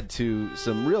that's led to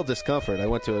some real discomfort. I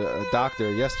went to a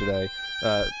doctor yesterday,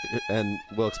 and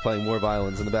Wilk's playing more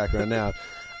violins in the background now.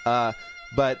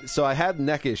 But so I had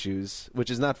neck issues,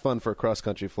 which is not fun for a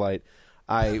cross-country flight.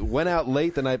 I went out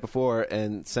late the night before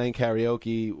and sang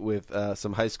karaoke with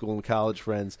some high school and college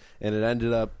friends, and it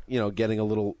ended up, getting a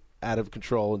little out of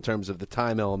control in terms of the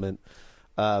time element.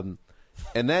 And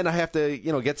then I have to,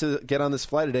 get on this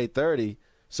flight at 8:30,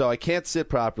 so I can't sit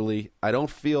properly. I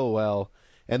don't feel well.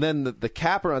 And then the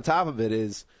capper on top of it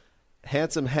is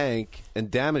Handsome Hank and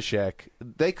Damashek.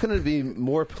 They couldn't be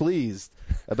more pleased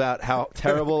about how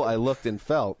terrible I looked and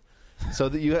felt.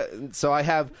 So I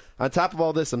have, on top of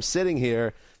all this, I'm sitting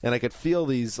here and I could feel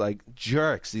these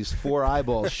jerks, these 4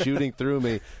 eyeballs shooting through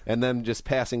me, and them just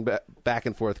passing back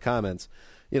and forth comments.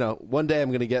 One day I'm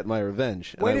going to get my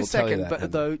revenge. Wait a second,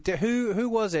 but though, who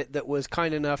was it that was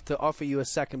kind enough to offer you a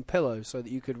second pillow so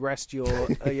that you could rest your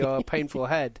painful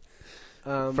head?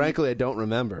 Frankly, I don't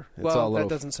remember. That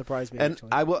doesn't surprise me. And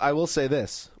actually. I will say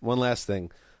this one last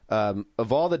thing: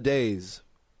 of all the days,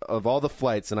 of all the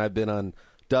flights, and I've been on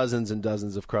dozens and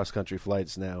dozens of cross-country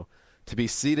flights now, to be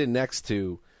seated next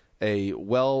to a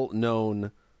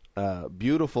well-known,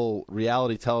 beautiful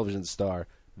reality television star,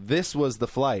 this was the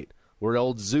flight where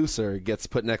old Zeuser gets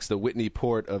put next to Whitney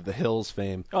Port of the Hills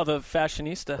fame. Oh, the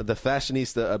fashionista. The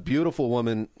fashionista, a beautiful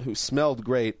woman who smelled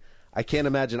great. I can't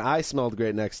imagine I smelled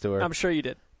great next to her. I'm sure you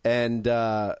did. And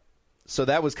so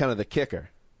that was kind of the kicker.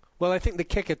 Well, I think the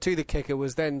kicker to the kicker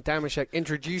was then Damashek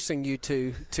introducing you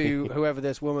to whoever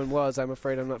this woman was. I'm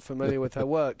afraid I'm not familiar with her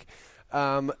work.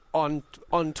 On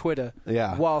Twitter.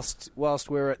 Yeah. Whilst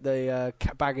we're at the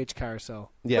baggage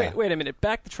carousel. Yeah. Wait a minute.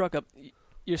 Back the truck up.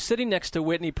 You're sitting next to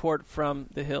Whitney Port from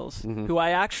The Hills, who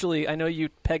I know you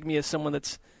peg me as someone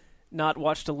that's not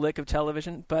watched a lick of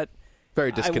television, but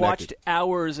very disconnected. I watched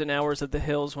hours and hours of The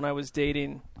Hills when I was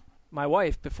dating my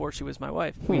wife before she was my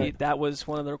wife. That was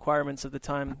one of the requirements of the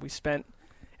time we spent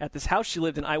at this house she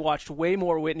lived in. I watched way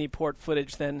more Whitney Port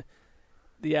footage than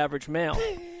the average male.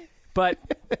 But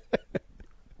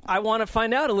I want to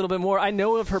find out a little bit more. I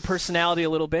know of her personality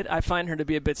a little bit. I find her to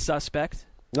be a bit suspect.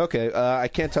 Okay, I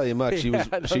can't tell you much. She's this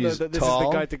tall. is the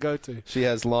guy to go to. She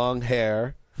has long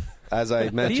hair, as I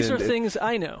mentioned. These are things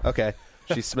I know. Okay,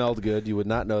 she smelled good. You would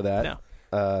not know that.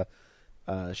 No.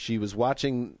 She was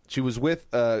with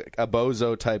a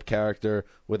bozo type character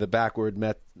with a backward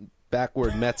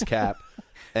Mets cap,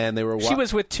 and they were. She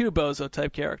was with 2 bozo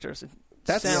type characters.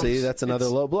 That's another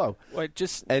low blow.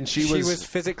 And she was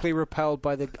physically repelled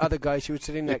by the other guy she was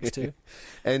sitting next to.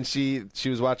 And she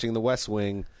was watching The West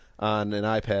Wing on an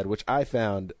iPad, which I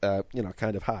found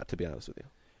kind of hot, to be honest with you.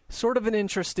 Sort of an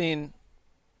interesting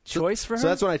choice for her. So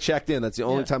that's when I checked in. That's the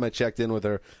only time I checked in with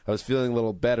her. I was feeling a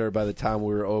little better by the time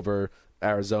we were over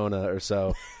Arizona or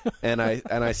so, and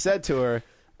I said to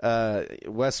her,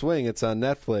 "West Wing, it's on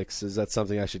Netflix. Is that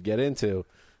something I should get into?"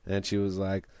 And she was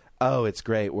like, "Oh, it's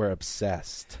great. We're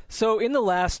obsessed." So in the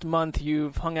last month,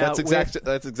 you've hung out.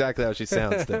 That's exactly how she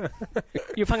sounds.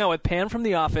 You've hung out with Pam from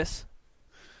The Office.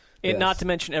 And not to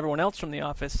mention everyone else from The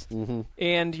Office. Mm-hmm.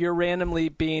 And you're randomly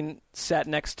being sat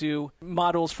next to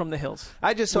models from The Hills.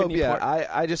 I just hope,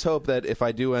 I just hope that if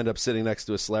I do end up sitting next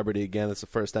to a celebrity again, that's the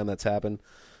first time that's happened,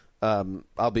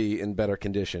 I'll be in better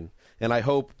condition. And I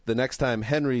hope the next time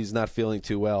Henry's not feeling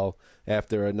too well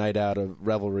after a night out of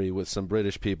revelry with some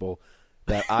British people,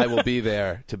 that I will be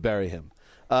there to bury him.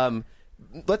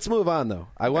 Let's move on, though.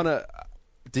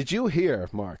 Did you hear,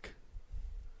 Mark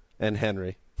and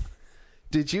Henry?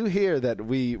 Did you hear that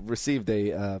we received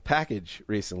a package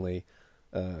recently?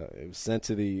 It was sent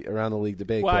to the Around the League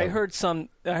debate. Well, club. I heard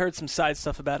some side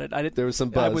stuff about it. There was some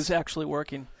buzz. I was actually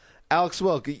working. Alex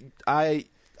Wilk, I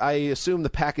assume the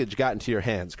package got into your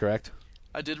hands, correct?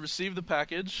 I did receive the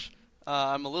package.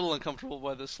 I'm a little uncomfortable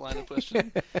by this line of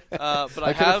question. But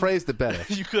I could have phrased it better.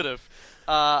 You could have.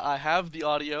 I have the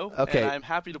audio, Okay. and I'm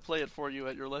happy to play it for you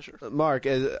at your leisure. Mark,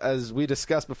 as we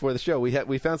discussed before the show,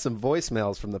 we found some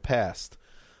voicemails from the past.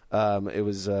 It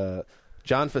was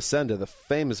John Facenda, the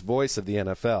famous voice of the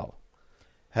NFL,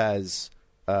 has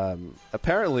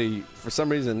apparently, for some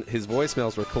reason, his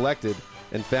voicemails were collected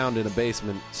and found in a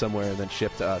basement somewhere and then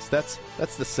shipped to us. That's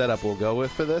the setup we'll go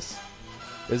with for this.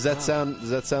 Does that sound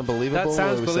believable? That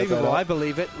sounds believable. I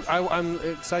believe it. I'm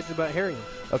excited about hearing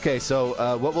it. Okay,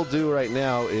 so what we'll do right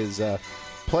now is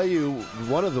play you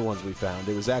one of the ones we found.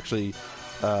 It was actually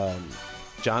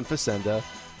John Facenda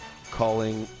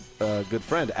calling a good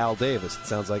friend, Al Davis. It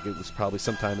sounds like it was probably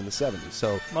sometime in the 70s.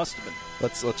 So must have been.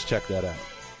 Let's check that out.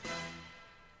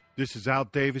 This is Al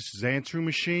Davis's answering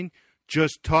machine.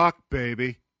 Just talk,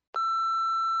 baby.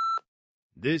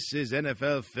 This is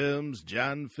NFL Films'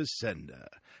 John Facenda,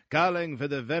 calling for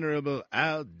the venerable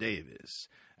Al Davis.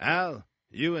 Al,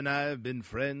 you and I have been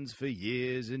friends for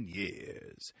years and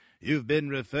years. You've been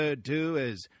referred to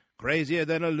as crazier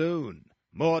than a loon,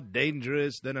 more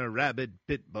dangerous than a rabid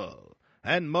pit bull,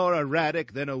 and more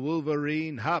erratic than a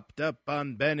wolverine hopped up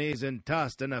on bennies and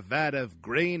tossed in a vat of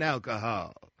green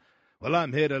alcohol. Well,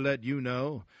 I'm here to let you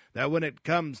know that when it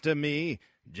comes to me,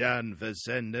 John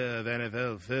Facenda of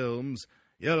NFL Films,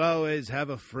 you'll always have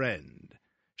a friend.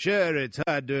 Sure, it's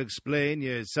hard to explain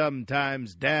your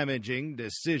sometimes damaging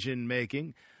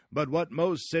decision-making, but what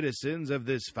most citizens of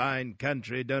this fine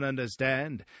country don't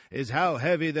understand is how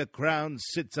heavy the crown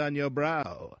sits on your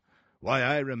brow. Why,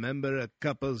 I remember a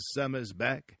couple summers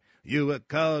back, you were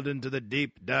called into the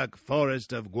deep, dark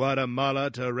forest of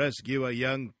Guatemala to rescue a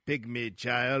young pygmy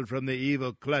child from the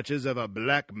evil clutches of a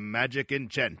black magic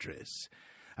enchantress.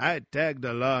 I tagged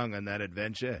along on that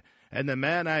adventure, and the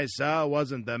man I saw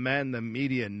wasn't the man the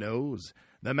media knows.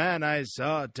 The man I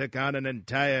saw took on an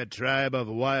entire tribe of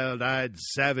wild-eyed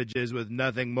savages with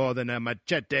nothing more than a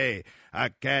machete, a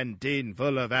canteen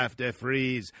full of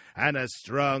after-freeze, and a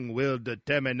strong-willed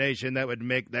determination that would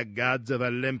make the gods of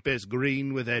Olympus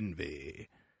green with envy.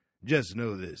 Just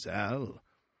know this, Al.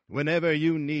 Whenever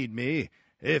you need me,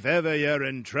 if ever you're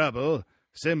in trouble,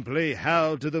 simply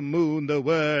howl to the moon the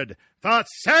word,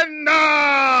 Facenda!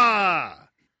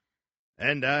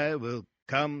 And I will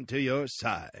come to your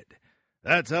side.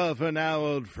 That's all for now,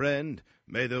 old friend.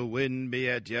 May the wind be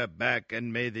at your back,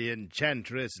 and may the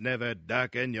enchantress never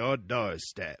darken your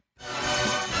doorstep.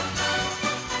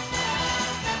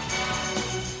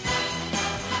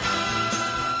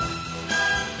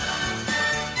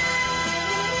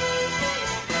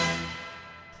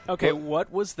 Okay,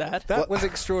 what was that? That was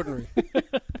extraordinary.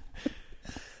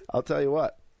 I'll tell you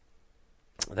what.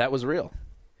 That was real.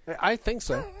 I think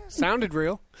so. Sounded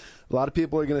real. A lot of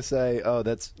people are going to say, oh,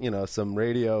 that's, some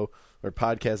radio or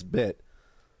podcast bit.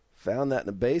 Found that in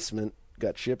a basement,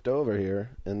 got shipped over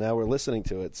here, and now we're listening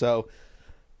to it. So,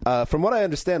 from what I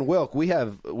understand, Wilk, we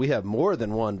have more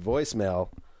than one voicemail.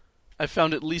 I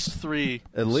found at least 3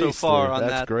 so far three. on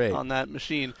That's that great. on that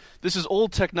machine. This is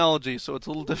old technology, so it's a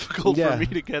little difficult for me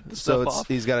to get the so stuff off.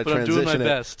 He's got to but transition I'm doing my it.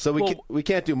 best. So we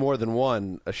can't do more than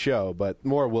one a show, but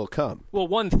more will come. Well,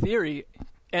 one theory,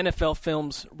 NFL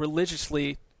Films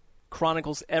religiously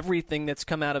chronicles everything that's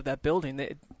come out of that building.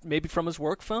 Maybe from his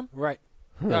work phone? Right.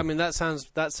 I mean, that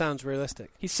sounds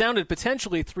realistic. He sounded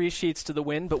potentially 3 sheets to the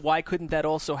wind, but why couldn't that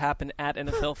also happen at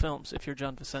NFL Films if you're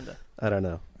John Facenda? I don't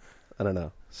know.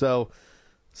 So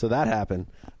that happened.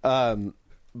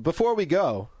 Before we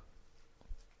go,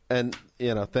 and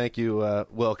thank you,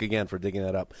 Wilk, again for digging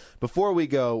that up. Before we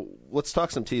go, let's talk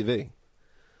some TV.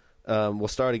 We'll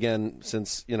start again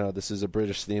since this is a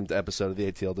British-themed episode of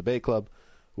the ATL Debate Club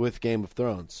with Game of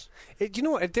Thrones. You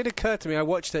know what? It did occur to me. I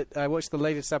watched the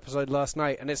latest episode last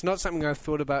night, and it's not something I've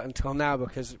thought about until now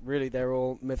because really they're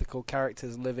all mythical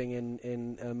characters living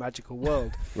in a magical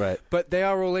world. Right. But they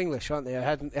are all English, aren't they?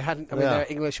 I mean, they're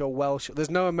English or Welsh.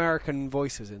 There's no American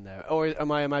voices in there, or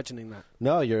am I imagining that?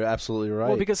 No, you're absolutely right.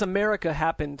 Well, because America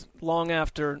happened long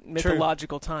after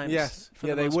mythological times. Yes.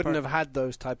 They wouldn't have had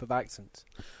those type of accents.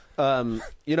 Glad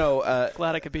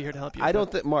I could be here to help you. I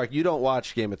don't think, Mark, you don't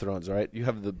watch Game of Thrones, right? You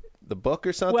have the book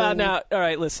or something? Well, now, all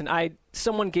right, listen.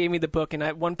 Someone gave me the book, and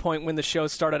at one point when the show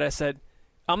started, I said,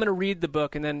 I'm going to read the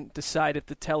book and then decide if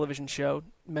the television show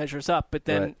measures up. But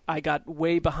then I got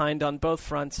way behind on both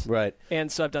fronts. Right.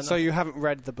 And so I've done So nothing. you haven't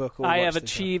read the book or I have watched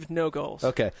the achieved no goals.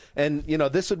 Okay. And,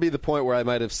 this would be the point where I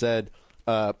might have said,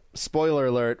 spoiler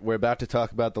alert, we're about to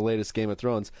talk about the latest Game of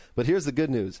Thrones. But here's the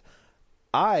good news.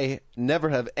 I never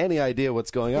have any idea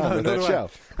what's going on with that show.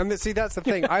 And see, that's the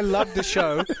thing. I love the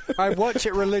show. I watch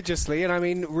it religiously, and I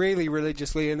mean really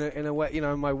religiously in a way. You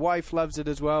know, my wife loves it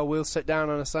as well. We'll sit down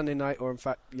on a Sunday night, or in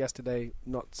fact, yesterday,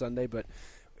 not Sunday, but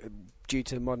due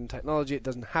to modern technology, it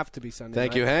doesn't have to be Sunday night.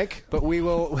 Thank you, Hank. But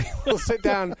we'll sit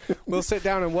down. We'll sit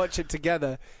down and watch it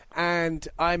together. And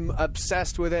I'm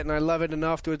obsessed with it, and I love it. And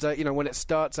afterwards, when it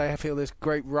starts, I feel this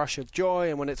great rush of joy,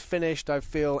 and when it's finished, I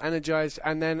feel energized.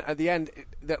 And then at the end,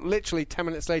 that literally 10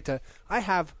 minutes later, I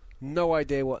have no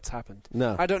idea what's happened.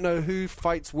 No, I don't know who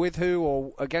fights with who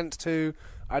or against who.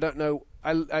 I don't know.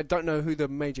 I don't know who the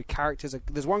major characters are.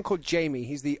 There's one called Jamie.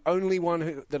 He's the only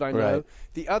one that I know. Right.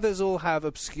 The others all have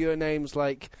obscure names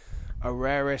like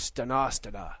Araris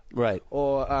Danastada, right,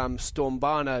 or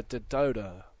Stormbana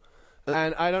Dododa.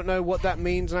 And I don't know what that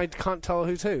means, and I can't tell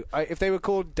who's who. If they were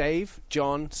called Dave,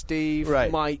 John, Steve,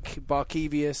 right, Mike,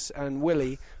 Barkevius, and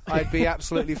Willie, I'd be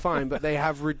absolutely fine. But they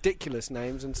have ridiculous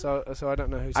names, and so I don't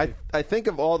know who's who. I think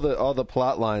of all the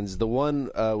plot lines. The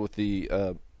one with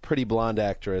the pretty blonde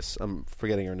actress. I'm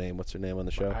forgetting her name. What's her name on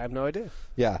the show? I have no idea.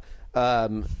 Yeah.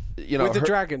 With the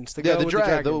dragons. The girl with the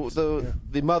dragons.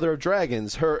 The mother of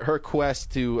dragons. Her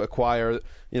quest to acquire.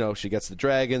 She gets the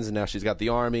dragons, and now she's got the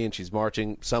army, and she's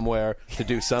marching somewhere to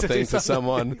do something to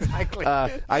someone. Exactly.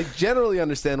 I generally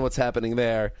understand what's happening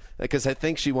there because I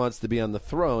think she wants to be on the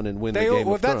throne and win the Game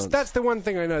of Thrones. That's the one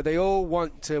thing I know. They all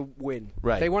want to win.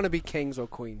 Right. They want to be kings or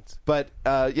queens. But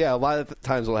a lot of the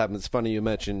times what happens. It's funny you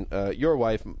mention your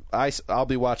wife. I'll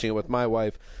be watching it with my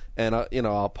wife, and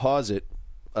I'll pause it.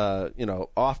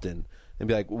 Often and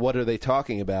be like, what are they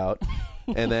talking about?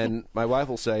 And then my wife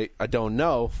will say, I don't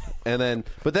know.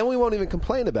 But then we won't even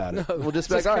complain about it. We'll just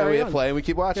be like, all right, we hit play and we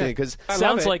keep watching it. Cause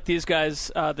sounds like these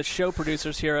guys, the show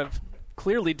producers here, have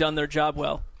clearly done their job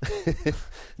well.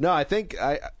 No, I think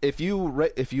if you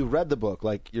read the book,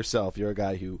 like yourself, you're a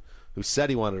guy who said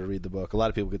he wanted to read the book. A lot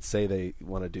of people could say they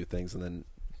want to do things and then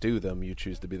do them. You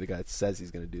choose to be the guy that says he's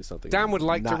going to do something. Dan would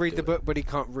like to read the book, but he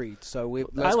can't read. So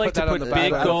I like to put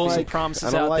big goals and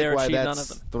promises out there. I don't like why none of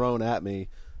them. that's thrown at me,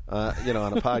 on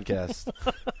a podcast.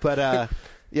 But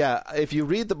if you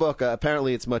read the book,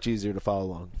 apparently it's much easier to follow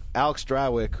along. Alex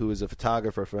Drawick, who is a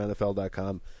photographer for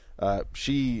NFL.com,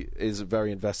 she is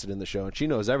very invested in the show, and she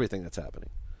knows everything that's happening.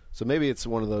 So maybe it's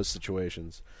one of those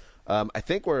situations. I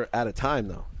think we're out of time,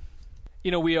 though.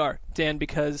 We are, Dan,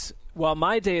 because while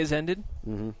my day has ended,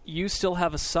 you still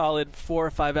have a solid 4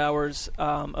 or 5 hours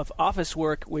of office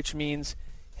work, which means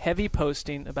heavy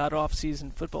posting about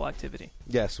off-season football activity.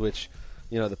 Yes, which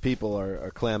the people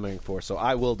are clamoring for, so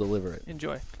I will deliver it.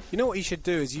 Enjoy. You know what you should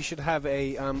do is you should have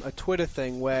a Twitter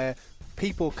thing where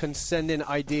people can send in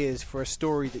ideas for a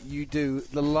story that you do,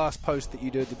 the last post that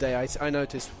you do of the day. I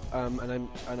noticed, and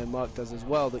I know Mark does as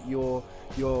well, that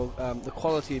the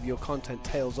quality of your content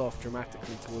tails off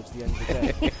dramatically towards the end of the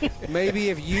day. Maybe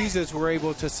if users were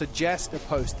able to suggest a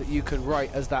post that you could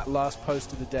write as that last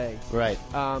post of the day, right?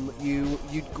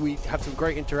 We have some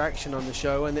great interaction on the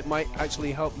show, and it might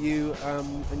actually help you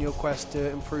in your quest to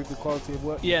improve the quality of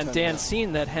work. Yeah, and Dan,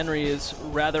 seeing that Henry is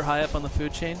rather high up on the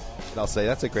food chain, I'll say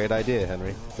that's a great idea,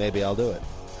 Henry. Maybe I'll do it.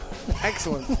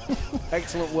 Excellent.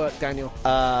 Excellent work, Daniel.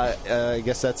 I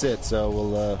guess that's it. So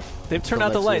we'll... They've turned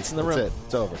out the lights in the room. That's it.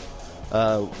 It's over.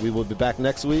 We will be back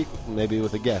next week, maybe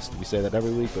with a guest. We say that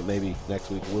every week, but maybe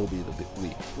next week will be the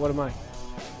week. What am I?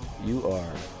 You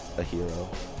are a hero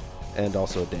and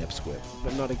also a damp squid.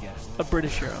 But not a guest. A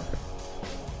British hero.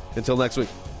 Until next week.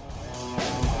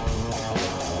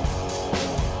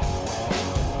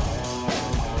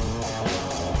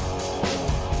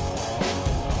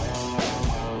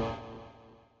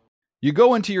 You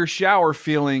go into your shower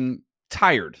feeling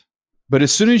tired, but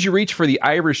as soon as you reach for the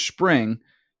Irish Spring,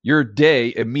 your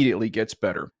day immediately gets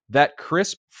better. That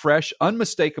crisp, fresh,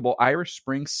 unmistakable Irish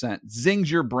Spring scent zings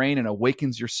your brain and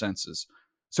awakens your senses.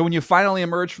 So when you finally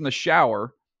emerge from the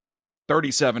shower,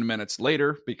 37 minutes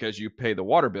later, because you pay the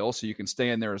water bill so you can stay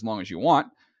in there as long as you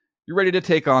want, you're ready to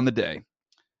take on the day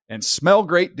and smell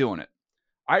great doing it.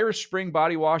 Irish Spring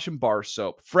Body Wash and Bar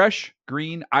Soap. Fresh,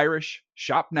 green, Irish.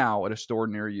 Shop now at a store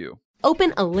near you.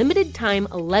 Open a limited-time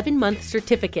 11-month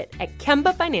certificate at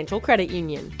Kemba Financial Credit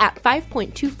Union. At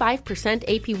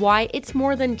 5.25% APY, it's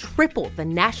more than triple the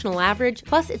national average,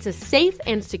 plus it's a safe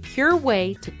and secure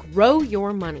way to grow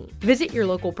your money. Visit your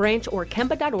local branch or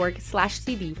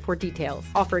kemba.org/cb for details.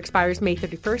 Offer expires May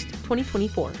 31st,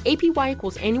 2024. APY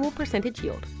equals annual percentage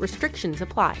yield. Restrictions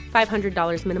apply.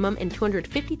 $500 minimum and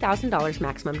 $250,000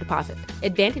 maximum deposit.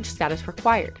 Advantage status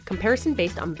required. Comparison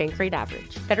based on bank rate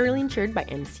average. Federally insured by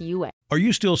NCUA. Are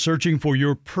you still searching for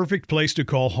your perfect place to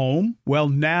call home? Well,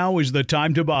 now is the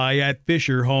time to buy at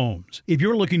Fisher Homes. If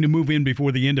you're looking to move in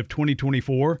before the end of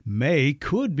 2024, May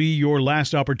could be your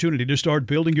last opportunity to start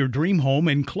building your dream home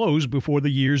and close before the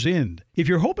year's end. If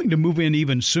you're hoping to move in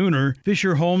even sooner,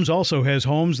 Fisher Homes also has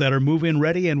homes that are move-in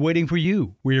ready and waiting for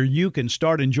you, where you can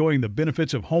start enjoying the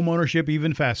benefits of homeownership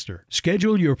even faster.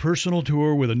 Schedule your personal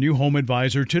tour with a new home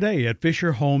advisor today at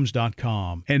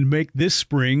FisherHomes.com and make this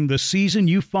spring the season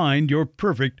you find your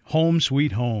perfect home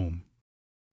sweet home.